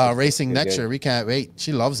Even better. racing next year. We can't wait.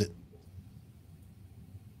 She loves it.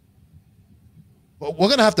 Well, we're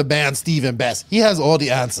gonna have to ban Stephen Best. He has all the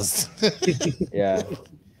answers. Yeah.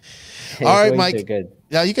 All right, Way Mike. too good.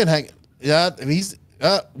 Yeah, you can hang. Yeah, he's.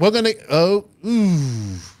 We're gonna. Oh,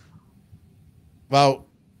 ooh. Well,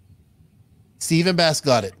 Stephen Best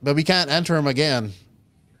got it, but we can't enter him again.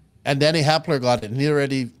 And Danny Hapler got it, and he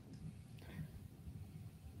already.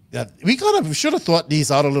 Yeah, we should have thought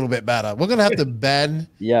these out a little bit better. We're gonna have to ban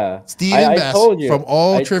Stephen Best from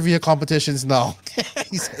all trivia competitions now.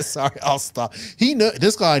 He says, "Sorry, I'll stop."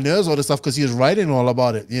 This guy knows all this stuff because he was writing all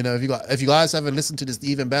about it. You know, if you guys haven't listened to the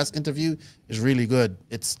Stephen Best interview, it's really good.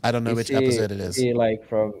 I don't know which episode it is. Is he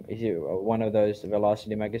one of those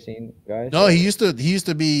Velocity magazine guys? No, he used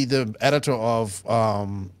to be the editor of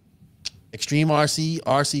Extreme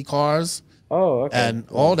RC Cars. Oh, okay. And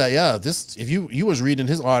all that, yeah. If you was reading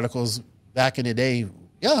his articles back in the day,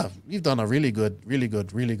 yeah, you've done a really good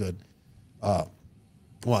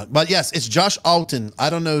one. But yes, it's Josh Alton. I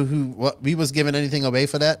don't know what we was giving anything away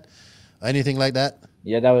for that, anything like that.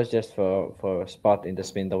 Yeah, that was just for a spot in the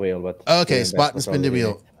spin the wheel. But okay, spot and spin the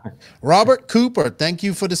wheel. Robert Cooper, thank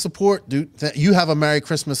you for the support, dude. You have a Merry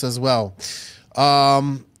Christmas as well.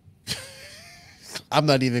 I'm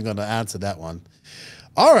not even gonna answer that one.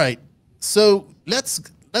 All right. So let's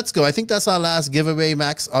go. I think that's our last giveaway,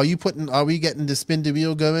 Max. Are we getting the spin the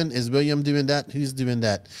wheel going? Is William doing that? Who's doing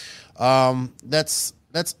that? Let's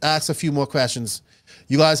ask a few more questions.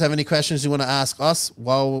 You guys have any questions you want to ask us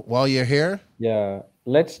while you're here? Yeah,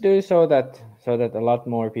 let's do so that a lot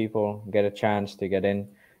more people get a chance to get in.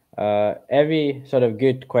 Every sort of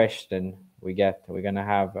good question we get, we're gonna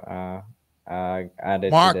have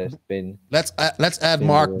added Mark, to the spin. Let's add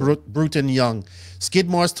Mark Bruton Young.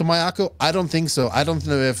 Skidmore's to Mayako? I don't think so. I don't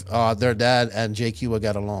know if their dad and JQ will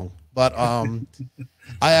get along. But I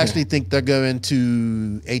actually think they're going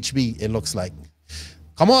to HB, it looks like.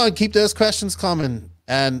 Come on, keep those questions coming.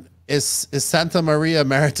 And is Santa Maria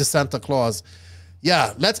married to Santa Claus?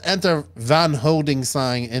 Yeah, let's enter Van Holding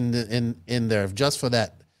sign in there just for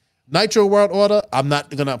that. Nitro World Order, I'm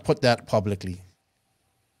not gonna put that publicly.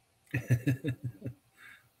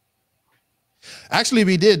 Actually,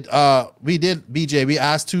 we did BJ. We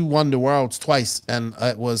asked who won the worlds twice, and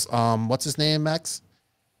it was what's his name, Max?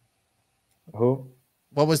 Who?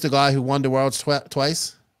 What was the guy who won the worlds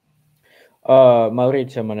twice?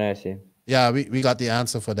 Maurizio Monesi. Yeah, we got the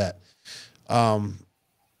answer for that. All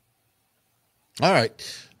right,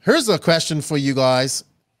 here's a question for you guys: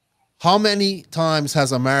 how many times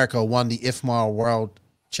has America won the IFMAR World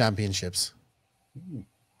Championships?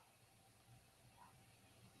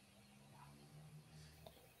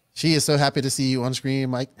 She is so happy to see you on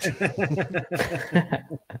screen, Mike.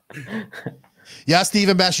 Yeah,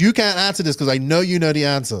 Stephen Bash, you can't answer this because I know you know the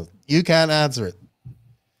answer. You can't answer it.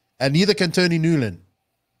 And neither can Tony Newland.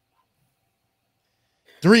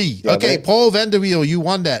 3. Yeah, okay, Paul Vanderweel, you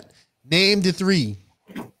won that. Name the 3.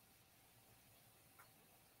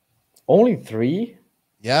 Only 3?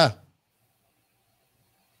 Yeah.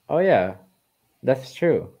 Oh, yeah. That's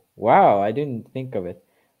true. Wow, I didn't think of it.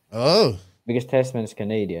 Oh. Because Testman's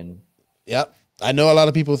Canadian. Yep. I know a lot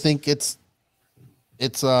of people think it's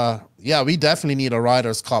yeah, we definitely need a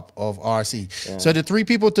Riders Cup of RC. Yeah. So the 3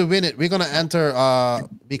 people to win it, we're gonna enter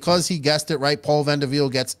because he guessed it right, Paul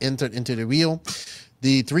Vanderweel gets entered into the wheel.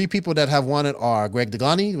 The 3 people that have won it are Greg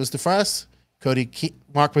Degani was the first,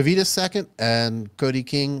 Mark Pavitas second, and Cody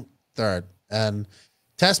King third. And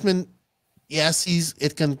Testman, yes,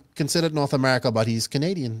 it can considered North America, but he's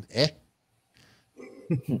Canadian. Yeah.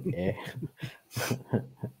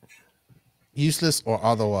 Useless or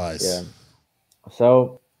otherwise. Yeah.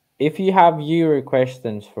 So if you have viewer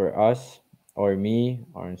questions for us or me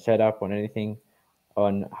or on setup or anything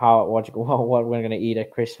on what we're gonna eat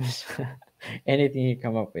at Christmas, anything you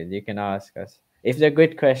come up with, you can ask us. If they're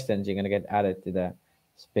good questions, you're gonna get added to the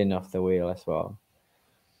spin off the wheel as well.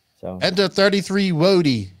 So enter 33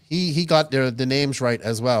 Wody. He got the names right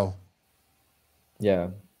as well. Yeah.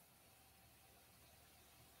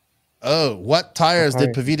 Oh, what tires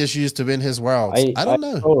did Pavitas use to win his worlds? I don't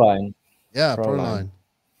know. Proline. Yeah, Proline.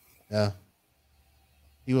 Yeah.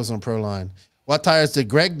 He was on Proline. What tires did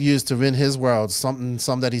Greg use to win his worlds? Some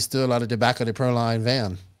that he stole out of the back of the Proline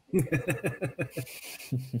van.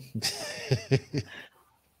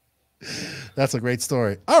 That's a great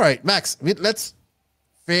story. All right, Max, let's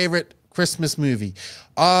favorite Christmas movie.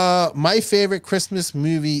 My favorite Christmas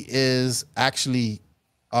movie is actually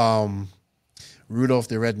Rudolph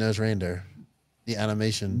the Red-Nosed Reindeer, the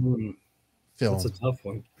animation film. That's a tough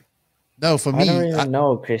one. No, for me, I don't even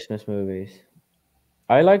know Christmas movies.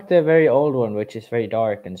 I like the very old one, which is very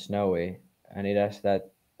dark and snowy, and it has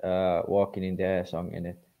that "Walking in the Air" song in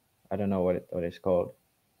it. I don't know what it's called.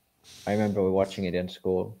 I remember watching it in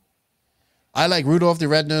school. I like Rudolph the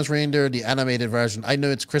Red-Nosed Reindeer, the animated version. I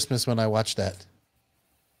know it's Christmas when I watch that.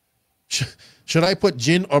 Should I put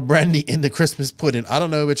gin or brandy in the Christmas pudding? I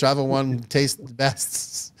don't know whichever one tastes the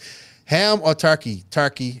best. Ham or turkey?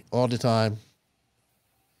 Turkey all the time.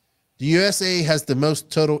 The USA has the most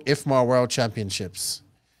total IFMAR World Championships.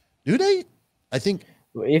 Do they? I think.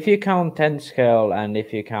 If you count 10 scale and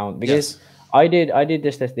if you count, because Yes. I did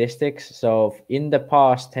the statistics. So in the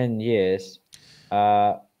past 10 years,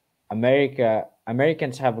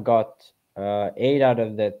 Americans have got 8 out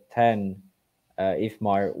of the 10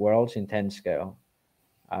 IFMAR worlds in 10 scale.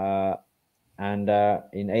 And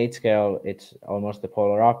in 8 scale, it's almost the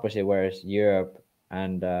polar opposite, whereas Europe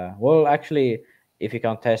and, well, actually, if you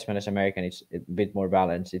count Tasman as American, it's a bit more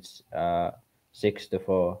balanced. It's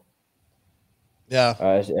 6-4.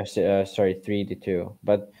 Yeah. Sorry, 3-2.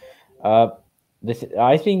 But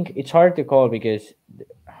I think it's hard to call because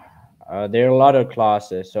there are a lot of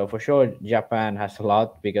classes. So for sure, Japan has a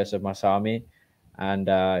lot because of Masami, and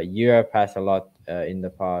Europe has a lot in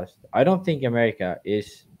the past. I don't think America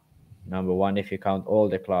is number one if you count all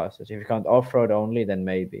the classes. If you count off-road only, then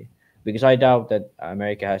maybe. Because I doubt that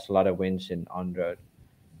America has a lot of wins in on-road.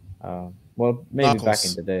 Well, maybe back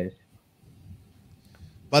in the days.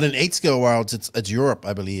 But in 8 scale worlds, it's Europe,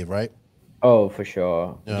 I believe, right? Oh, for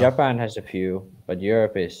sure. Yeah. Japan has a few, but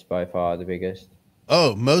Europe is by far the biggest.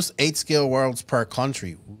 Oh, most 8 scale worlds per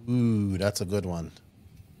country. Ooh, that's a good one.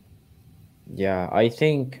 Yeah, I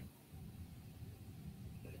think.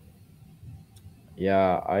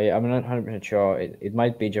 Yeah, I'm not 100% sure. It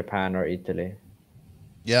might be Japan or Italy.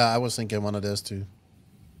 Yeah, I was thinking one of those two.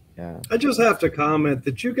 Yeah. I just have to comment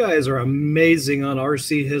that you guys are amazing on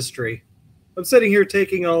RC history. I'm sitting here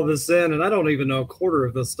taking all this in, and I don't even know a quarter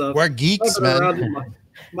of this stuff. We're geeks, I've been around man. it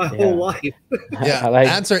my whole life. Yeah,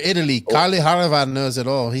 answer Italy. Carly Haravan knows it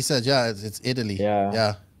all. He said, yeah, it's Italy.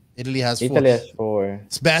 Yeah. Italy has 4. Italy has 4.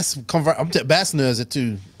 It's Bass, Bass knows it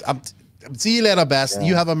too. See you later, Bass. Yeah.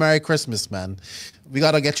 You have a Merry Christmas, man. We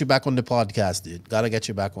got to get you back on the podcast, dude. Got to get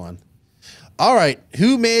you back on. All right.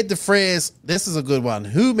 Who made the phrase? This is a good one.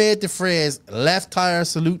 Who made the phrase, left tire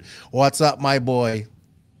salute, what's up, my boy?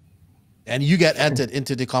 And you get entered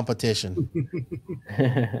into the competition.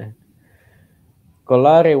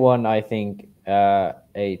 Kolari won, I think,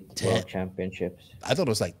 8 world championships. I thought it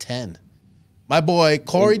was like 10. My boy,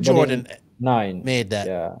 Corey Jordan, 9 made that.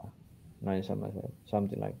 Yeah, 9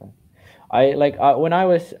 something like that. When I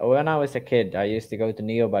was a kid, I used to go to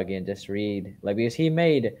Ebuggy and just read, because he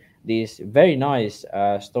made these very nice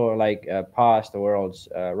past worlds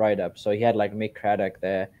write-ups. So he had Mick Craddock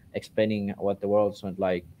there explaining what the worlds went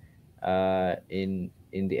like in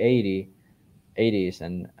the 80s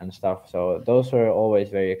and stuff. So those were always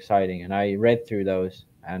very exciting, and I read through those,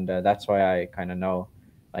 and that's why I kind of know.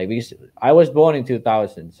 Because I was born in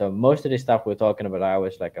 2000, so most of the stuff we're talking about, I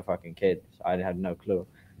was like a fucking kid. So I had no clue.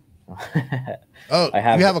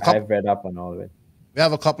 I've read up on all of it. We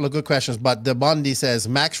have a couple of good questions, but the Bondi says,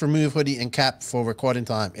 Max, remove hoodie and cap for recording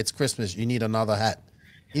time. It's Christmas. You need another hat.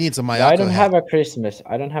 He needs a Mayako hat. I don't have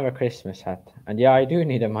a Christmas hat. And yeah, I do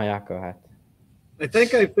need a Mayako hat. I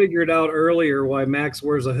think I figured out earlier why Max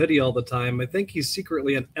wears a hoodie all the time. I think he's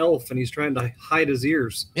secretly an elf and he's trying to hide his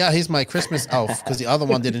ears. Yeah, he's my Christmas elf because the other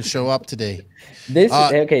one didn't show up today. This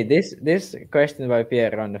question by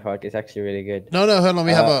Pierre Ronnefalk is actually really good. No, hold on.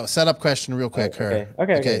 We have a setup question real quick.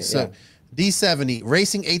 Okay. So D70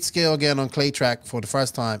 racing 8 scale again on clay track for the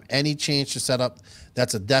first time. Any change to setup?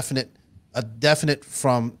 That's a definite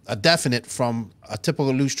from a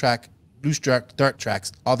typical loose dirt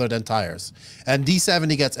tracks other than tires. And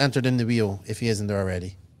D70 gets entered in the wheel if he isn't there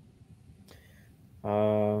already.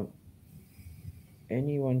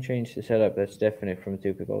 Anyone change the setup? That's definite from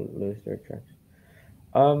typical loose dirt tracks.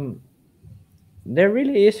 There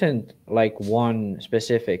really isn't one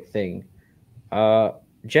specific thing.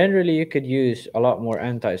 Generally, you could use a lot more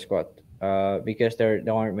anti-squat because there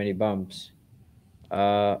aren't many bumps.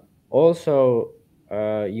 Also,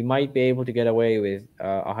 you might be able to get away with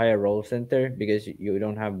a higher roll center because you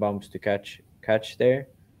don't have bumps to catch there.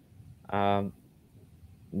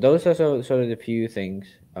 Those are sort of the few things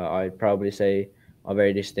I'd probably say are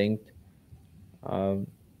very distinct.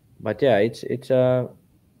 But yeah, it's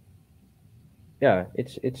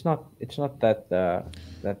not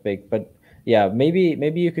that big. But yeah,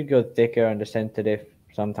 maybe you could go thicker on the center diff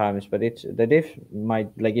sometimes, but the diff might,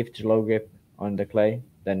 if it's low grip on the clay,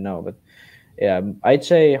 then no. But yeah, I'd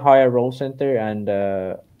say higher roll center and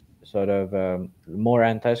sort of more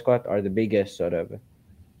anti-squat are the biggest sort of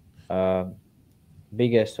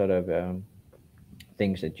biggest sort of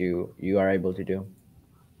things that you are able to do?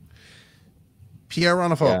 Pierre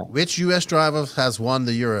Ronnefalk, Yeah. which U.S. driver has won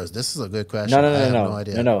the Euros? This is a good question. No, no, I no, have no, no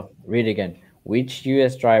idea. no. Read again. Which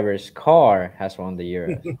U.S. driver's car has won the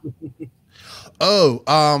Euros? Oh,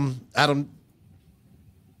 Adam.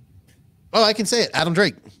 Oh, I can say it. Adam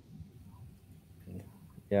Drake.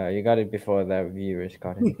 Yeah, you got it before the viewers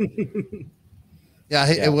got it. Yeah,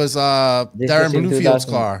 Yeah. it was This Darren was in Bluefield's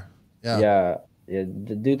 2000 car. Yeah. Yeah.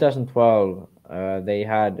 The 2012, they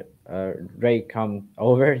had Ray come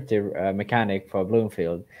over to mechanic for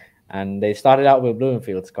Bloomfield, and they started out with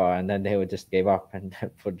Bloomfield's car, and then they would just gave up and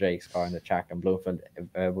put Drake's car in the track, and Bloomfield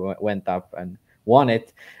went up and won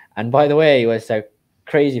it. And by the way, it was a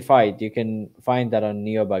crazy fight. You can find that on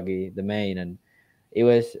Ebuggy, the main, and it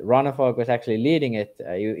was Ronnefalk was actually leading it.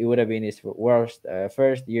 It would have been his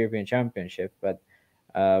first European Championship, but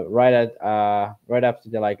right up to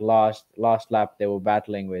the last lap, they were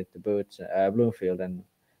battling with the boots Bloomfield, and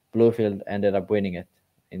Bloomfield ended up winning it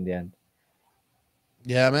in the end.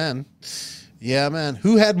 Yeah, man. Yeah, man.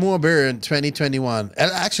 Who had more beer in 2021?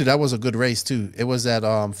 And actually, that was a good race too. It was at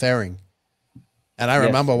Fairing, and I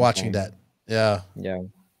remember watching that. Yeah. Yeah.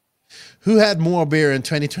 Who had more beer in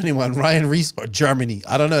 2021, Ryan Reese or Germany?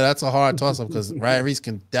 I don't know. That's a hard toss-up because Ryan Reese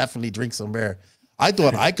can definitely drink some beer. I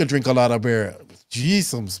thought I could drink a lot of beer.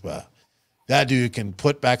 Jesus, that dude can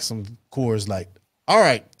put back some Coors Light. All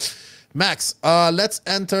right, Max, let's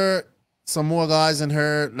enter some more guys in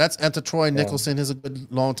here. Let's enter Troy Nicholson. He's a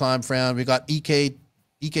good long-time friend. We got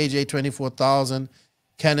EKJ 24,000,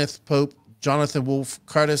 Kenneth Pope, Jonathan Wolf,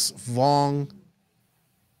 Curtis Vong.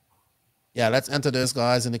 Yeah, let's enter those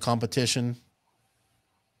guys in the competition.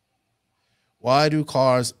 Why do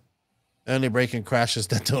cars only break in crashes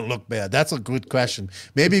that don't look bad? That's a good question.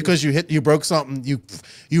 Maybe because you broke something,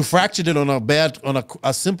 you fractured it on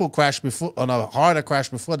a simple crash before, on a harder crash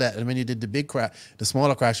before that, and when you did the big crash, the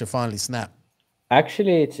smaller crash, it finally snapped.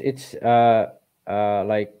 Actually, it's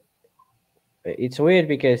it's weird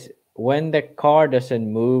because when the car doesn't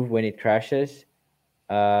move when it crashes,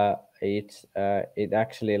 it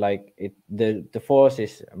actually the force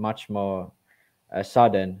is much more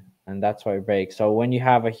sudden, and that's why it breaks. So when you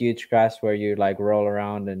have a huge crash where you roll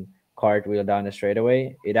around and cartwheel down the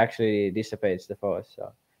straightaway, it actually dissipates the force.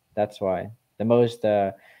 So that's why the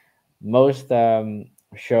most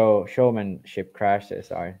showmanship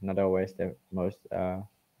crashes are not always the most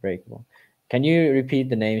breakable. Can you repeat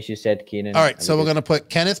the names you said, Keenan? All right, so we're gonna put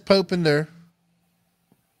Kenneth Pope in there.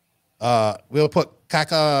 We'll put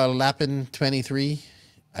Kaka Lapin 23,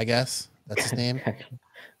 I guess that's his name.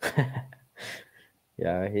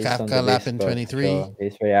 Yeah, he's Kaka on the Lapin Discord, 23. so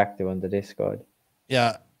he's very active on the Discord.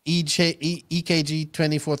 Yeah, EKG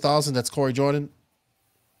 24,000. That's Corey Jordan,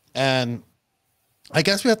 and I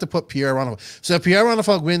guess we have to put Pierre Ronnefalk. So if Pierre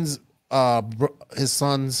Ronnefalk wins his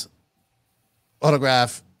son's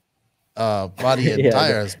autograph body and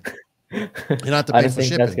tires, you don't have to pay I don't for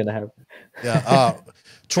think shipping. that's gonna happen. Yeah.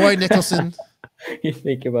 Troy Nicholson. You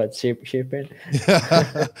think about shipping?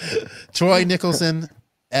 Troy Nicholson,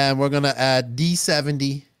 and we're gonna add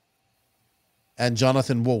D70 and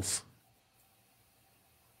Jonathan Wolf.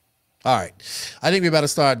 All right, I think we better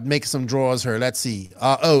start making some draws here. Let's see.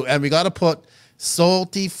 And we got to put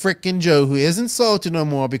Salty Frickin' Joe, who isn't salty no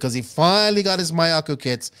more because he finally got his Mayako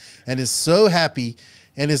kits and is so happy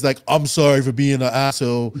and is like, I'm sorry for being an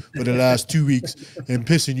asshole for the last 2 weeks and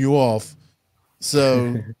pissing you off.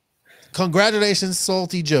 So congratulations,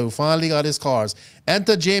 Salty Joe. Finally got his cars.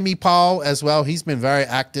 Enter Jamie Powell as well. He's been very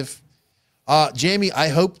active. Jamie, I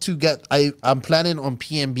hope to get, I'm planning on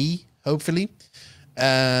PMB, hopefully.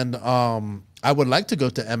 And I would like to go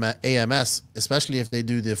to AMS, especially if they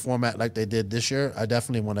do the format like they did this year. I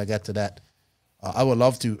definitely want to get to that. I would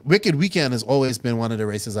love to. Wicked Weekend has always been one of the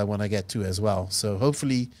races I want to get to as well. So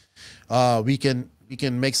hopefully we can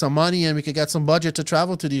make some money and we can get some budget to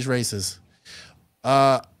travel to these races.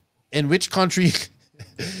 In which country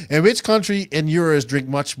in Euros drink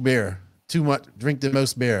much beer? Drink the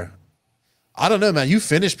most beer? I don't know, man. You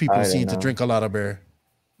Finnish people seem to drink a lot of beer.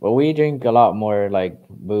 Well, we drink a lot more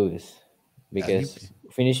booze because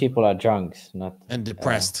Finnish people are drunks, not and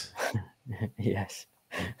depressed. Yes.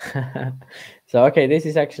 So okay, this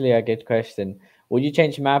is actually a good question. Would you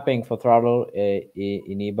change mapping for throttle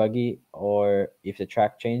in Ebuggy, or if the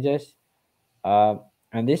track changes?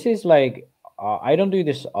 And this is I don't do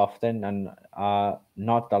this often and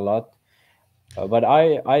not a lot. But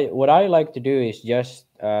what I like to do is just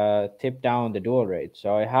tip down the dual rate.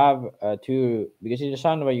 So I have two, because in the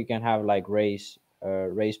Sunway you can have race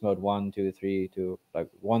mode 1, 2, 3 to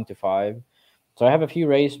 1 to 5. So I have a few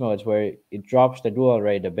race modes where it drops the dual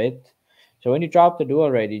rate a bit. So when you drop the dual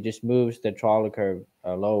rate, it just moves the throttle curve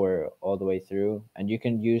lower all the way through, and you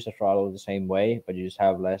can use the throttle the same way, but you just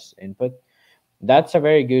have less input. That's a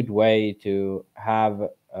very good way to have,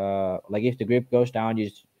 like if the grip goes down, you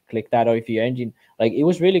just click that, or if your engine, like it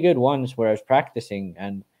was really good once where I was practicing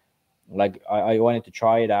and like I wanted to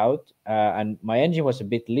try it out, and my engine was a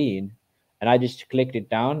bit lean, and I just clicked it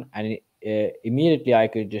down, and immediately I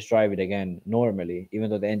could just drive it again normally,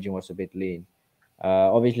 even though the engine was a bit lean.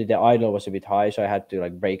 Obviously the idle was a bit high, so I had to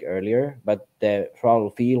like brake earlier, but the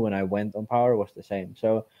throttle feel when I went on power was the same.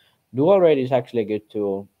 So dual rate is actually a good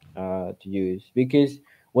tool to use, because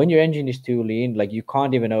when your engine is too lean, like you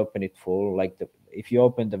can't even open it full. Like if you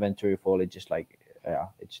open the Venturi full, it just like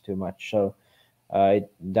it's too much. So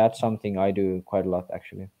that's something I do quite a lot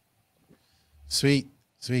actually. Sweet.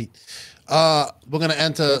 We're gonna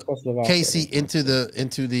enter Casey into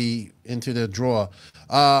the draw.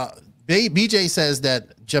 BJ says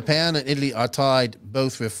that Japan and Italy are tied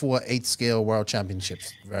both with 4 8-scale world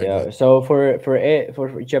championships. Very good. So for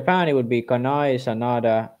Japan, it would be Kanai,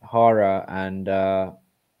 Sanada, Hara, and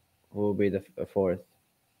who will be the fourth?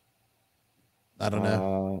 I don't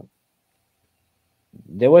know.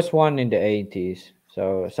 There was one in the 80s.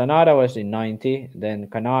 So Sanada was in 90, then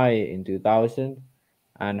Kanai in 2000,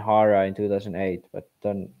 and Hara in 2008. But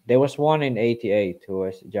then there was one in 88 who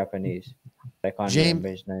was Japanese. I can't remember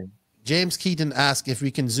his name. James Keaton asked if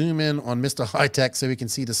we can zoom in on Mr. Hitec so we can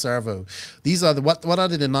see the servo. These are the what are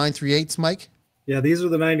they, the 938s, Mike? Yeah, these are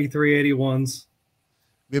the 9381s.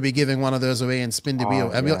 We'll be giving one of those away and spin the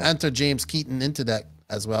wheel. And we'll enter James Keaton into that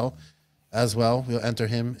as well. We'll enter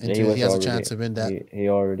him into he has a chance to win that. He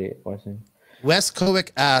already was in. Wes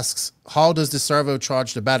Kowick asks, how does the servo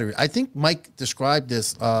charge the battery? I think Mike described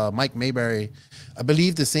this, Mike Mayberry. I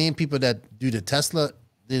believe the same people that do the Tesla,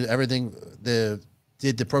 did everything,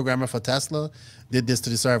 did the programmer for Tesla, did this to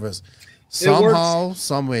the servos. Somehow,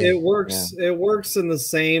 some way. It works. Yeah. It works in the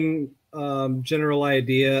same general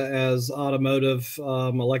idea as automotive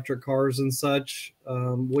electric cars and such.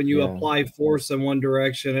 When you apply force in one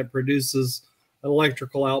direction, it produces an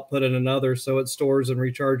electrical output in another, so it stores and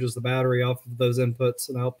recharges the battery off of those inputs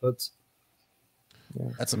and outputs. Yeah.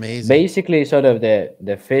 That's amazing. Basically, sort of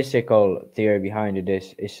the physical theory behind it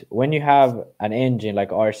is when you have an engine like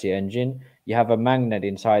RC engine, you have a magnet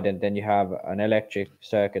inside, and then you have an electric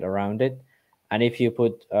circuit around it. And if you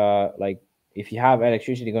put if you have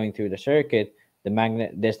electricity going through the circuit,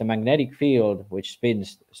 there's the magnetic field which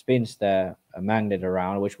spins the magnet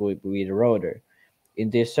around, which would be the rotor. In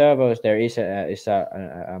these servos, there is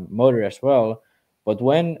a motor as well. But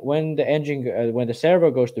when the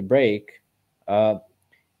servo goes to brake,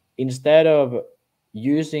 instead of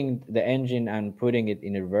using the engine and putting it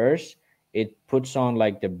in reverse, it puts on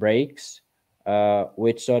like the brakes,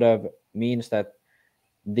 which sort of means that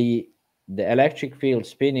the electric field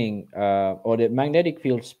spinning or the magnetic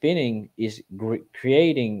field spinning is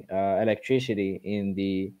creating electricity in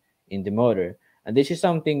the motor. And this is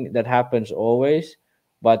something that happens always.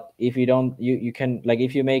 But if you don't, you can, like,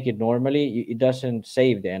 if you make it normally, it doesn't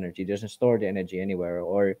save the energy, it doesn't store the energy anywhere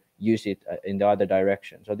or use it in the other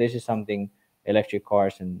direction. So this is something electric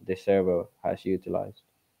cars and the servo has utilized.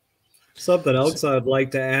 Something else I'd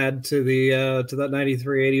like to add to the to that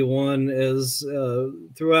 9381 is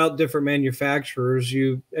throughout different manufacturers,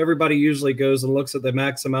 everybody usually goes and looks at the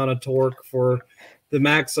max amount of torque for the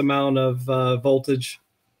max amount of voltage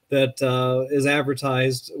that is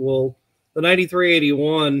advertised. Well, the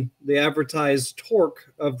 9381, the advertised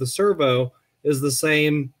torque of the servo is the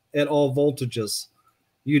same at all voltages.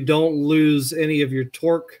 You don't lose any of your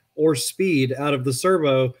torque or speed out of the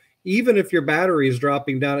servo, even if your battery is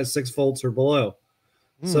dropping down at 6 volts or below.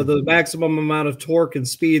 So the maximum amount of torque and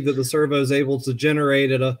speed that the servo is able to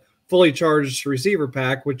generate at a fully charged receiver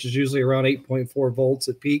pack, which is usually around 8.4 volts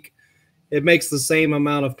at peak, it makes the same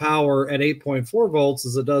amount of power at 8.4 volts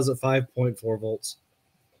as it does at 5.4 volts.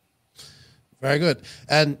 Very good.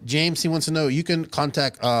 And James, he wants to know, you can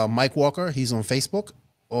contact Mike Walker. He's on Facebook,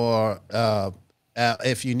 or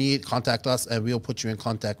if you need, contact us and we'll put you in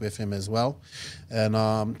contact with him as well.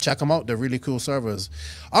 And check them out. They're really cool servers.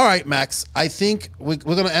 All right, Max, I think we're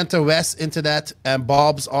going to enter Wes into that and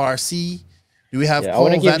Bob's RC. Do we have I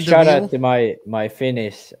want to give shout out to my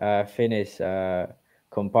Finnish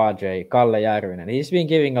compadre, Kalle Järvinen. He's been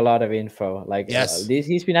giving a lot of info. Like, yes,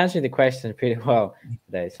 he's been answering the questions pretty well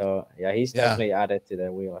today. So yeah, he's definitely added to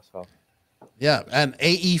the wheel as well. Yeah, and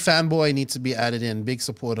AE Fanboy needs to be added in, big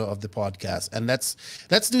supporter of the podcast. And let's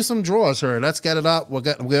do some draws here. Let's get it up. We're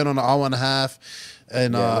going on an hour and a half,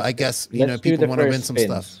 and I guess people want to win some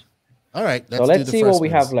stuff. All right. So let's do the see first what we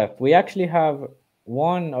ones. have left. We actually have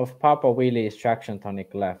one of Papa Willys Traxion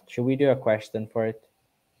Tonic left. Should we do a question for it?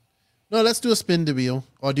 No, let's do a spin the wheel.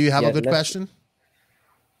 Or do you have a good question?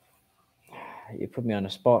 You put me on the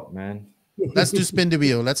spot, man. Let's do spin the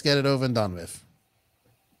wheel. Let's get it over and done with.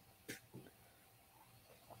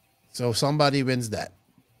 So somebody wins that.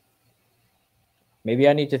 Maybe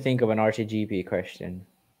I need to think of an RCGP question.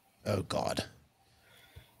 Oh, God.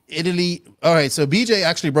 Italy. All right. So BJ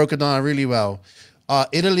actually broke it down really well.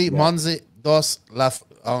 Italy, Monza dos la...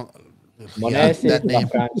 Monese that la name.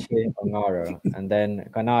 France Ongaro. And then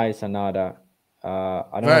Kanai Sanada.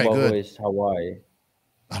 I don't Very know about good. who is Hawaii.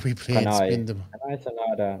 Are we playing spin the... Kanai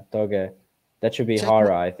Sanada, Toge. That should be Check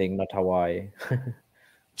Hara, I think, not Hawaii.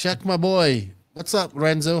 Check my boy. What's up,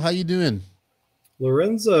 Renzo? How you doing?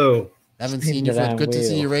 Lorenzo. Haven't Spin seen you the for damn good to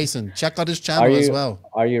see wheel. you racing. Check out his channel as well.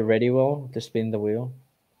 Are you ready, Will, to spin the wheel?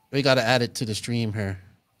 We got to add it to the stream here.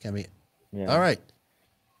 Can we? Yeah. All right.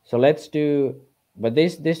 So let's do. But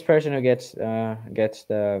this person who gets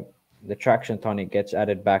the Traxion Tonic gets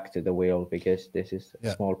added back to the wheel because this is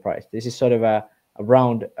a small prize. This is sort of a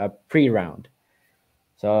pre-round.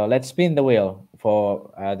 So let's spin the wheel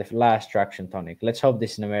for the last Traxion Tonic. Let's hope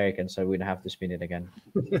this is an American, so we don't have to spin it again.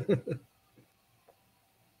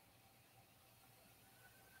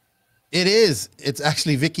 It is. It's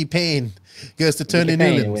actually Vicky Payne. Goes to Tony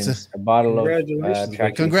Newland. Wins a bottle of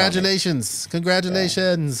Traxion Congratulations.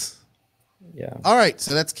 Congratulations. Yeah. All right.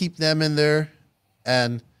 So let's keep them in there.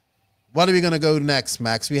 And what are we going to go next,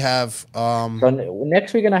 Max? We have... So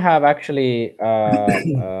next we're going to have actually...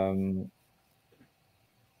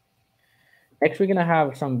 next we're going to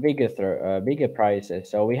have some bigger prizes.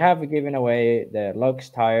 So we have given away the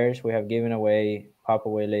Lugz tires. We have given away Papa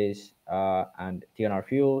Willys and TNR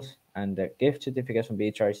Fuels and the gift certificates from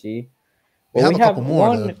BHRC. We have a couple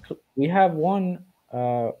more. We have one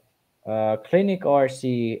Klinik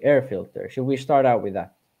RC Air Filter. Should we start out with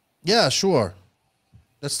that? Yeah, sure.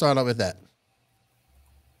 Let's start out with that.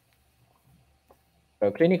 So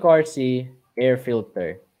Klinik RC Air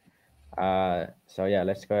Filter. So yeah,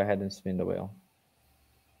 let's go ahead and spin the wheel.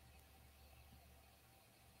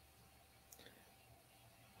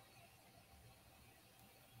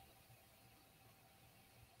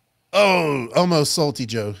 Oh, almost Salty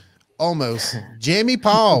Joe. Almost. Jamie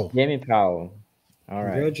Powell. Jamie Powell. All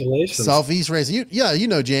right. Congratulations. Southeast Race. You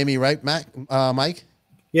know Jamie, right, Mike?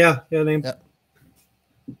 Yeah, name. Yeah.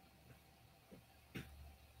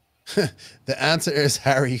 The answer is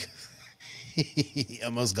Harry. He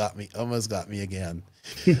almost got me. Almost got me again.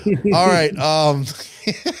 All right.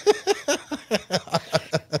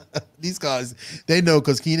 These guys, they know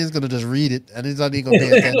because Keenan's gonna just read it and he's not even gonna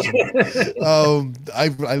pay attention. I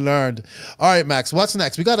learned. All right, Max. What's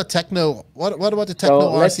next? We got a Tekno. What about the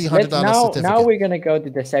Tekno RC $100 certificate? Now we're gonna go to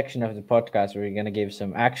the section of the podcast where we're gonna give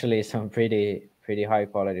some pretty high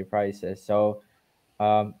quality prices. So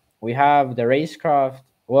we have the RaceCraft.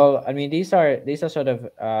 Well, I mean these are sort of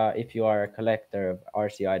if you are a collector of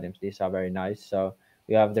RC items, these are very nice. So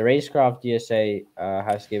we have the RaceCraft USA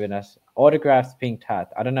has given us autographed pink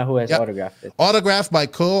hat. I don't know who has autographed it. Autographed by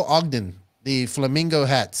Cole Ogden, the Flamingo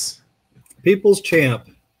hats. People's champ.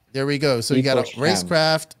 There we go. So you got a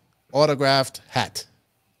RaceCraft autographed hat.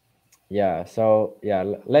 Yeah. So yeah,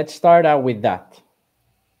 let's start out with that.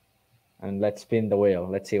 And let's spin the wheel.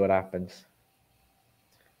 Let's see what happens.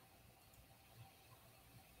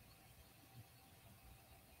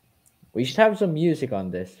 We should have some music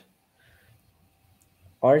on this.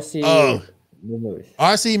 RC Muse.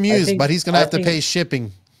 RC Muse, but he's going to have to pay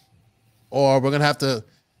shipping. Or we're going to have to,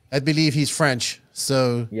 I believe he's French.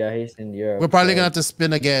 So yeah, he's in Europe. We're probably going to have to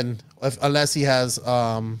spin again unless he has...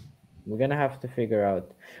 We're going to have to figure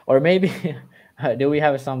out. Or maybe, do we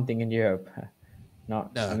have something in Europe? No.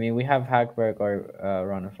 I mean, we have Hagberg or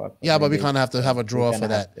Ronnefalk. Yeah, but we kind of have to have a draw for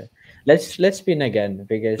that. Let's spin again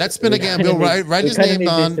because let's spin again. We'll write his name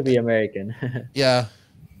down. To be American. Yeah.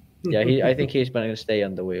 Yeah, I think he's going to stay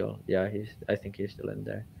on the wheel. Yeah, I think he's still in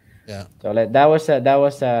there. Yeah. So that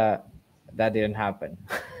didn't happen.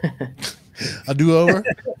 A do-over.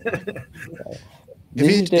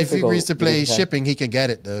 If he agrees to play shipping, he can get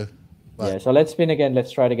it though. But. Yeah. So let's spin again.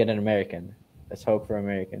 Let's try to get an American. Let's hope for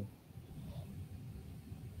American.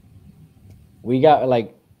 We got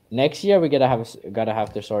next year. We gotta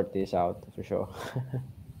have to sort this out for sure.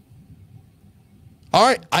 All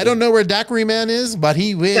right, I don't know where Daiquiri Man is, but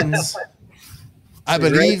he wins. I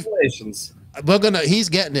believe. He's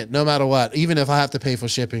getting it no matter what, even if I have to pay for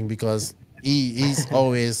shipping because he's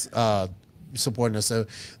always supporting us. So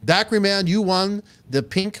Daiquiri Man, you won the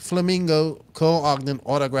pink Flamingo Cole Ogden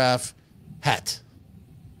autograph hat.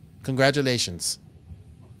 Congratulations.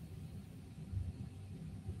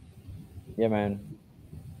 Yeah, man.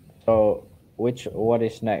 So what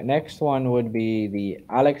is next? Next one would be the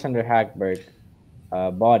Alexander Hagberg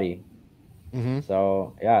body.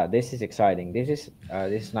 So yeah, this is exciting. This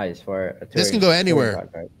is nice for a touring. This can go anywhere. Touring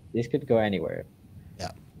bike, right? This could go anywhere.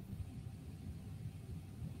 Yeah.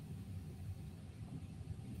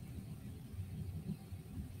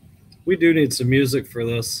 We do need some music for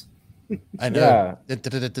this. I know. Yeah.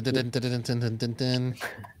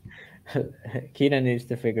 Keenan needs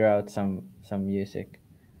to figure out some music.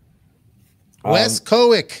 Wes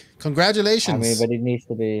Kowick, congratulations. I mean, but it needs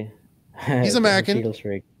to be. He's American. Feels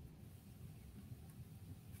rigged.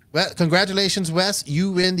 Well, congratulations, Wes.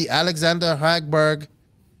 You win the Alexander Hagberg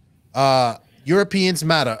Europeans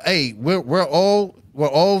Matter. Hey, we're all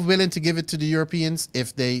willing to give it to the Europeans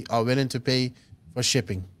if they are willing to pay for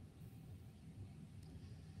shipping.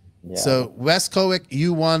 Yeah. So, Wes Kowick,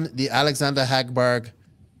 you won the Alexander Hagberg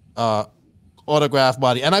autograph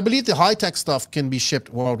body. And I believe the high-tech stuff can be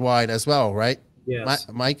shipped worldwide as well, right? Yes.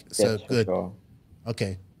 Mike? So, Yes, for good. sure.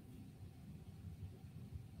 Okay.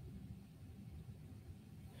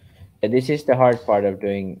 Yeah, this is the hard part of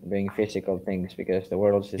doing physical things because the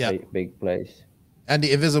world is a big place. And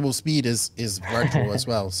the InvisibleSpeed is virtual as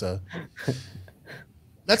well. So,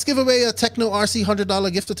 let's give away a Tekno RC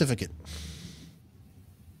 $100 gift certificate.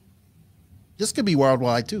 This could be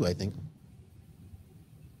worldwide too, I think.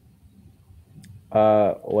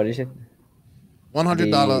 What is it?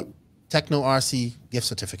 $100 Tekno RC gift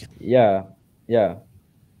certificate. Yeah.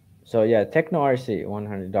 So yeah, Tekno RC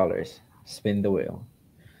 $100. Spin the wheel.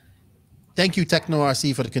 Thank you, Tekno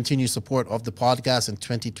RC, for the continued support of the podcast in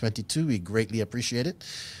 2022. We greatly appreciate it.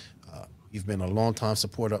 You've been a long-time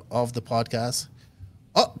supporter of the podcast.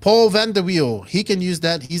 Oh, Paul Vanderweel, he can use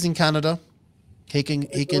that. He's in Canada. He can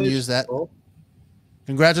use that. Paul.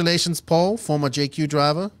 Congratulations, Paul, former JQ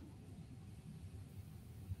driver.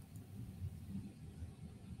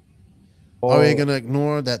 Are we going to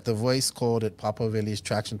ignore that the voice called it Papa Willys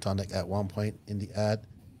Traxion Tonic at one point in the ad?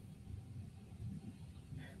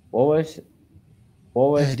 What was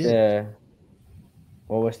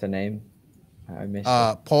the name? I missed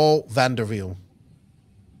it. Paul Vanderweel.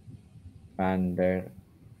 I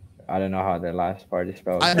don't know how the last part is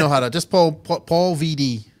spelled. I know how to. Just Paul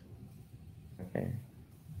VD. Okay.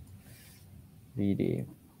 VD.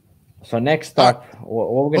 So next up,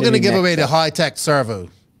 what we're going to give away the high-tech servo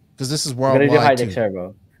because this is worldwide. We're going to do high-tech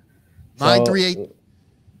servo. 938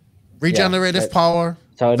 regenerative power.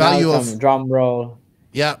 So value now of drum roll.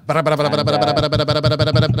 Yeah. This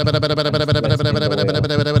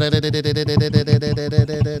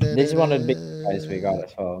is one of the big guys we got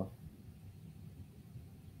as well.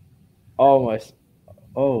 Almost.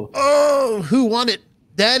 Oh, who won it?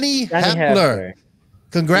 Danny Hepler.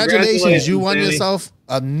 Congratulations. You won yourself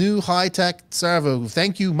a new high-tech servo.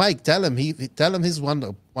 Thank you, Mike. Tell him his one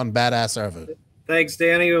badass servo. Thanks,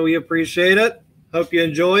 Danny. We appreciate it. Hope you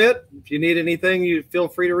enjoy it. If you need anything, you feel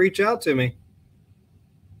free to reach out to me.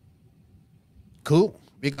 Cool.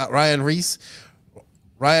 We got Ryan Reese.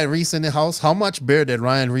 Ryan Reese in the house. How much beer did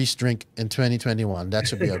Ryan Reese drink in 2021? That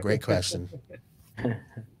should be a great question.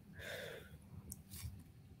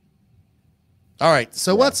 All right.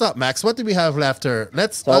 So what's up, Max? What do we have left here?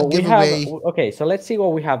 Let's give away. Okay, so let's see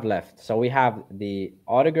what we have left. So we have the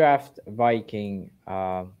autographed Viking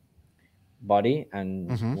body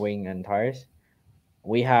and wing and tires.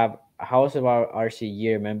 We have a House of RC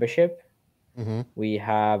year membership. We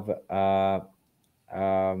have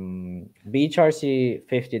Beach RC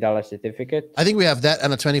 $50 certificate. I think we have that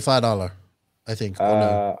and a $25. I think.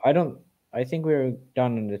 I think we're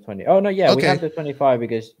done on the 20. Oh no, yeah, we have the 25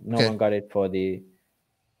 because no one got it for the.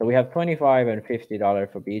 So we have 25 and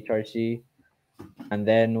 $50 for Beach RC, and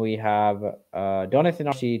then we have Donathan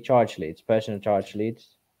RC charge leads, personal charge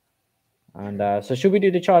leads, and so should we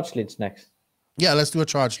do the charge leads next? Yeah, let's do a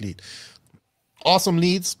charge lead. Awesome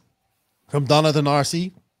leads from Donathan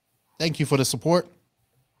RC. Thank you for the support.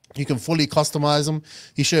 You can fully customize them.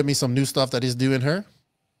 He showed me some new stuff that he's doing here,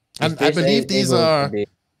 and I believe these are.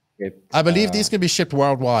 I believe these can be shipped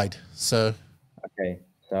worldwide. So okay,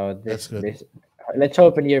 so this let's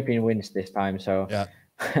hope an European wins this time. So yeah,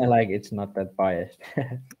 like it's not that biased.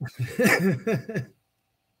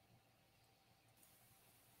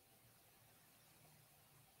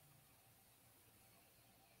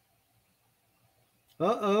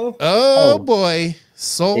 Oh boy,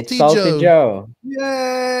 Salty Joe.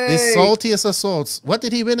 Yay! The saltiest of salts. What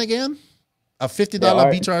did he win again? A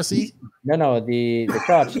 $50 Beach RC? No, the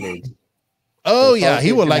charge leads. Oh, yeah,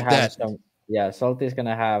 he will like that. Salty's going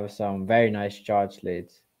to have some very nice charge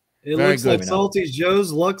leads. It looks like Salty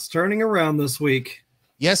Joe's luck's turning around this week.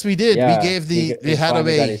 Yes, we did. We gave we had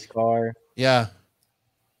away. Got his car. Yeah.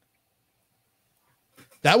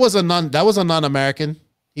 That was a non-American.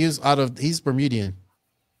 He's Bermudian.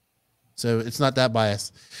 So it's not that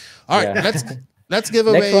biased. All right, let's give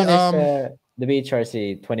away Next one is the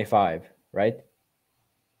BHRC 25, right?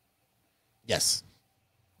 Yes.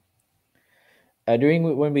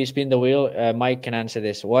 When we spin the wheel, Mike can answer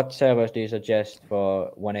this. What servos do you suggest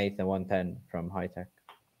for 1/8 and 110 from Hitec?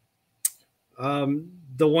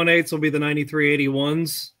 The 1/8 will be the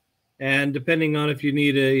 9381s. And depending on if you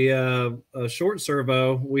need a short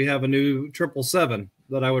servo, we have a new 777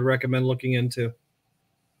 that I would recommend looking into.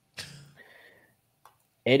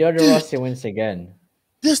 Eduardo Rossi wins again.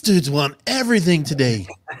 This dude's won everything today.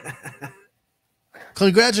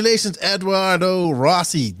 Congratulations, Eduardo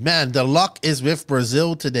Rossi. Man, the luck is with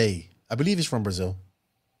Brazil today. I believe he's from Brazil.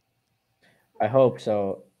 I hope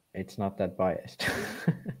so. It's not that biased.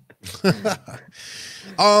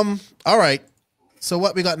 All right. So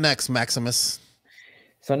what we got next, Maximus?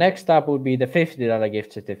 So next up would be the $50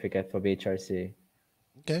 gift certificate for BHRC.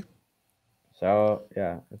 Okay. So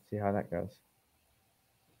yeah, let's see how that goes.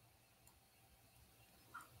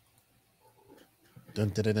 Yeah,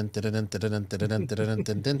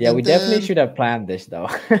 we definitely should have planned this though.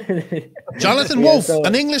 Jonathan Wolf,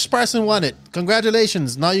 an English person won it.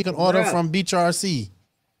 Congratulations. Now you can order from BHRC.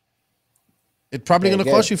 It's probably going to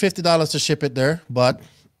cost you $50 to ship it there, but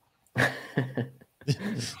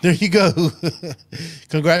there you go.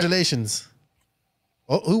 Congratulations.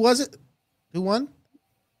 Oh, who was it? Who won?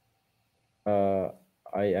 I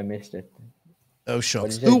missed it. Oh,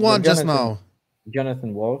 shucks. Who won just now?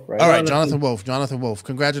 Jonathan Wolf, right? All right, Jonathan Wolf. Jonathan Wolf.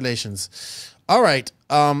 Congratulations. All right.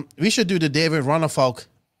 We should do the David Ronnefalk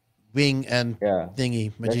wing and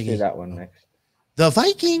thingy. Let's do that one next. The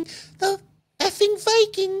Viking. The effing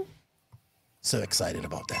Viking. So excited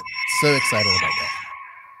about that. So excited about that.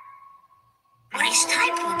 Race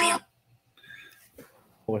type will be.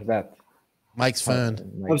 What was that? Mike's phone.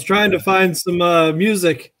 I was trying to find some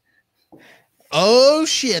music. Oh,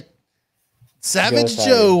 shit. Savage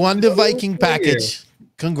Joe won the Viking package.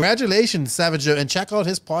 Congratulations, Savage Joe. And check out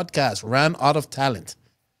his podcast, Ran Out of Talent.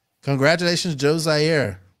 Congratulations, Joe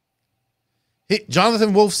Zaire.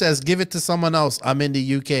 Jonathan Wolf says, give it to someone else. I'm in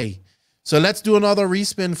the UK. So let's do another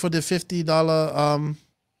respin for the $50.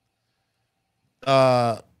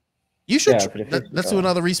 You should. Let's do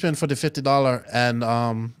another respin for the $50. And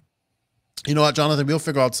you know what, Jonathan? We'll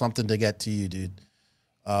figure out something to get to you, dude.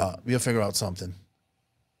 We'll figure out something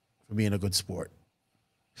for being a good sport.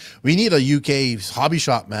 We need a UK hobby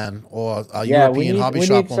shop, man, or a European hobby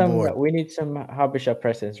shop on board. We need some hobby shop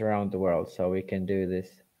presence around the world so we can do this.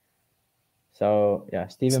 So yeah,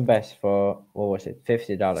 Stephen Best for what was it?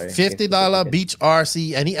 $50. $50 Beach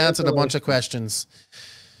RC, and he answered a bunch of questions.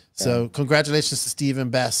 So congratulations to Stephen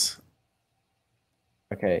Best.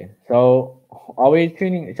 Okay, so are we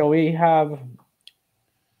tuning? So we have.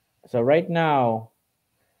 So right now,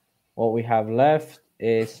 what we have left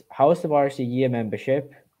is House of RC year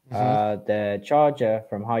membership, the charger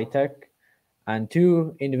from Hitec, and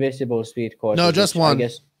 2 InvisibleSpeed courses. No, just one. I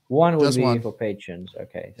guess one will be for patrons.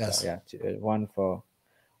 Okay. Yes. So yeah, one for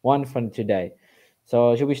today.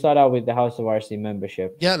 So should we start out with the House of RC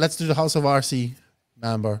membership? Yeah, let's do the House of RC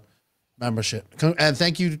membership. And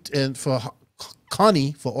thank you for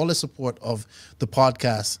Connie for all the support of the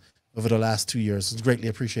podcast over the last 2 years. It's greatly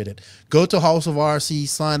appreciated. Go to House of RC,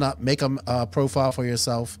 sign up, make a profile for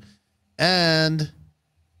yourself. And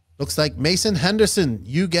looks like Mason Henderson,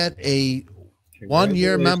 you get a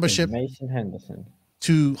 1-year membership. Mason Henderson.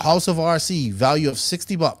 To House of RC, value of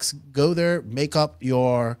 $60. Go there, make up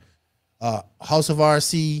your House of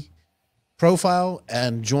RC profile,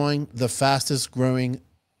 and join the fastest growing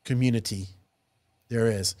community there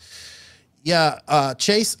is. Yeah,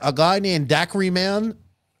 Chase, a guy named Daiquiri Man,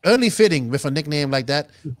 only fitting with a nickname like that,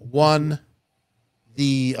 won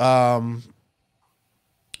the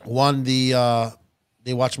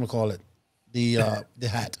whatchamacallit, the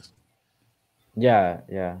hat.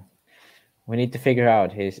 Yeah. We need to figure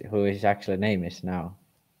out who his actual name is now.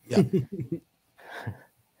 Yeah.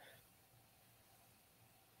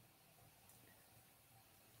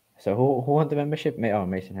 So who won the membership?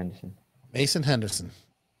 Mason Henderson. Mason Henderson.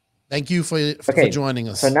 Thank you for joining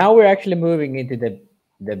us. So now we're actually moving into the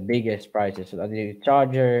biggest prices. So the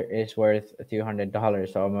charger is worth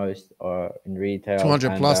 $200 almost, or in retail.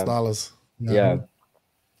 $200+. Yeah.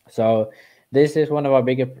 So this is one of our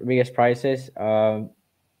biggest prices.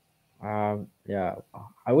 Yeah,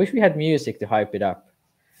 I wish we had music to hype it up,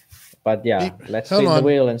 but yeah, let's spin the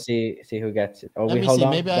wheel and see who gets it. Oh, Let me see. on.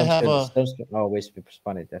 Maybe I have we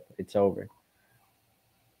spun it. It's over.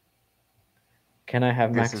 Can I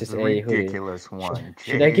have This Max's is a A hoodie? ridiculous one.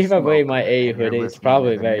 Should I give away my A And you're hoodie? It's listening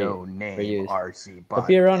probably to the very No Name overused. RC But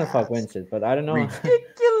Pierre Ronnefalk podcast. wins it, but I don't know.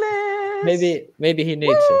 Ridiculous. maybe he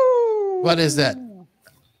needs it. What is that?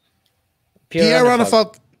 Pierre Pierre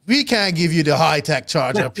Ronnefalk, we can't give you the high-tech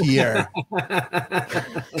charger, Pierre.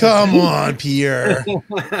 Come on, Pierre.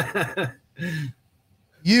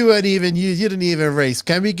 You didn't even race.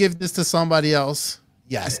 Can we give this to somebody else?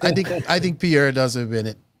 Yes, I think Pierre doesn't win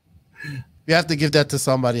it. We have to give that to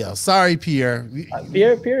somebody else. Sorry, Pierre.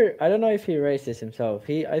 Pierre, I don't know if he races himself.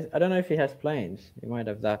 I don't know if he has planes. He might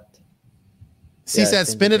have that. He said,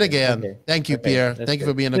 spin it again. Okay. Thank you, Okay, Pierre. that's Thank you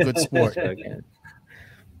good. for being a good sport. Okay.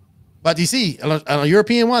 But you see, a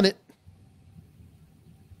European won it.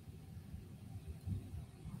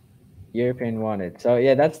 European won it. So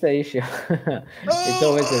yeah, that's the issue. It's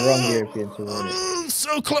always the wrong Europeans who win it. Oh,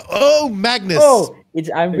 so close. Oh, Magnus. Oh,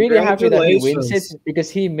 I'm really happy that he wins Congratulations. it because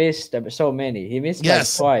he missed so many. He missed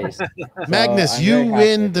Yes. like twice. Magnus, I'm you very happy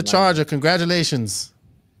win with the Magnus. charger. Congratulations.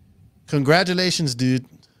 Congratulations, dude.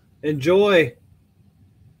 Enjoy.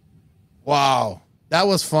 Wow. That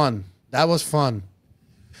was fun. That was fun.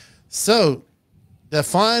 So the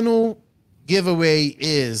final giveaway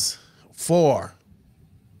is for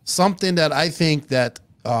something that I think that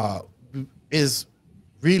is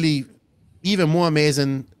really even more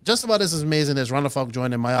amazing, just about as amazing as Ronnefalk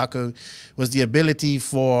joining Mayako, was the ability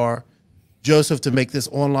for Joseph to make this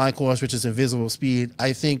online course, which is InvisibleSpeed.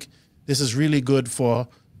 I think this is really good for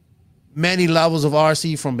many levels of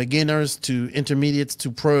RC, from beginners to intermediates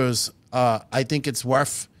to pros. I think it's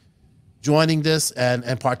worth joining this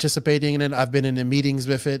and participating in it. I've been in the meetings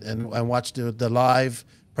with it and watched the live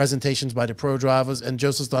presentations by the pro drivers, and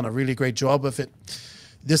Joseph's done a really great job with it.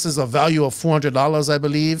 This is a value of $400, I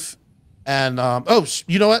believe. And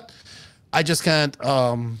you know what? I just can't.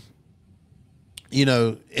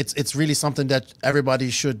 It's really something that everybody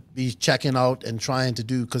should be checking out and trying to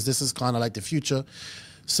do, because this is kind of like the future.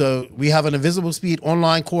 So we have an InvisibleSpeed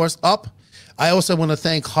online course up. I also want to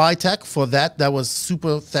thank Hitec for that. That was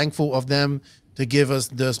super thankful of them to give us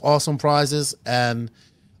those awesome prizes, and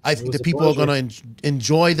I think the people are going to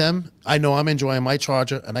enjoy them. I know I'm enjoying my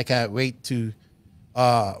charger, and I can't wait to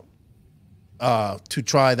try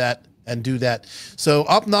that and do that. So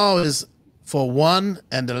up now is for one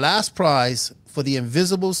and the last prize for the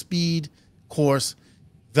InvisibleSpeed course,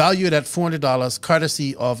 valued at $400,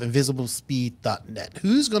 courtesy of InvisibleSpeed.net.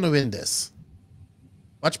 Who's going to win this?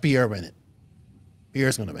 Watch Pierre win it.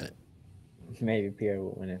 Pierre's going to win it. Maybe Pierre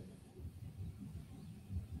will win it.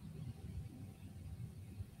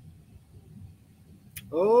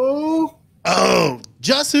 Oh,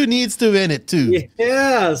 just who needs to win it too.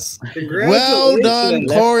 yes. Well done,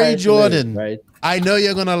 Left Corey side to Jordan. left, right? I know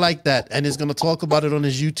you're going to like that, and he's going to talk about it on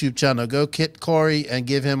his YouTube channel. Go hit Corey and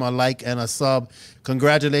give him a like and a sub.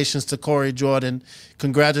 Congratulations to Corey Jordan.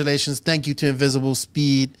 Congratulations. Thank you to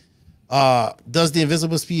InvisibleSpeed. Does the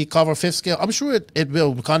InvisibleSpeed cover fifth scale? I'm sure it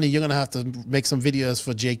will. Connie, you're going to have to make some videos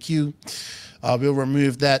for JQ. We'll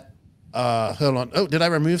remove that. Hold on. Oh, did I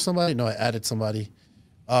remove somebody? No, I added somebody.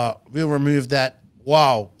 We'll remove that.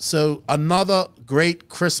 Wow. So another great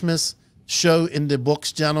Christmas show in the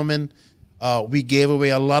books, gentlemen. We gave away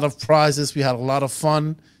a lot of prizes. We had a lot of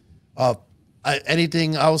fun.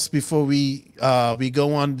 Anything else before we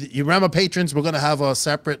go on? You remember, patrons, we're going to have a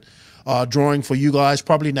separate drawing for you guys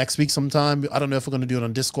probably next week sometime. I don't know if we're going to do it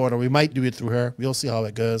on Discord, or we might do it through her. We'll see how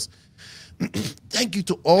it goes. Thank you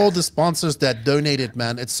to all the sponsors that donated,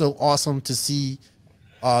 man. It's so awesome to see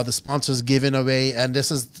the sponsors giving away. And this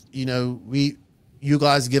is, you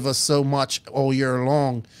guys give us so much all year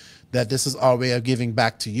long that this is our way of giving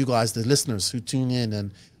back to you guys, the listeners who tune in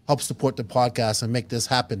and help support the podcast and make this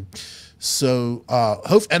happen. So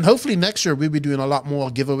hopefully next year we'll be doing a lot more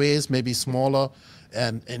giveaways, maybe smaller,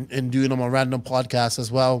 and doing them on random podcasts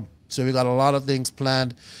as well. So we got a lot of things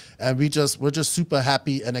planned, and we're just super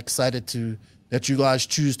happy and excited that you guys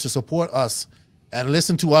choose to support us and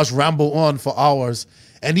listen to us ramble on for hours.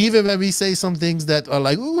 And even when we say some things that are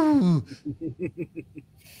like, ooh,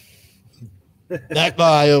 that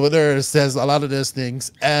guy over there says a lot of those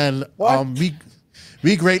things, and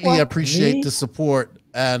we greatly appreciate the support,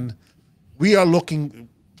 and we are looking.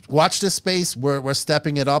 Watch this space. We're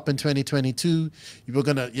stepping it up in 2022. You're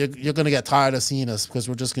gonna get tired of seeing us, because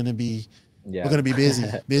we're just gonna be we're gonna be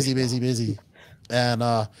busy.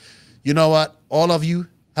 And you know what? All of you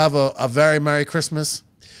have a very Merry Christmas.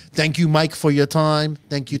 Thank you, Mike, for your time.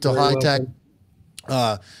 Thank you to Hitec.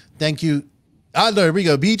 Thank you. There we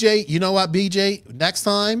go, BJ. You know what, BJ? Next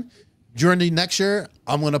time, during the next year,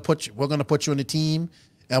 we're gonna put you on the team,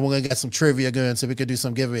 and we're gonna get some trivia going so we could do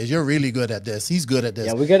some giveaways. You're really good at this. He's good at this.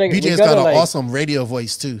 Yeah, BJ's got an awesome radio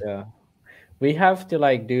voice too. Yeah. We have to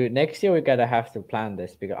like do next year. We gotta have to plan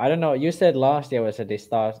this because I don't know. You said last year was a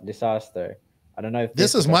disaster. I don't know if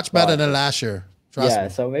this is much better than last year. Trust me.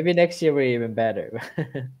 So maybe next year we're even better.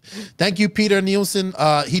 Thank you, Peter Nielsen.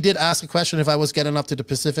 He did ask a question if I was getting up to the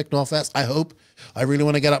Pacific Northwest. I hope. I really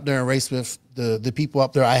want to get up there and race with the people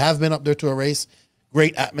up there. I have been up there to a race.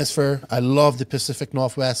 Great atmosphere. I love the Pacific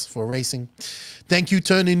Northwest for racing. Thank you,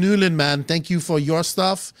 Tony Newland, man. Thank you for your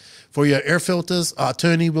stuff, for your air filters.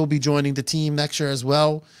 Tony will be joining the team next year as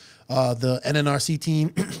well. The NNRC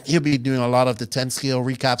team. He'll be doing a lot of the 10 scale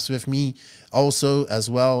recaps with me also as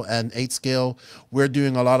well, and 8 scale. We're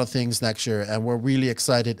doing a lot of things next year, and we're really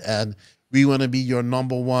excited, and we want to be your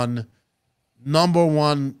number one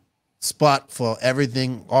spot for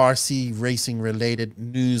everything RC racing related,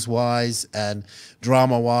 news wise and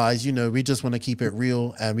drama wise. You know, we just want to keep it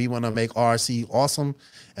real, and we want to make RC awesome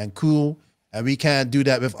and cool, and we can't do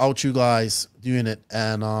that without you guys doing it.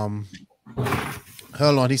 And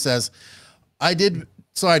hold on, he says, did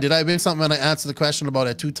I win something when I answered the question about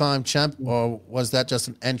a 2-time champ, or was that just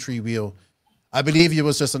an entry wheel? I believe it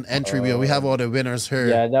was just an entry wheel. We have all the winners here.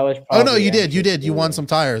 Yeah, that was probably... Oh, no, you did. You won some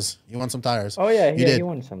tires. You won some tires. Oh, yeah, you did. You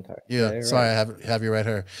won some tires. Yeah, yeah, sorry, right. I have you right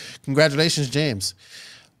here. Congratulations, James.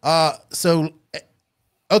 So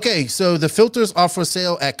the filters are for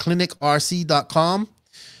sale at KlinikRC.com.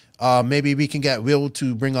 Maybe we can get Will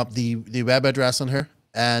to bring up the web address on her,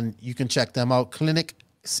 and you can check them out. Klinik,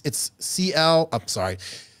 it's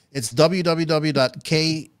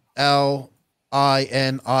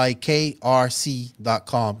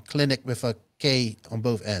www.KLINIKRC.com. Klinik with a K on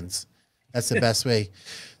both ends. That's the best way.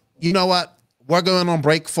 You know what? We're going on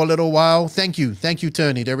break for a little while. Thank you,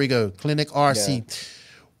 Tony. There we go. Klinik RC. Yeah.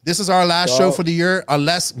 This is our last show for the year,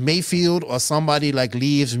 unless Mayfield or somebody like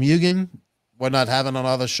leaves Mugen. We're not having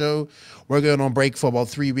another show. We're going on break for about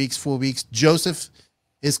 3 weeks, 4 weeks. Joseph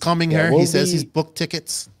is coming here. He says he's booked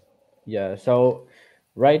tickets. Yeah, so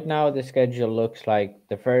right now the schedule looks like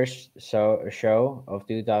the first show of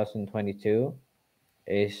 2022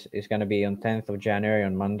 is going to be on 10th of January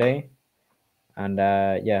on Monday. And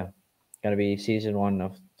going to be season 1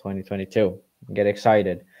 of 2022. Get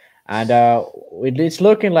excited. And it's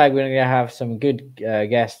looking like we're going to have some good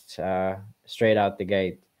guests straight out the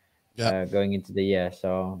gate going into the year.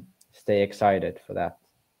 So stay excited for that,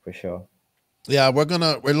 for sure. Yeah,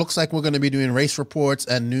 it looks like we're going to be doing race reports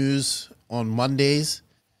and news on Mondays.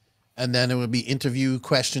 And then it will be interview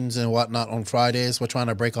questions and whatnot on Fridays. We're trying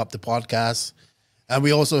to break up the podcast. And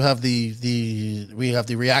we also have the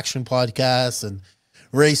reaction podcast and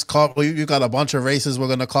race. You got a bunch of races we're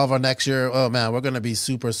going to cover next year. Oh man, we're going to be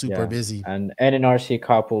super busy. And NNRC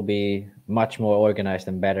Cup will be much more organized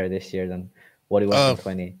and better this year than what it was in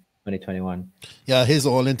 2021. Yeah, he's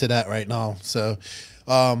all into that right now. So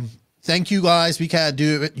thank you guys. We can't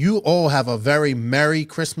do it. You all have a very Merry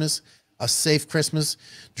Christmas, a safe Christmas.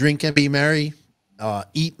 Drink and be merry.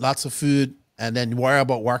 Eat lots of food, and then worry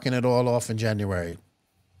about working it all off in January.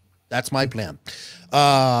 That's my plan.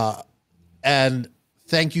 And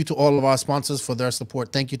thank you to all of our sponsors for their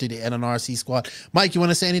support. Thank you to the NNRC squad. Mike, you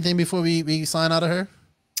want to say anything before we sign out of here?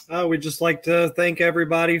 We'd just like to thank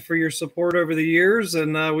everybody for your support over the years,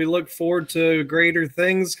 and we look forward to greater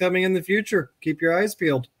things coming in the future. Keep your eyes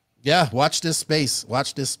peeled. Yeah, watch this space.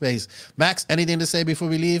 Watch this space. Max, anything to say before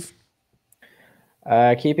we leave?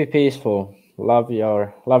 Keep it peaceful. Love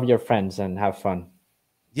your friends and have fun.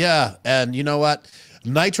 Yeah, and you know what?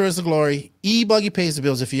 Nitro is the glory. Ebuggy pays the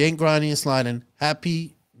bills. If you ain't grinding and sliding,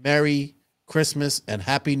 happy, Merry Christmas, and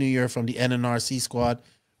Happy New Year from the NNRC squad.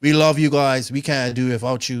 We love you guys. We can't do it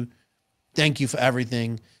without you. Thank you for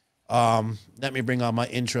everything. Let me bring on my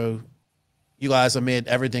intro. You guys have made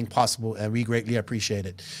everything possible, and we greatly appreciate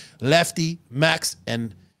it. Lefty, Max,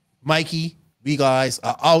 and Mikey, we guys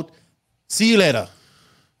are out. See you later.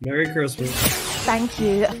 Merry Christmas. Thank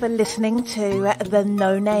you for listening to the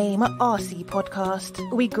No Name RC podcast.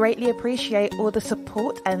 We greatly appreciate all the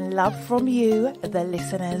support and love from you, the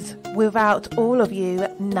listeners. Without all of you,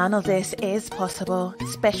 none of this is possible.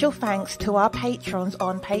 Special thanks to our patrons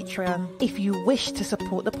on Patreon. If you wish to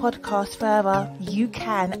support the podcast further, you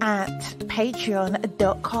can at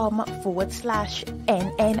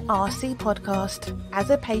patreon.com/NNRC podcast. As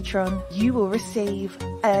a patron, you will receive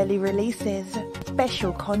early releases,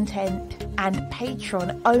 special content, and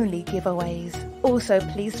patron-only giveaways. Also,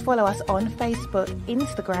 please follow us on Facebook,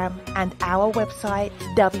 Instagram, and our website,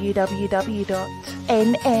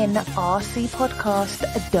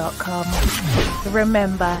 www.nnrcpodcast.com.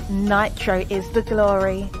 Remember, Nitro is the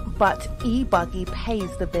glory, but Ebuggy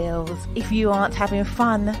pays the bills. If you aren't having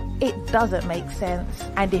fun, it doesn't make sense.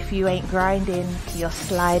 And if you ain't grinding, you're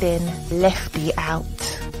sliding lefty out.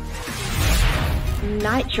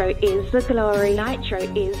 Nitro is the glory. Nitro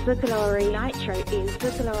is the glory. Nitro is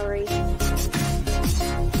the glory.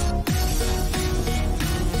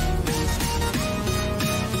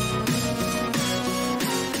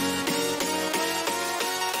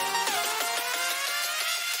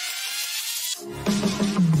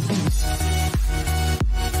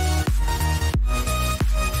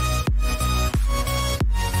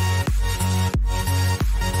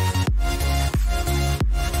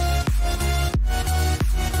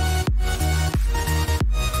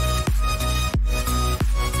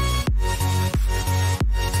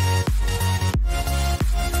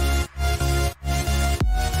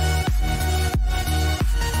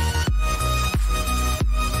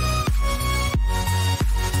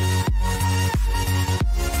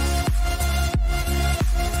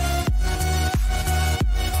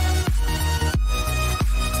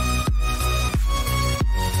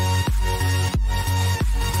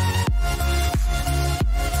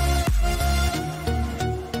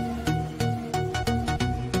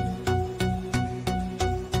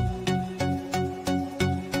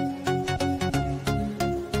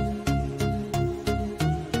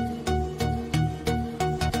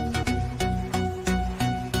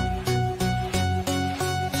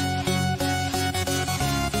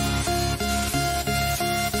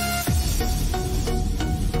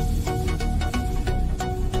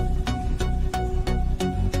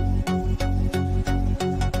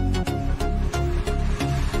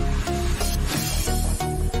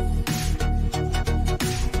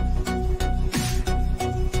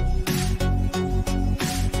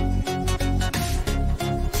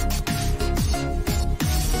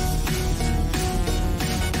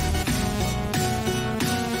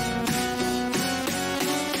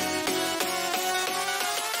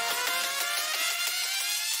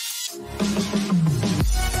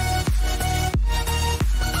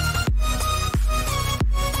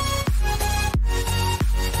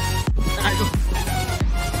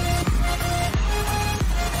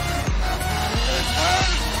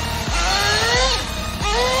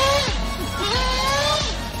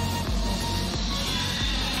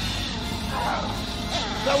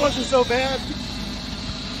 That wasn't so bad.